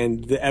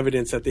and the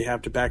evidence that they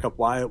have to back up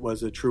why it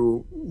was a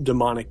true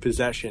demonic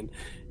possession.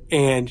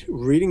 And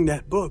reading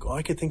that book, all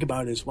I could think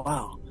about is,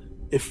 wow,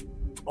 if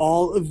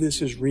all of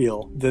this is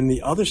real, then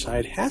the other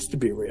side has to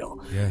be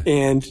real. Yeah.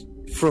 And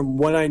from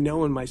what I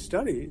know in my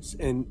studies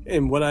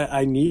and what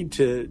I need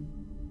to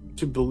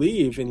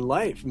believe in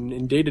life and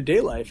in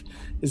day-to-day life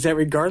is that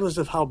regardless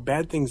of how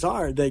bad things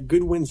are, that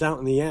good wins out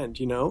in the end,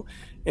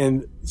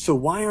 And so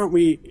why aren't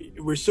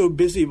we're so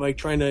busy like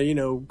trying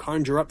to,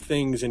 conjure up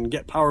things and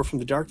get power from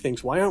the dark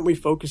things. Why aren't we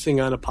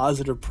focusing on a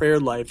positive prayer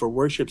life or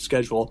worship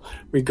schedule,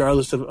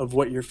 regardless of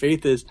what your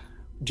faith is?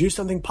 Do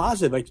something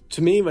positive. Like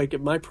to me, like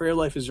my prayer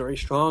life is very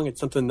strong. It's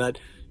something that,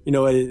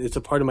 it's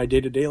a part of my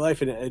day-to-day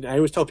life. And I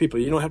always tell people,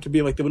 you don't have to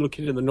be like the little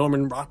kid in the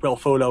Norman Rockwell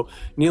photo,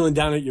 kneeling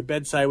down at your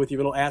bedside with your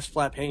little ass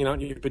flap hanging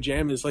out in your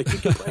pajamas. Like you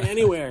can pray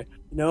anywhere.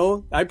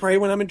 I pray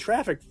when I'm in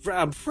traffic.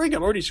 I'm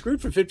already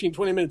screwed for 15,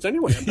 20 minutes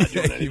anyway. I'm not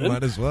doing anything. You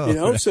might as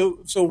well. So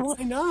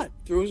why not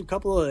throw a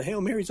couple of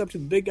Hail Marys up to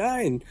the big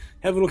guy and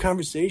have a little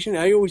conversation?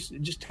 I always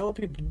just tell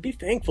people, be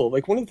thankful.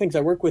 Like one of the things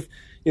I work with,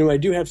 I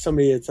do have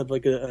somebody that's of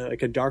like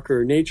a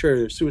darker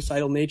nature, or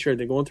suicidal nature.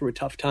 They're going through a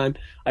tough time.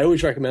 I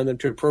always recommend them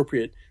to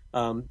appropriate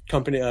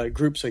company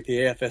groups like the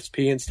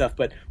AFSP and stuff.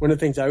 But one of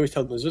the things I always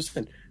tell them is,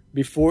 listen,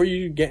 before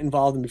you get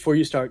involved and before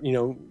you start,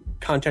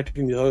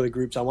 contacting the other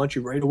groups, I want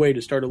you right away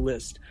to start a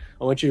list.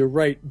 I want you to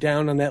write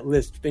down on that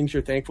list things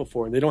you're thankful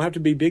for. And they don't have to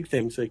be big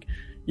things like,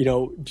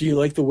 do you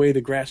like the way the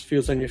grass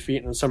feels on your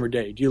feet on a summer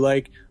day? Do you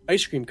like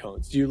ice cream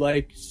cones? Do you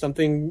like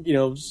something,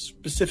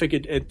 specific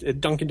at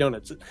Dunkin'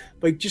 Donuts?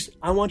 Like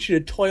I want you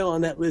to toil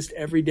on that list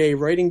every day,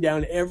 writing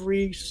down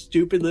every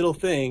stupid little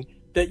thing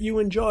that you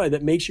enjoy,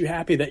 that makes you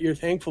happy, that you're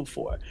thankful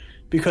for.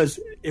 Because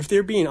if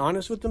they're being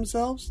honest with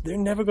themselves, they're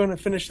never going to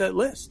finish that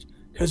list.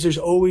 Because there's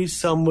always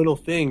some little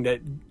thing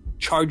that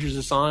charges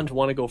us on to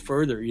want to go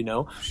further,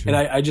 Sure. And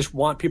I just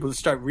want people to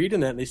start reading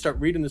that, and they start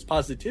reading this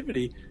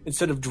positivity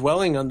instead of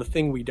dwelling on the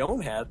thing we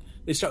don't have.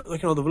 They start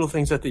looking at all the little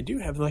things that they do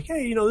have. They're like,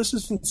 hey, this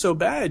isn't so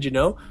bad,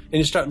 and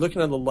you start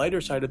looking on the lighter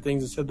side of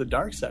things instead of the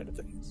dark side of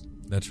things.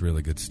 That's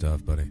really good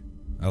stuff, buddy.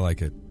 I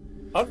like it.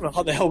 I don't know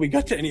how the hell we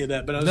got to any of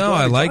that, but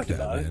I like that,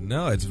 man.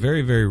 No, it's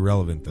very, very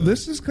relevant, though.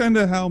 This is kind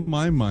of how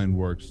my mind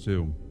works,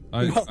 too.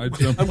 I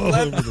jump I'm all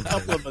glad over the a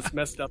couple of us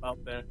messed up out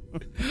there.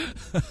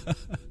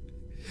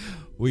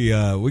 We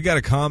got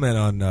a comment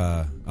on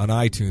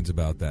iTunes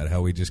about that,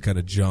 how we just kind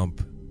of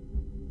jump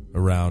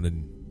around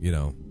and,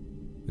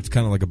 it's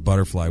kind of like a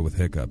butterfly with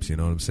hiccups, you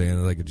know what I'm saying?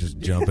 Like it's just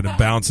jumping and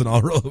bouncing all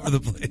over the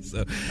place.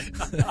 So.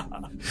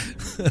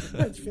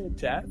 That's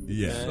fantastic.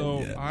 Yeah.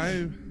 So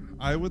yeah.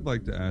 I would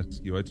like to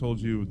ask you, I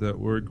told you that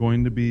we're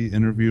going to be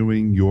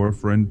interviewing your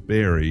friend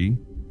Barry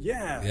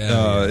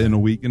in a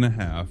week and a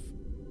half.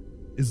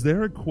 Is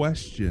there a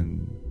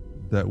question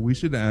that we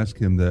should ask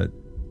him that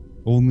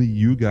only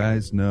you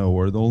guys know,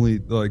 or the only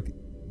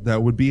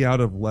that would be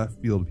out of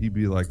left field? He'd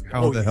be like,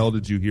 how the hell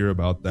did you hear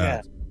about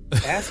that? Yeah.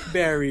 Ask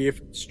Barry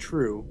if it's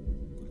true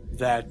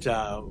that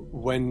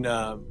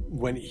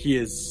when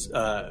he's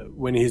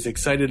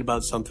excited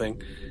about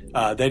something,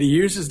 that he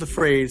uses the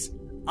phrase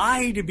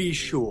 "I to be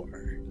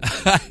sure."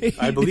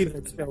 I believe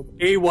it's spelled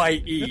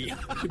AYE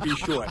to be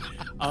sure.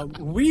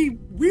 we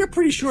are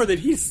pretty sure that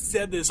he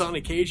said this on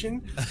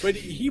occasion, but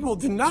he will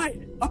deny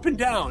it up and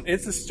down.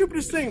 It's the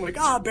stupidest thing. Like,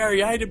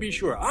 Barry, I had to be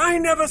sure. I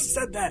never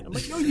said that. I'm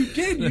like, no, you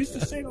did. You used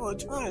to say it all the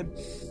time.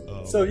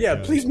 So yeah,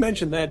 please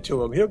mention that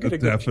to him. He'll get a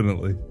good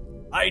definitely.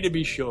 I had to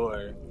be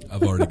sure.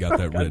 I've already got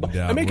that written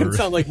down. I make him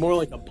sound like more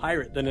like a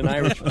pirate than an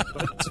Irishman,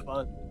 but it's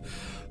fun.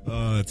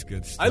 Oh, that's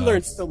good stuff. I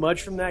learned so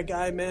much from that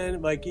guy,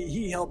 man. Like,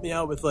 he helped me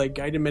out with like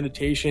guided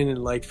meditation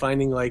and like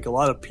finding like a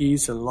lot of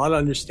peace and a lot of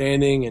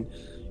understanding. And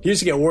he used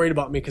to get worried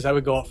about me because I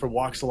would go out for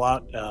walks a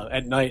lot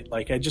at night.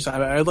 Like,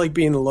 I like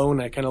being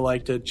alone. I kind of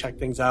like to check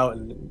things out.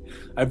 And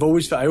I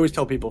always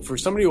tell people, for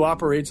somebody who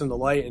operates in the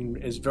light and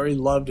is very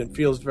loved and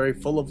feels very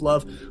full of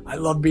love, I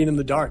love being in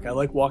the dark. I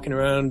like walking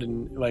around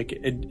and like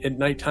at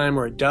nighttime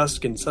or at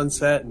dusk and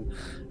sunset. And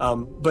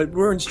but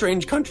we're in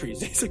strange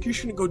countries. He's like, you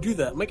shouldn't go do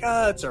that. I'm like,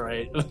 it's all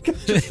right.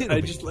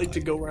 I just like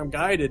to go where I'm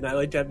guided, and I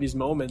like to have these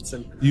moments.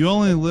 And you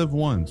only live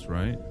once,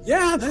 right?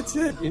 Yeah, that's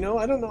it. You know,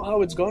 I don't know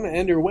how it's going to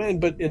end or when,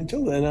 but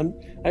until then,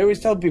 I always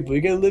tell people, you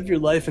got to live your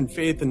life in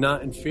faith and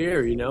not in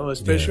fear, you know,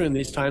 especially in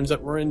these times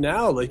that we're in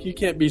now. Like, you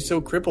can't be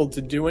so crippled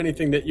to do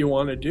anything that you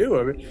want to do,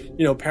 or,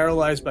 you know,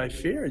 paralyzed by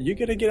fear. You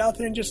got to get out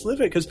there and just live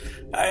it. Because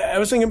I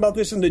was thinking about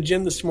this in the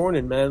gym this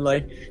morning, man,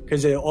 like,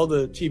 because all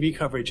the TV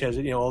coverage has,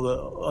 you know, all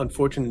the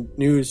unfortunate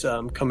news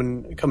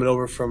coming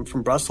over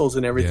from Brussels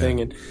and everything.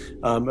 Yeah.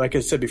 And like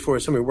I said before,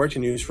 as somebody who worked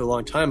in news for a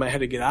long time, I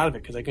had to get out of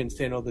it because I couldn't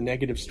stand all the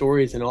negative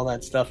stories and all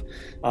that stuff.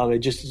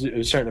 It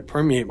was starting to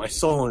permeate my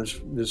soul, and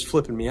it was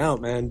flipping me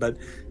out, man. But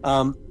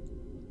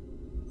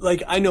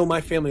like, I know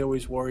my family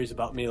always worries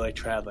about me, like,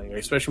 traveling,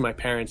 especially my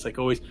parents, like,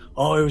 always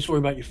worry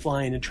about you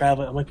flying and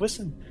traveling. I'm like,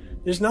 listen,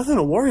 there's nothing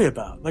to worry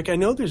about. Like, I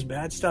know there's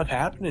bad stuff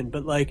happening,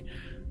 but like,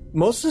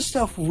 most of the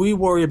stuff we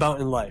worry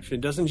about in life, it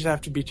doesn't just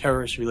have to be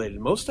terrorist related.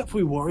 Most stuff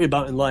we worry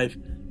about in life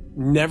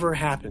never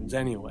happens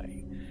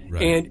anyway.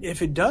 Right. And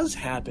if it does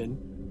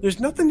happen, there's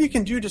nothing you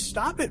can do to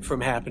stop it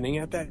from happening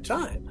at that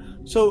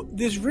time. So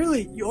there's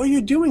really, all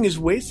you're doing is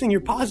wasting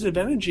your positive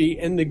energy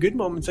and the good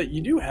moments that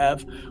you do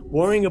have,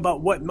 worrying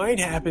about what might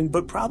happen,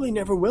 but probably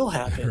never will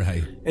happen.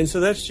 Right. And so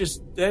that's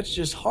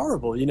just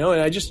horrible, you know.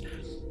 And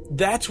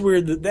that's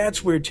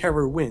where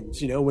terror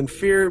wins, you know, when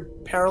fear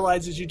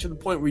paralyzes you to the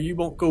point where you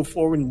won't go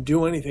forward and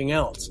do anything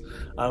else.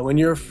 When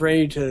you're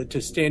afraid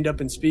to stand up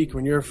and speak,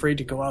 when you're afraid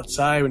to go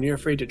outside, when you're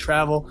afraid to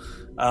travel,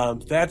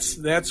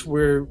 that's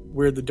where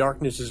the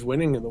darkness is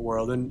winning in the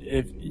world. And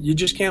if you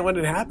just can't let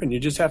it happen, you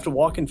just have to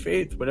walk in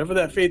faith. Whatever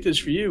that faith is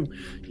for you,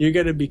 you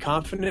got to be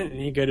confident,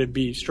 and you got to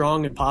be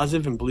strong and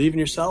positive and believe in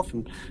yourself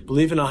and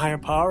believe in a higher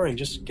power, and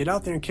just get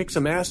out there and kick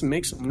some ass and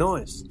make some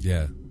noise.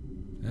 Yeah,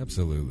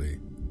 absolutely.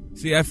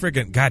 See, I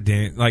freaking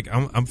goddamn, like,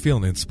 I'm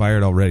feeling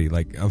inspired already.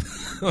 Like, I'm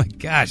like,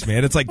 gosh,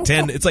 man, it's like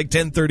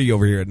 10:30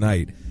 over here at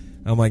night.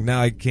 I'm like,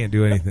 now I can't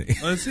do anything.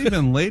 Well, it's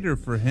even later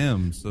for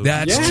him. So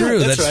that's true.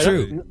 That's right.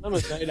 true. I'm a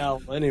night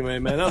owl anyway,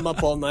 man. I'm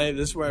up all night.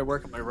 This is where I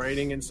work on my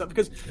writing and stuff.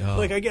 Because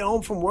like, I get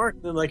home from work,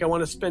 and then like, I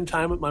want to spend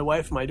time with my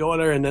wife and my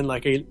daughter, and then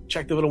like, I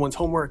check the little one's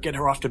homework, get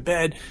her off to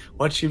bed,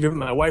 watch TV with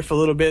my wife a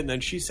little bit, and then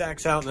she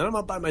sacks out, and then I'm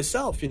up by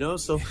myself, you know.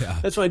 So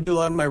that's why I do a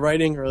lot of my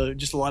writing, or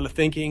just a lot of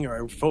thinking,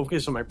 or I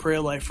focus on my prayer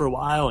life for a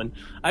while. And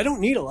I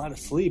don't need a lot of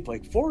sleep.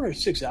 Like 4 or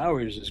 6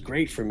 hours is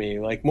great for me.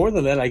 Like, more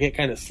than that, I get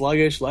kind of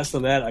sluggish. Less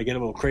than that, I get a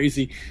little crazy.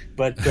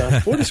 But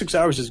 4 to 6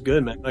 hours is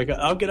good, man. Like,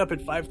 I'll get up at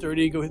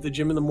 5:30, go hit the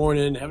gym in the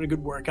morning, have a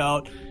good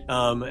workout,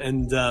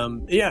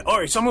 yeah. All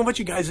right, so I'm gonna let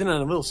you guys in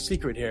on a little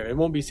secret here. It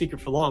won't be a secret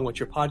for long once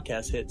your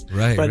podcast hits.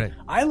 Right. But right.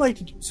 I like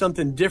to do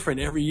something different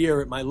every year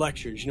at my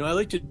lectures. You know, I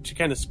like to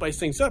kind of spice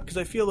things up, because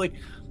I feel like,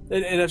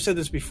 and I've said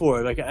this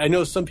before, like, I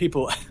know some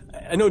people,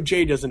 I know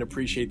Jay doesn't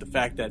appreciate the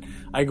fact that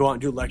I go out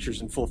and do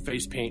lectures in full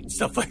face paint and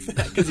stuff like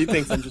that, because he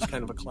thinks I'm just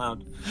kind of a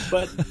clown.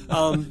 But,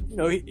 you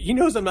know, he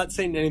knows I'm not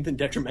saying anything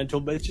detrimental,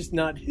 but it's just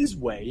not his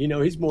way. You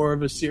know, he's more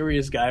of a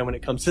serious guy when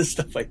it comes to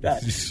stuff like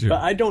that. Sure.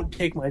 But I don't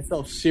take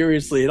myself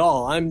seriously at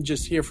all. I'm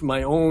just here for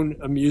my own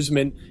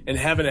amusement and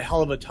having a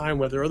hell of a time,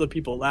 whether other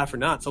people laugh or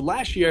not. So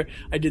last year,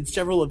 I did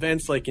several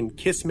events, like in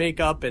Kiss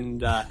makeup,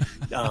 and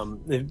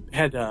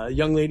had a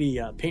young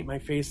lady paint my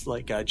face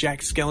like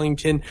Jack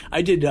Skellington.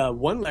 I did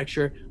one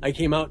lecture. I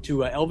came out to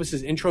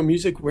Elvis's intro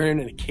music wearing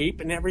a cape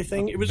and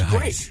everything. It was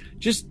great,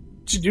 just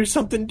to do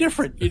something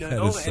different, you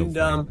know. So and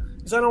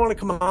because I don't want to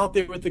come out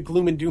there with the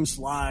gloom and doom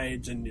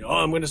slides and, oh,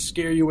 I'm going to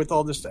scare you with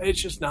all this stuff.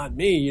 It's just not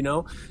me, you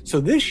know. So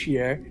this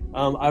year,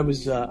 I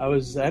was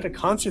at a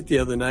concert the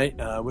other night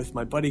with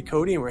my buddy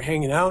Cody, and we're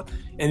hanging out,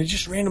 and it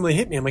just randomly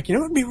hit me. I'm like, you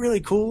know what would be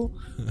really cool?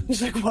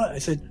 He's like, what? I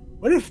said,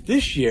 what if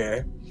this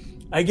year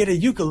I get a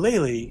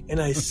ukulele and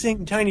I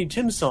sing Tiny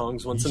Tim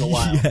songs once in a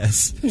while?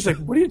 Yes. He's like,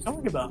 what are you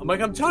talking about? I'm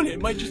like, I'm telling you,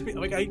 it might just be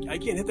like, I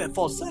can't hit that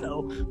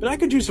falsetto, but I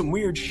could do some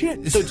weird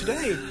shit. So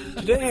today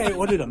I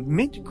ordered a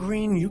mint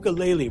green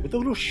ukulele with a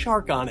little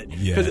shark on it,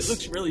 because it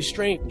looks really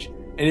strange.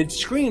 and it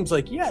screams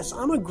like, yes,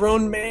 I'm a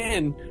grown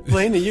man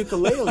playing the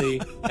ukulele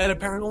at a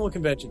paranormal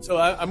convention. So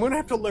I'm going to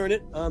have to learn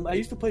it. I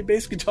used to play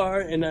bass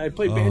guitar, and I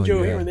played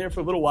banjo here and there for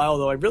a little while,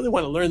 though I really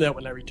want to learn that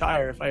when I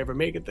retire, if I ever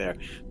make it there.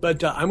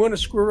 But I'm going to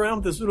screw around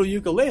with this little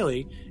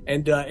ukulele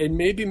and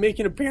maybe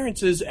making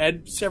appearances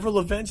at several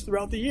events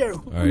throughout the year.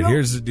 All right,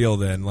 here's the deal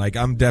then. Like,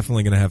 I'm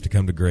definitely going to have to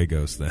come to Grey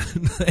Ghost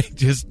then. Like,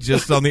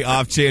 just on the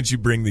off chance you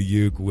bring the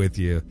uke with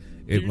you.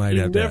 It might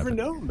have to happen. You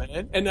never know,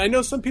 man. And I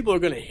know some people are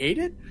going to hate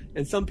it,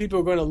 and some people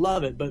are going to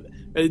love it. But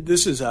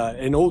this is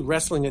an old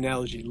wrestling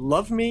analogy.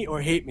 Love me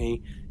or hate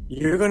me,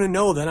 you're going to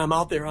know that I'm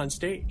out there on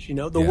stage. You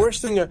know, the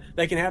worst thing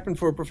that can happen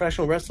for a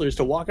professional wrestler is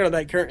to walk out of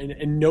that curtain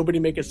and nobody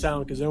make a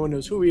sound because no one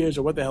knows who he is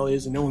or what the hell he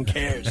is, and no one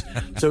cares.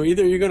 So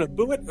either you're going to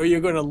boo it or you're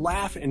going to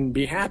laugh and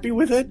be happy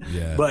with it.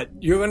 Yeah. But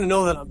you're going to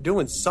know that I'm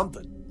doing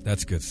something.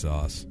 That's good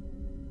sauce.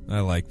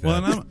 I like that.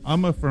 Well, and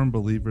I'm a firm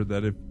believer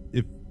that if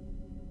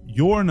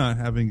you're not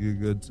having a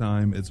good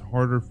time, it's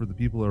harder for the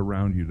people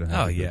around you to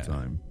have a good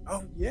time.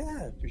 Oh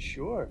yeah, for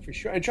sure.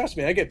 And trust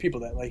me, I get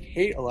people that like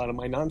hate a lot of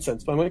my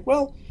nonsense, but I'm like,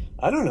 well,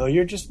 I don't know,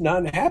 you're just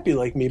not happy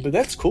like me, but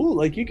that's cool.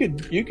 Like you could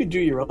do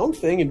your own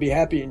thing and be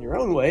happy in your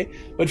own way.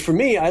 But for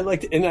me, I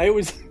like to, and I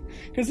always,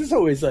 because there's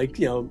always like,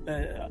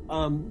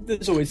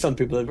 there's always some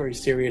people that are very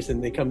serious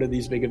and they come to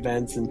these big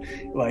events and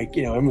like,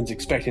 everyone's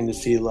expecting to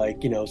see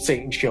like,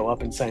 Satan show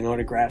up and sign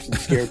autographs and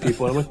scare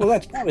people. I'm like, well,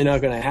 that's probably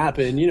not going to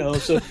happen,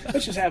 so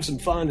let's just have some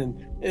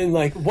fun. And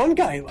like one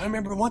guy, I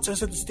remember once I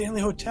was at the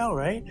Stanley Hotel,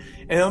 right?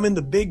 And I'm in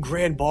the big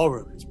grand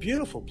ballroom. It's a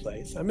beautiful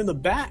place. I'm in the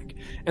back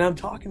and I'm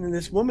talking to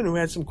this woman who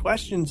had some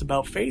questions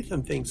about faith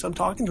and things. So I'm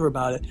talking to her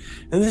about it.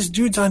 And this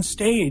dude's on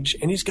stage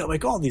and he's got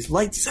like all these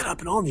lights set up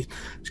and all these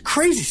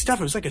crazy stuff.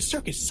 It was like a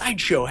circus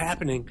sideshow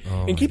happening.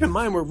 And keep in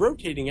mind, we're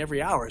rotating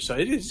every hour. So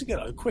he's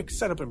got a quick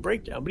setup and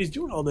breakdown, but he's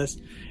doing all this.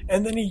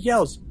 And then he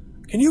yells,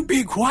 "Can you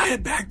be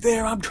quiet back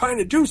there? I'm trying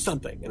to do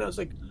something." And I was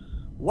like,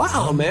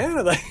 wow,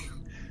 man.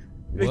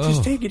 Like,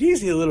 just take it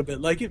easy a little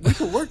bit. Like, if we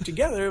can work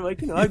together,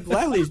 like, I'd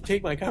gladly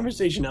take my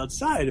conversation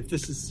outside if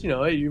this is,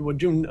 you were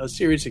doing a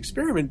serious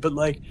experiment, but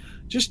like,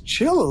 just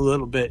chill a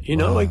little bit,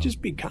 like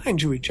just be kind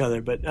to each other.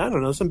 But I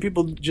don't know, some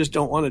people just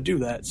don't want to do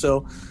that.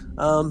 So,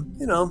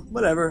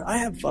 whatever. I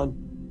have fun.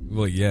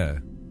 Well, yeah,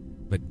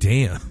 but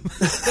damn,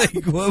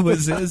 like, what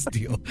was his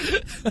deal?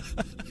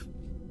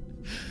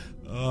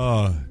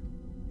 Oh,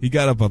 he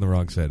got up on the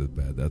wrong side of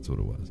the bed. That's what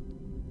it was.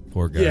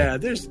 Poor guy. Yeah,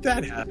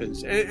 that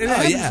happens, and it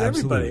happens to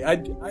everybody.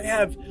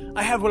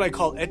 I have what I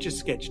call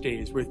Etch-a-Sketch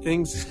days, where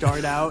things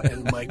start out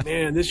and I'm like,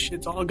 man, this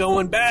shit's all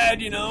going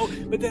bad,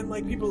 But then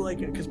like people like,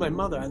 because I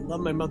love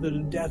my mother to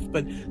death,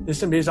 but there's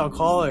some days I'll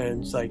call her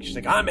and it's like she's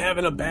like, I'm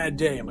having a bad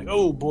day. I'm like,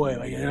 oh boy,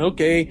 like,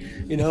 okay,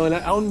 and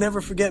I'll never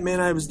forget,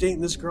 man. I was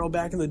dating this girl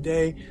back in the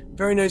day,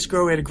 very nice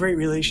girl. We had a great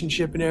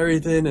relationship and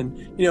everything,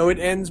 and it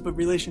ends, but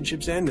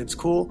relationships end. It's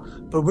cool.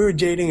 But we were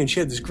dating, and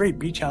she had this great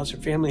beach house her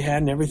family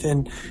had and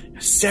everything.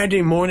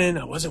 Saturday morning,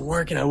 I wasn't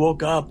working. I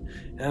woke up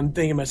and I'm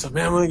thinking to myself,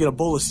 man, I'm going to get a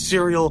bowl of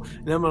cereal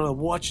and I'm going to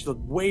watch the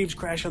waves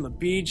crash on the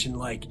beach and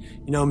like,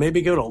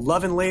 maybe go to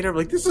Lovin' later.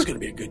 Like, this is going to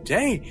be a good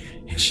day.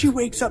 And she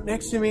wakes up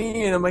next to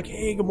me and I'm like,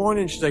 hey, good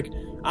morning. And she's like,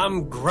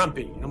 I'm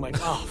grumpy. And I'm like,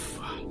 oh,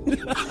 fuck.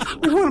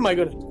 What am I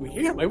going to do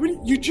here? Like,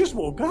 you just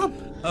woke up.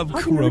 I'm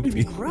How grumpy. Can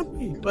you be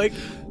grumpy? Like,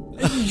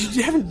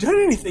 you haven't done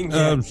anything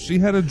yet. She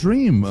had a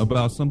dream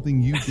about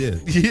something you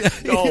did.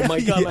 Oh my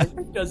god, my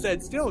wife does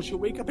that still. She'll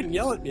wake up and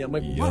yell at me. I'm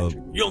like, what?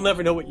 You'll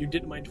never know what you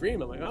did in my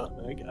dream. I'm like, oh,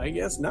 I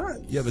guess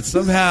not. Yeah, but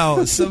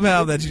somehow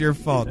that's your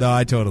fault. No,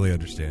 I totally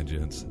understand,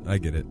 gents. I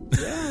get it.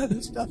 Yeah,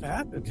 this stuff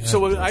happens.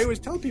 So I always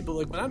tell people,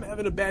 like, when I'm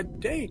having a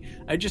bad day,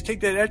 I just take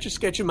that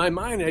Etch-a-Sketch in my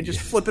mind and I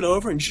just flip it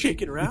over and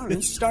shake it around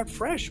and start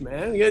fresh,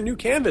 man. I got a new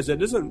canvas. I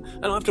don't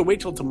have to wait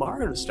till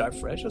tomorrow to start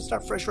fresh. I'll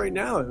start fresh right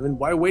now. I mean,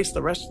 why waste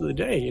the rest of the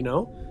day,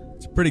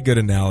 It's a pretty good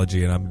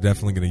analogy, and I'm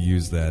definitely going to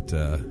use that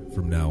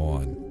from now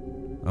on.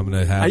 I'm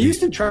going to have. I used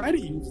to try to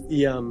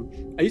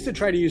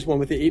use one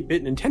with the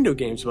 8-bit Nintendo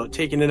games about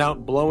taking it out,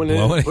 and blowing it,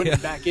 and putting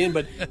it back in,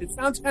 but it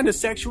sounds kind of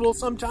sexual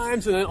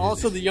sometimes, and then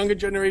also the younger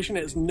generation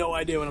has no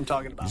idea what I'm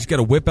talking about. You just got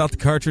to whip out the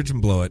cartridge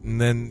and blow it, and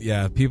then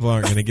people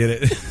aren't going to get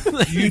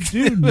it. You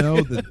do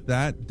know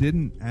that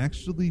didn't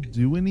actually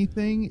do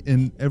anything,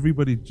 and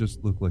everybody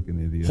just looked like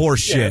an idiot. Horse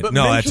shit. But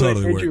no, that eventually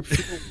totally it made you worked.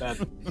 feel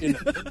better,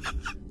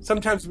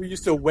 Sometimes we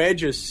used to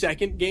wedge a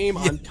second game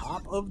on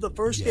top of the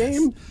first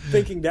game,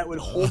 thinking that would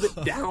hold it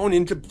down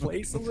into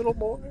place a little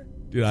more.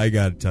 Dude, I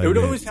got to tell it you. It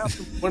would always have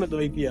one of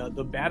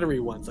the battery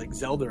ones, like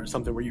Zelda or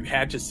something, where you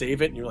had to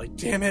save it, and you're like,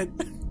 damn it.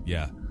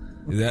 Yeah.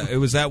 It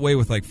was that way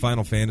with like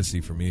Final Fantasy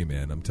for me,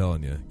 man. I'm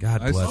telling you. God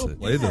bless I still it.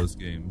 play those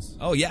games.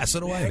 Oh, yeah, so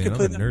do I, man.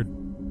 I'm a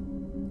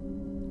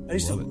nerd. I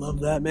used to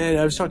love that, man.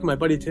 I was talking to my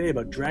buddy today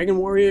about Dragon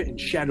Warrior and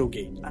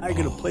Shadowgate. I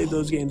could have played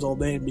those games all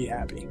day and be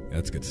happy.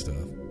 That's good stuff.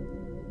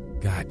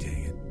 God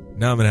dang it.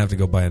 Now I'm going to have to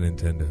go buy a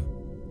Nintendo.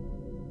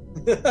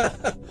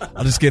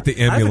 I'll just get the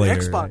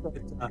emulator.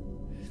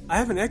 I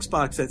have an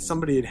Xbox that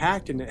somebody had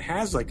hacked, and it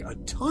has like a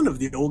ton of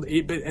the old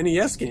 8-bit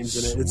NES games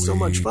in it. It's so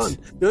much fun.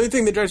 The only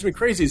thing that drives me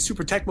crazy is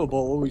Super Tecmo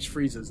Bowl always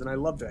freezes, and I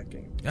love that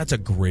game. That's a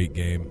great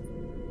game.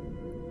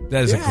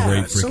 That is a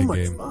great so freaking much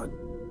game. Fun.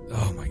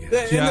 Oh my god!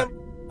 And Yeah.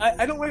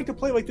 I don't like to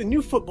play like the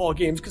new football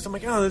games because I'm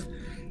like, oh,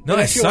 No,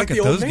 I feel suck like at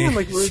the old those man, games.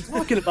 like we were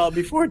talking about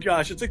before,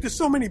 Josh. It's like there's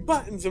so many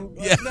buttons, and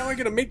now I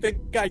got to make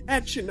that guy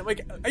catch. And I'm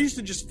like, I used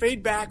to just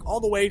fade back all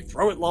the way,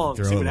 throw it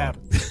long, see what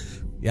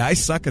happens. Yeah, I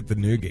suck at the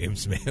new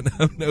games, man.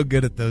 I'm no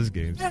good at those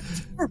games. Yeah,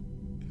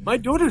 my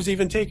daughter's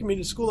even taking me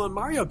to school on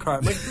Mario Kart.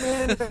 I'm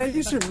like, man, I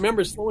used to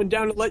remember slowing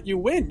down to let you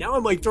win. Now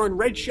I'm like throwing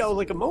red shells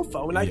like a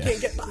mofo, and I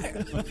can't get by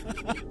it.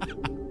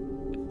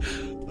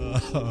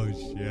 Oh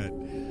shit!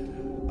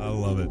 I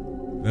love it.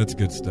 That's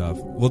good stuff.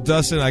 Well,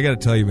 Dustin, I got to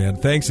tell you, man,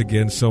 thanks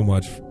again so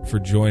much for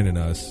joining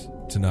us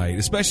tonight,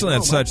 especially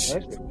on such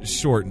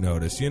short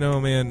notice. You know,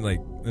 man, like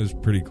it was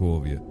pretty cool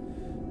of you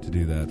to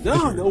do that.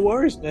 No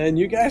worries, man.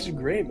 You guys are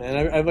great,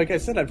 man. I like I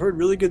said, I've heard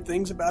really good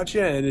things about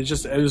you, and it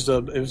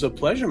was a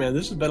pleasure, man.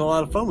 This has been a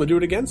lot of fun. We'll do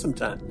it again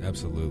sometime.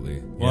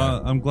 Absolutely.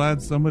 Well, I'm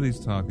glad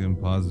somebody's talking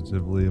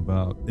positively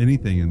about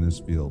anything in this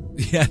field.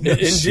 Yeah, no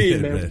indeed,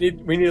 shit, man.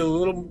 We need a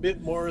little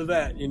bit more of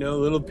that. You know, a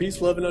little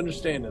peace, love, and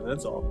understanding.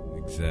 That's all.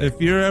 Exactly. If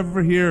you're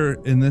ever here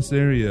in this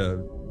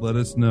area, let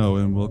us know,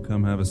 and we'll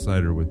come have a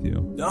cider with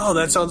you. Oh,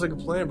 that sounds like a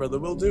plan, brother.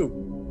 We'll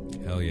do.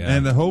 Hell yeah.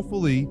 And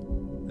hopefully,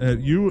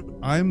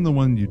 I'm the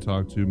one you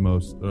talk to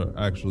most,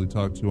 actually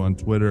talk to on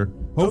Twitter.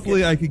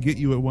 Hopefully, I could get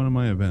you at one of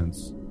my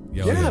events.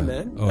 Yeah,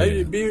 man. Oh,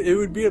 it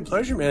would be a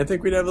pleasure, man. I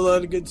think we'd have a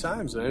lot of good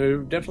times. We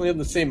definitely have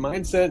the same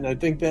mindset, and I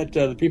think that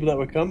the people that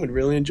would come would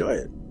really enjoy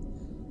it.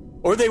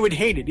 Or they would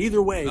hate it. Either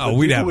way, Oh,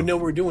 people would know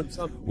we're doing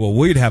something. Well,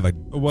 we'd have a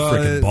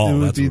freaking ball. It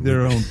would That's be what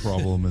their own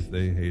problem if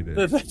they hate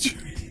it. That's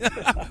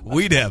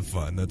We'd have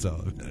fun. That's all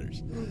that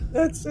matters.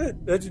 That's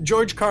it. That's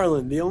George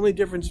Carlin. The only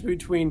difference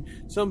between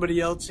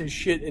somebody else's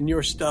shit and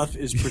your stuff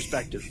is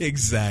perspective.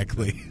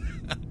 Exactly.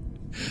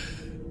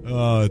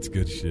 Oh, it's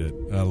good shit.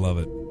 I love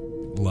it.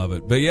 Love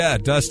it. But yeah,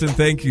 Dustin,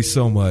 thank you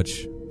so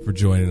much for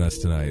joining us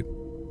tonight.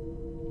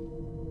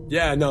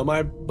 Yeah, no,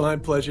 my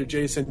pleasure,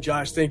 Jason,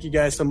 Josh. Thank you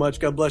guys so much.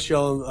 God bless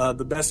y'all.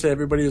 The best to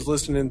everybody who's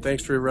listening.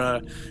 Thanks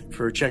for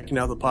checking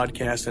out the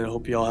podcast, and I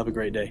hope you all have a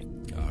great day.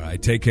 All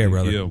right, take care,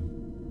 brother. You.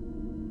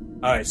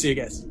 All right, see you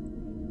guys.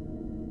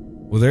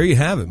 Well, there you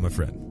have it, my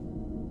friend.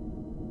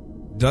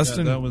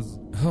 Dustin, that was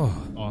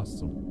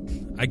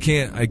awesome. I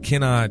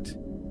cannot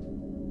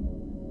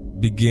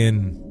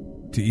begin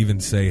to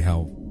even say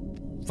how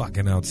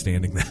fucking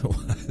outstanding that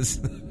was.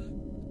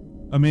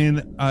 I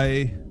mean,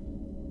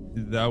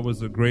 that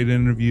was a great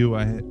interview.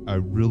 I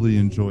really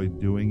enjoyed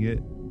doing it.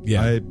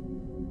 Yeah.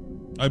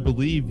 I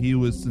believe he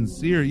was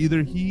sincere.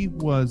 Either he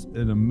was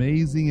an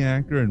amazing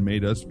actor and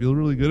made us feel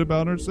really good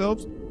about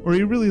ourselves, or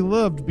he really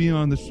loved being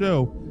on the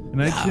show.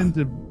 And I tend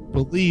to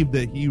believe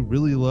that he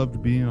really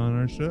loved being on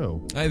our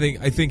show. I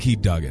think he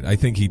dug it. I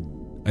think he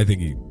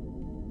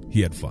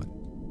had fun.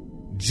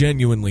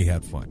 Genuinely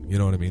had fun. You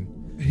know what I mean?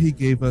 He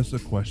gave us a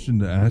question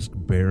to ask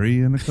Barry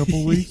in a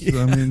couple weeks.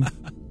 Yeah. I mean,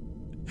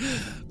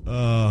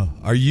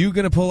 are you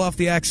going to pull off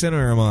the accent,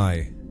 or am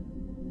I?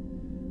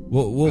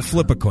 We'll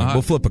flip a coin.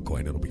 We'll flip a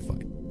coin. It'll be fine.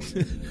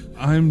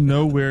 I'm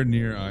nowhere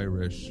near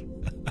Irish.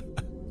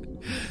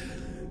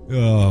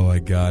 Oh my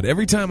god!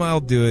 Every time I'll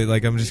do it,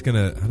 like I'm just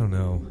gonna. I don't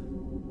know.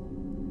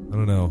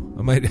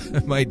 I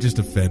might just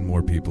offend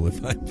more people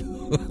if I.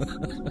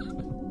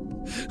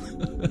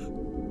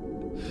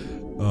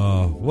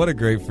 Oh, what a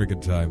great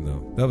freaking time,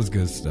 though. That was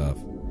good stuff.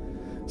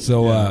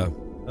 So,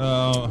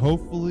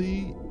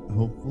 hopefully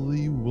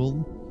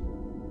we'll.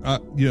 I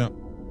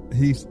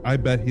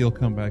bet he'll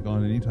come back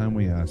on anytime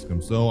we ask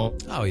him. So,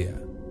 oh yeah,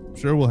 I'm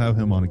sure we'll have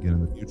him on again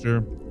in the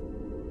future.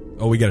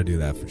 Oh, we got to do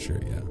that for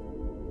sure. Yeah,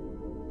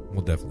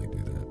 we'll definitely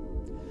do that.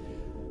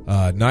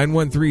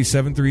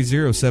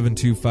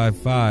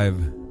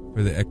 913-730-7255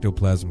 for the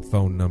Ectoplasm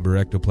phone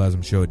number.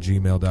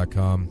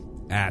 ectoplasmshow@gmail.com.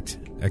 At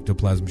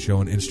Ectoplasm Show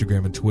on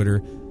Instagram and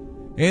Twitter,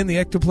 and the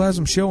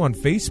Ectoplasm Show on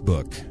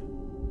Facebook,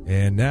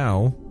 and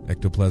now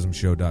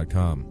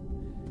ectoplasmshow.com.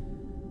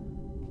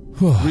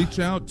 Reach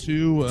out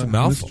to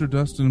Mr.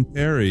 Dustin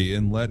Pari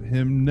and let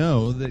him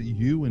know that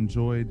you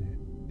enjoyed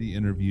the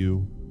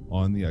interview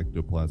on the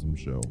Ectoplasm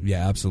Show.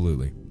 Yeah,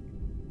 absolutely.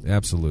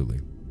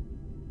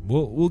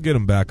 We'll get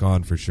him back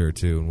on for sure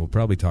too, and we'll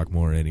probably talk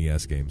more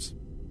NES games.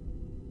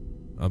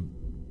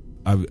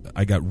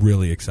 I got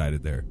really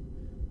excited there.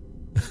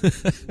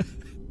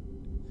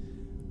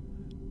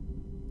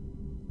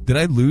 Did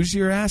I lose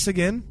your ass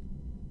again?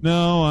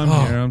 No, I'm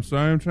here. I'm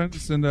sorry. I'm trying to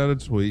send out a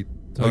tweet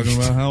talking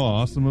about how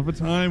awesome of a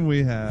time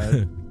we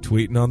had.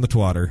 Tweeting on the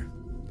twatter.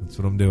 That's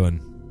what I'm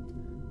doing.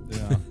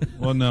 Yeah.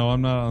 Well, no,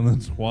 I'm not on the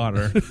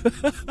twatter.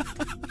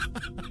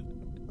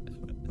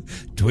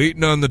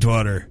 Tweeting on the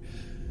twatter.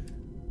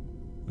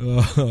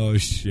 Oh,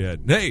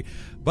 shit. Hey,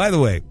 by the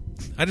way,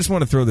 I just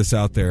want to throw this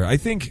out there. I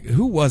think,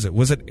 who was it?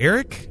 Was it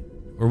Eric?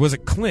 Or was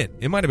it Clint?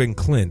 It might have been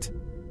Clint.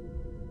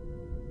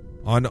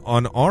 On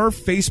our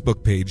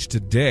Facebook page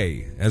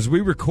today, as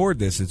we record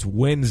this, it's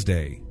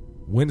Wednesday.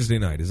 Wednesday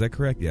night. Is that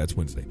correct? Yeah, it's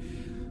Wednesday.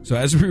 So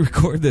as we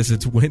record this,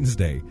 it's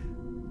Wednesday.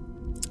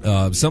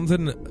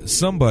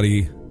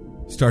 Somebody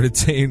started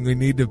saying we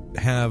need to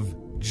have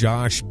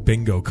Josh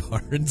bingo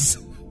cards.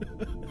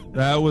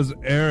 That was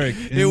Eric.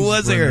 It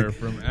was Eric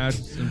from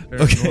Atchison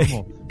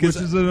Paranormal, which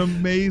is an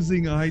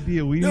amazing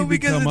idea. We need to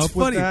come up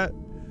with that.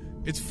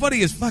 It's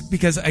funny as fuck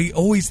because I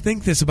always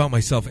think this about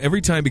myself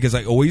every time because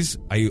I always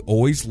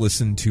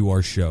listen to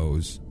our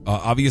shows.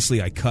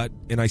 Obviously, I cut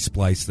and I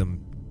splice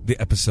the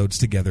episodes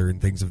together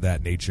and things of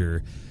that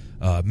nature,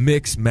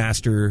 mix,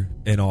 master,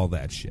 and all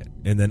that shit,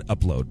 and then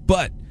upload.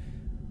 But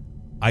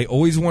I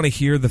always want to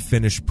hear the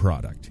finished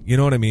product. You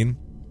know what I mean?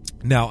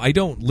 Now, I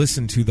don't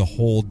listen to the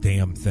whole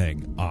damn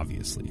thing,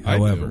 obviously.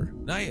 However,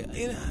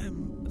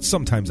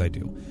 sometimes I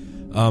do.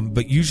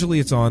 But usually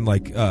it's on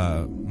like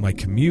my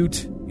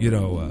commute,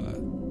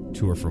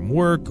 to or from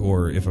work,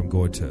 or if I'm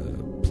going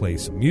to play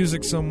some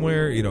music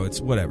somewhere,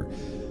 it's whatever.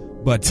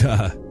 But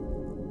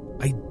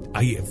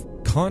I have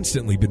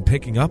constantly been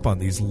picking up on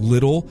these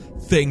little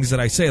things that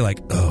I say, like,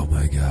 oh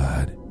my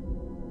God.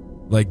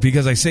 Like,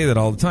 because I say that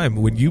all the time.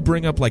 When you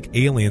bring up like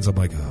aliens, I'm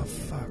like, oh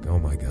fuck, oh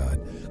my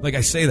God. Like,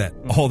 I say that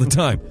all the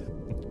time.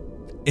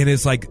 And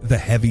it's like the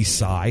heavy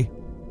sigh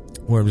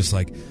where I'm just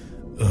like,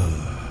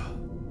 ugh.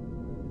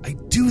 I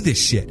do this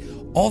shit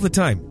all the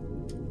time.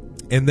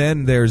 And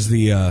then there's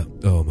the,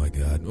 oh my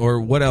God.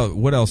 Or what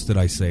else did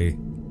I say?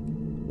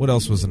 What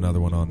else was another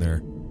one on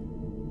there?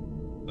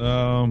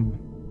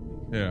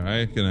 Yeah,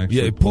 I can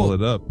actually pull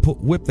it up.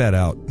 Whip that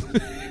out.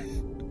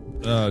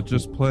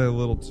 Just play a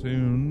little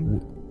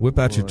tune. Whip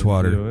out your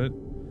twatter. Do it.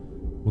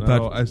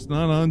 No, it's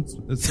not on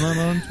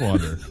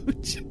Twatter.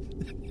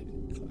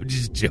 I'm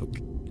just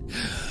joking.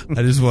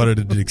 I just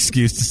wanted an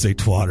excuse to say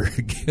twatter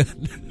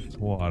again.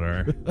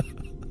 Twatter.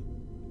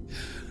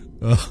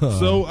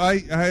 So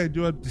I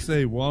do have to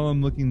say, while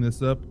I'm looking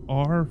this up,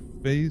 our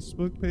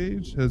Facebook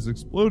page has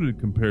exploded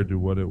compared to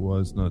what it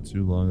was not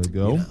too long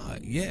ago.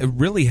 Yeah, it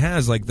really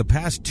has. Like the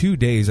past 2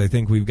 days, I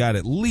think we've got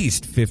at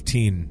least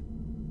 15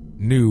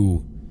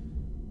 new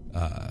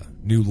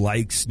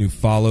likes, new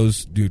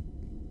follows, new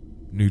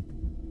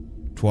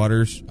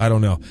twatters. I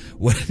don't know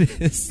what it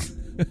is.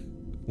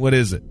 What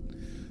is it?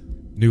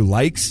 New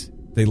likes?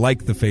 They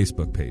like the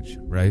Facebook page,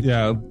 right?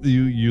 Yeah,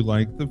 you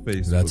like the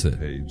Facebook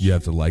page. You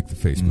have to like the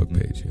Facebook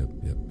page. Yep.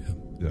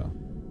 Yeah.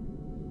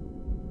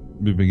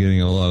 We've been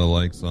getting a lot of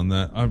likes on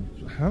that. I'm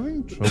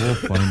having trouble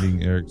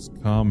finding Eric's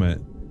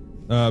comment.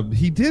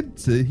 He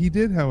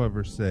did,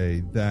 however,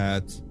 say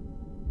that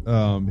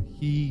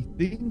he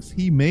thinks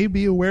he may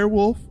be a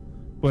werewolf,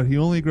 but he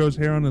only grows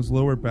hair on his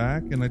lower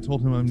back, and I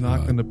told him I'm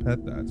not going to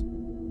pet that.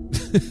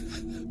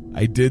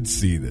 I did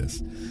see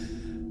this.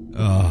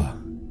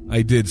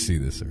 I did see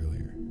this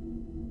earlier.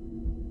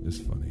 It's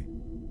funny.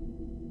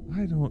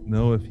 I don't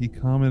know if he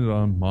commented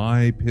on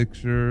my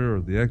picture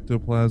or the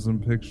ectoplasm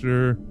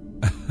picture.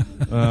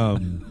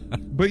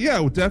 But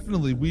yeah,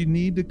 definitely we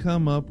need to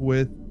come up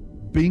with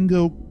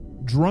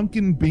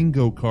drunken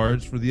bingo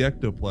cards for the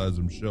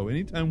ectoplasm show.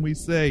 Anytime we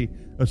say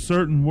a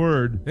certain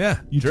word,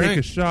 you take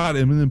a shot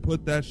and then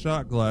put that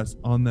shot glass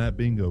on that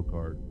bingo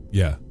card.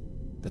 Yeah.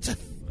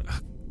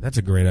 That's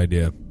a great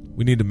idea.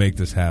 We need to make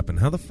this happen.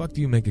 How the fuck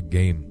do you make a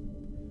game?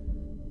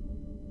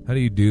 How do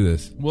you do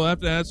this? We'll have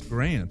to ask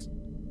Grant.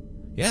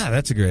 Yeah,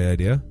 that's a great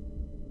idea.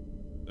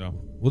 Yeah.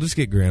 We'll just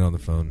get Grant on the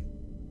phone.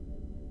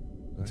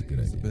 That's a good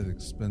idea. It's a bit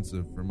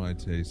expensive for my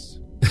taste.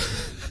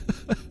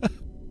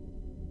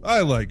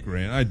 I like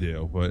Grant, I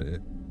do, but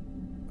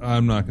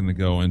I'm not going to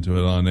go into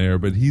it on air,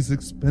 but he's an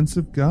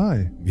expensive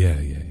guy. Yeah.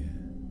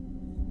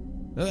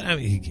 I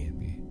mean, he can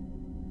be.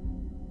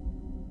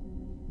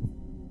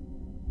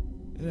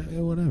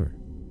 Yeah, whatever.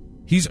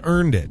 He's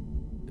earned it.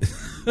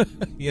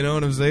 You know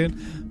what I'm saying?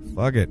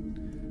 Fuck it.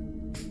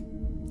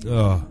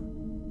 Oh.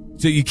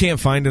 So you can't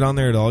find it on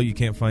there at all? You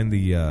can't find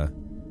the...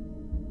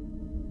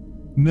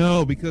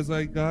 No, because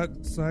I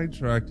got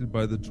sidetracked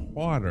by the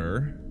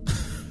twatter.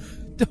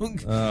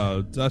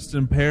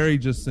 Dustin Pari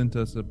just sent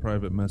us a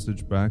private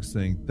message back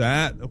saying,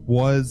 that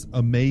was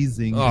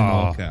amazing in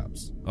all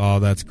caps. Oh,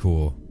 that's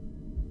cool.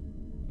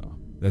 Oh,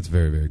 that's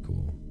very, very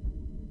cool.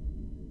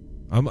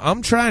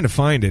 I'm trying to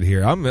find it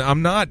here.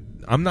 I'm not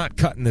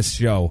cutting this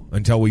show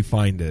until we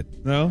find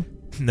it. No?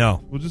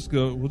 No. We'll just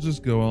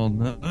go all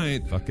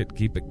night. Fuck it,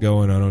 keep it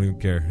going. I don't even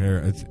care. Here,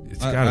 it's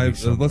gotta be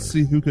somewhere. Let's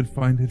see who could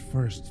find it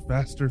first.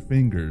 Faster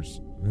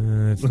fingers.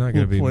 It's not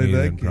gonna be me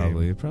then, game.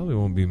 probably. It probably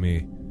won't be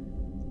me.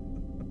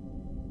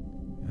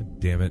 God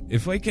damn it.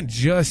 If I can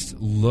just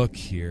look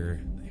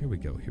here. Here we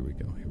go.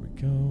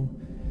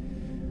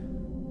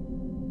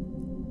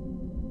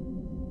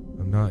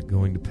 I'm not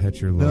going to pet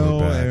your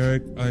lower back. No,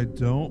 Eric, I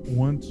don't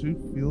want to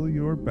feel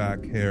your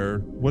back hair.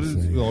 What is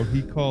it? Well,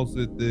 he calls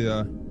it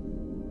the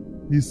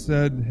he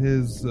said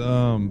his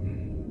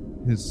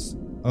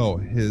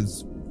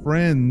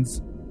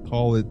friends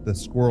call it the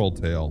squirrel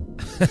tail.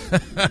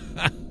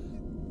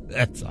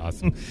 That's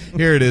awesome.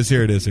 Here it is.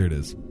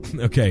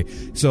 Okay,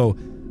 so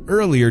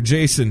earlier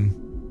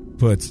Jason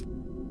puts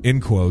in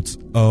quotes,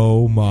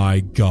 "Oh my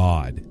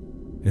God,"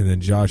 and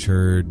then Josh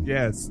heard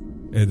yes,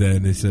 and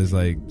then it says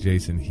like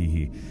Jason hee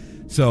hee.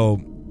 So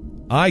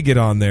I get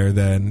on there.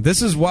 Then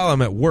this is while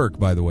I'm at work,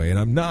 by the way, and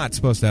I'm not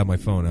supposed to have my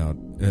phone out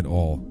at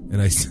all.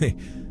 And I say,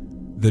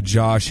 the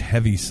Josh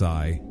heavy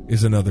sigh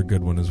is another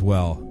good one as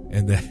well.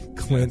 And then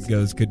Clint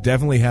goes, could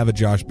definitely have a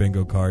Josh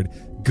bingo card.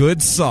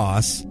 Good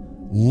sauce.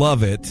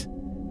 Love it.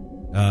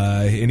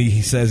 And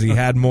he says he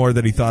had more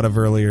that he thought of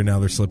earlier. Now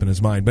they're slipping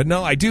his mind. But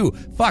no, I do.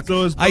 Fuck.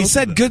 So I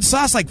said good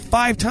sauce like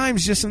 5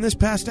 times just in this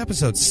past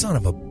episode. Son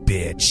of a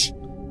bitch.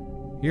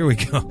 Here we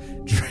go.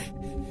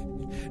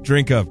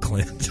 Drink up,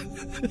 Clint.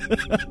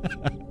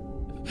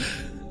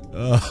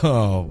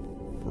 Oh,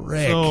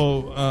 Rick.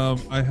 So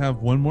I have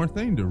one more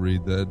thing to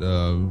read that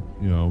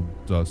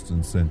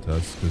Dustin sent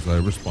us because I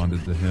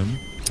responded to him.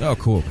 Oh,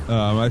 cool.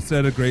 I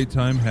said a great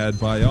time had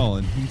by all,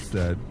 and he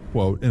said,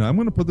 quote, and I'm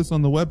going to put this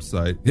on the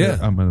website. Yeah.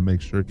 I'm going to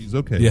make sure he's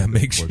okay. Yeah, with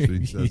it, make sure. So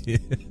he says, Yeah.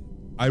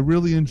 I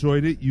really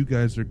enjoyed it. You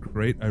guys are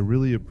great. I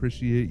really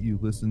appreciate you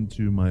listen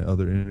to my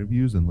other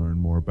interviews and learn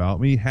more about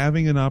me.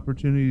 Having an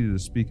opportunity to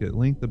speak at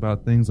length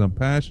about things I'm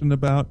passionate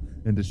about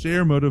and to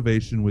share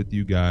motivation with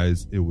you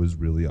guys, it was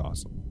really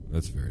awesome.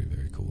 That's very,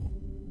 very cool.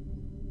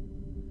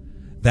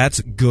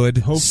 That's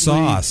good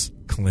sauce,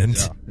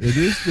 Clint. Yeah, it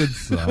is good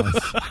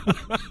sauce.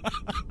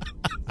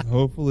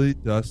 Hopefully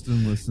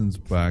Dustin listens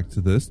back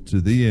to this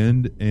to the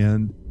end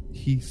and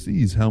he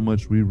sees how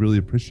much we really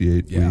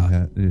appreciate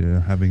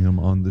having him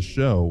on the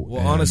show.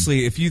 Well,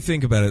 honestly, if you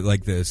think about it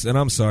like this, and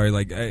I'm sorry,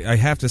 like I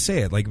have to say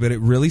it, like, but it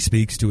really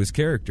speaks to his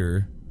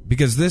character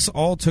because this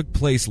all took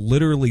place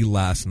literally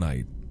last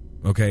night.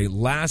 Okay,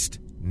 last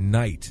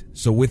night.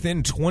 So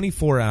within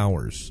 24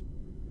 hours,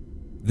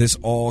 this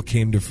all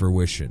came to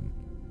fruition.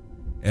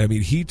 And I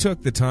mean, he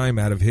took the time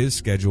out of his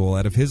schedule,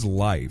 out of his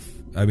life,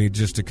 I mean,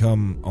 just to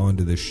come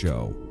onto this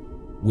show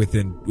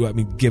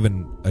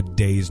given a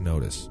day's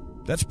notice.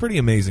 That's pretty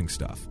amazing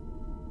stuff.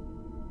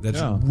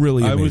 That's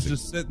really amazing. I was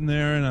just sitting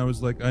there and I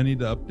was like, I need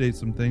to update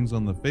some things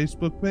on the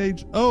Facebook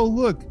page. Oh,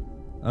 look,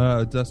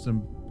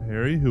 Dustin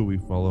Pari, who we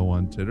follow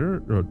on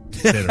Titter.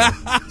 Titter.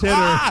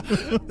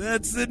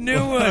 That's the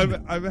new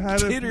one. I've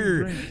had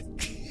Titter.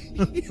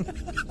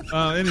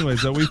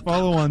 Anyways, we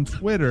follow on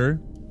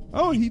Twitter.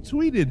 Oh, he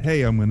tweeted,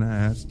 hey, I'm going to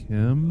ask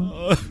him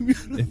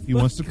if he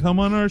wants to come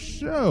on our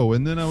show.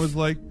 And then I was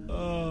like,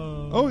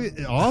 oh,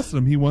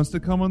 awesome. He wants to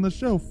come on the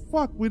show.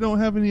 Fuck, we don't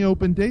have any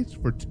open dates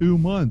for 2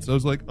 months. I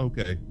was like,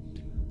 okay,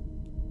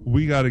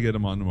 we got to get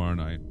him on tomorrow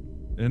night.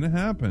 And it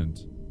happened.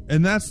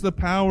 And that's the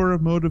power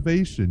of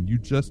motivation. You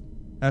just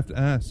have to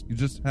ask. You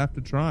just have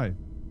to try.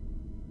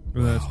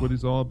 And that's what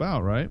he's all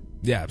about, right?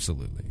 Yeah,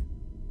 absolutely.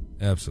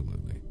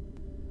 Absolutely.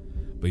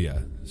 But yeah,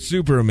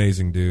 super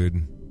amazing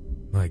dude.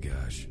 My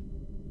gosh.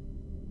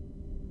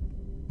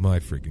 My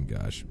freaking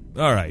gosh.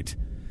 All right.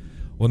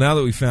 Well, now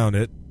that we found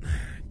it,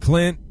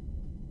 Clint,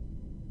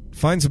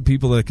 find some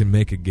people that can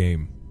make a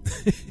game.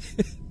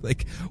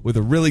 Like, with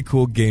a really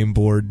cool game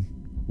board.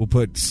 We'll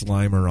put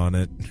Slimer on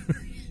it.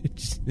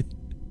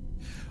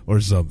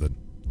 Or something.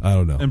 I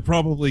don't know. And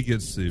probably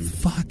get sued.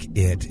 Fuck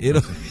it.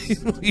 It'll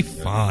be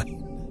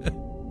fine.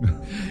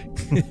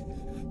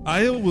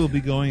 I will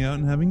be going out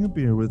and having a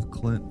beer with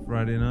Clint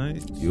Friday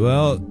night.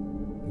 Well,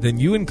 then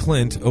you and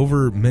Clint,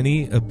 over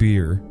many a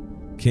beer,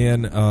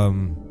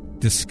 can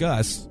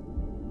discuss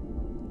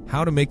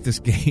how to make this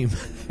game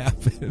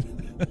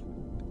happen.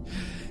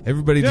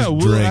 Everybody just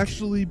drink. We'll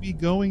actually be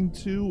going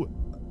to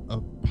a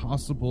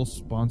possible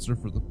sponsor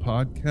for the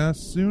podcast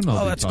soon.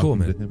 I'll be that's talking cool,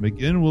 man. to him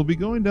again. We'll be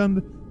going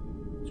down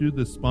to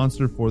the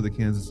sponsor for the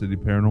Kansas City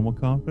Paranormal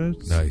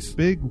Conference. Nice.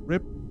 Big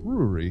Rip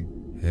Brewery.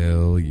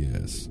 Hell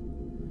yes.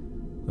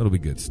 That'll be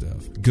good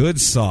stuff. Good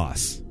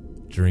sauce.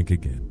 Drink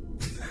again.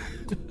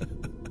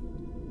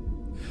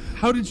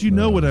 How did you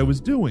know what I was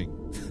doing?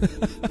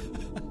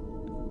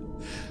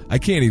 I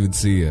can't even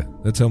see you.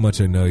 That's how much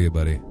I know you,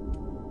 buddy.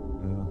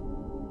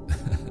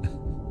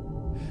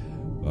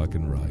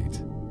 Fucking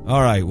right.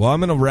 All right. Well, I'm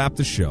going to wrap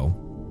the show.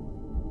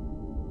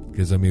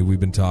 Because, I mean, we've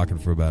been talking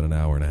for about an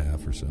hour and a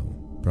half or so.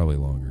 Probably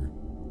longer.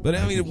 But,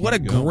 I mean, what a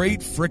great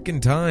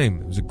freaking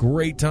time. It was a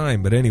great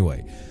time. But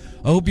anyway,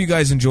 I hope you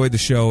guys enjoyed the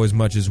show as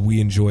much as we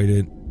enjoyed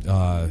it.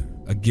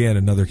 Again,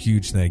 another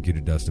huge thank you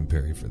to Dustin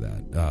Pari for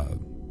that.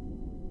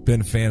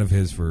 Been a fan of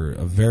his for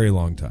a very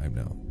long time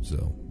now.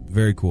 So,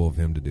 very cool of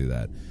him to do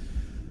that.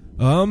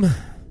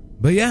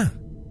 But yeah.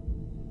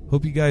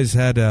 Hope you guys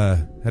had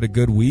a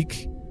good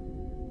week.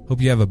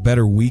 Hope you have a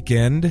better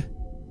weekend.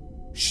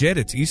 Shit,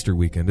 it's Easter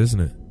weekend, isn't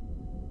it?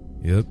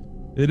 Yep.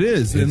 It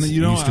is. It's and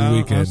you know, Easter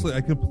weekend. Honestly,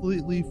 I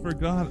completely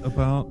forgot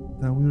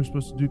about that we were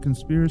supposed to do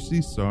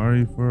conspiracy.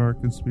 Sorry for our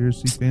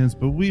conspiracy fans,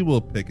 but we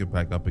will pick it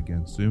back up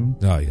again soon.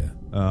 Oh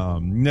yeah.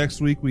 Next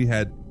week we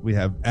have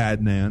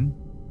Adnan.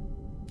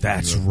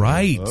 That's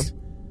right.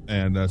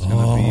 And that's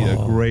going to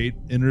be a great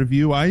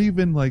interview. I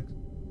even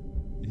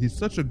he's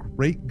such a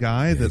great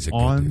guy that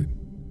on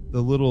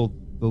the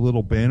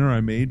little banner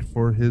I made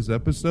for his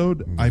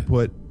episode, I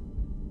put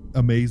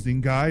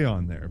amazing guy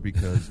on there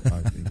because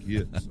I think he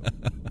is. So.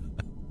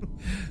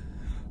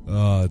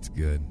 Oh, it's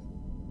good.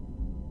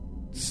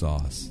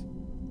 Sauce.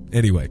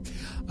 Anyway,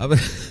 I'm going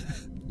to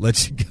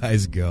let you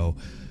guys go.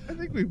 I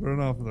think we've run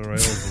off the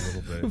rails a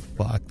little bit.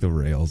 Fuck the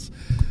rails.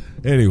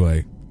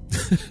 Anyway,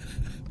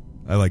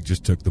 I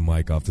just took the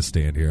mic off the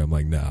stand here. I'm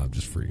like, nah, I'm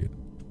just freeing.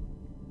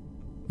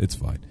 It's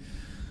fine.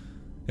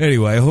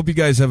 Anyway, I hope you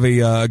guys have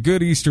a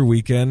good Easter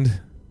weekend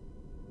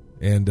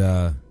and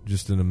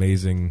just an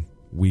amazing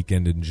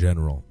weekend in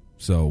general.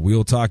 So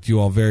we'll talk to you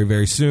all very,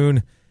 very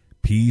soon.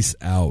 Peace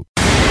out.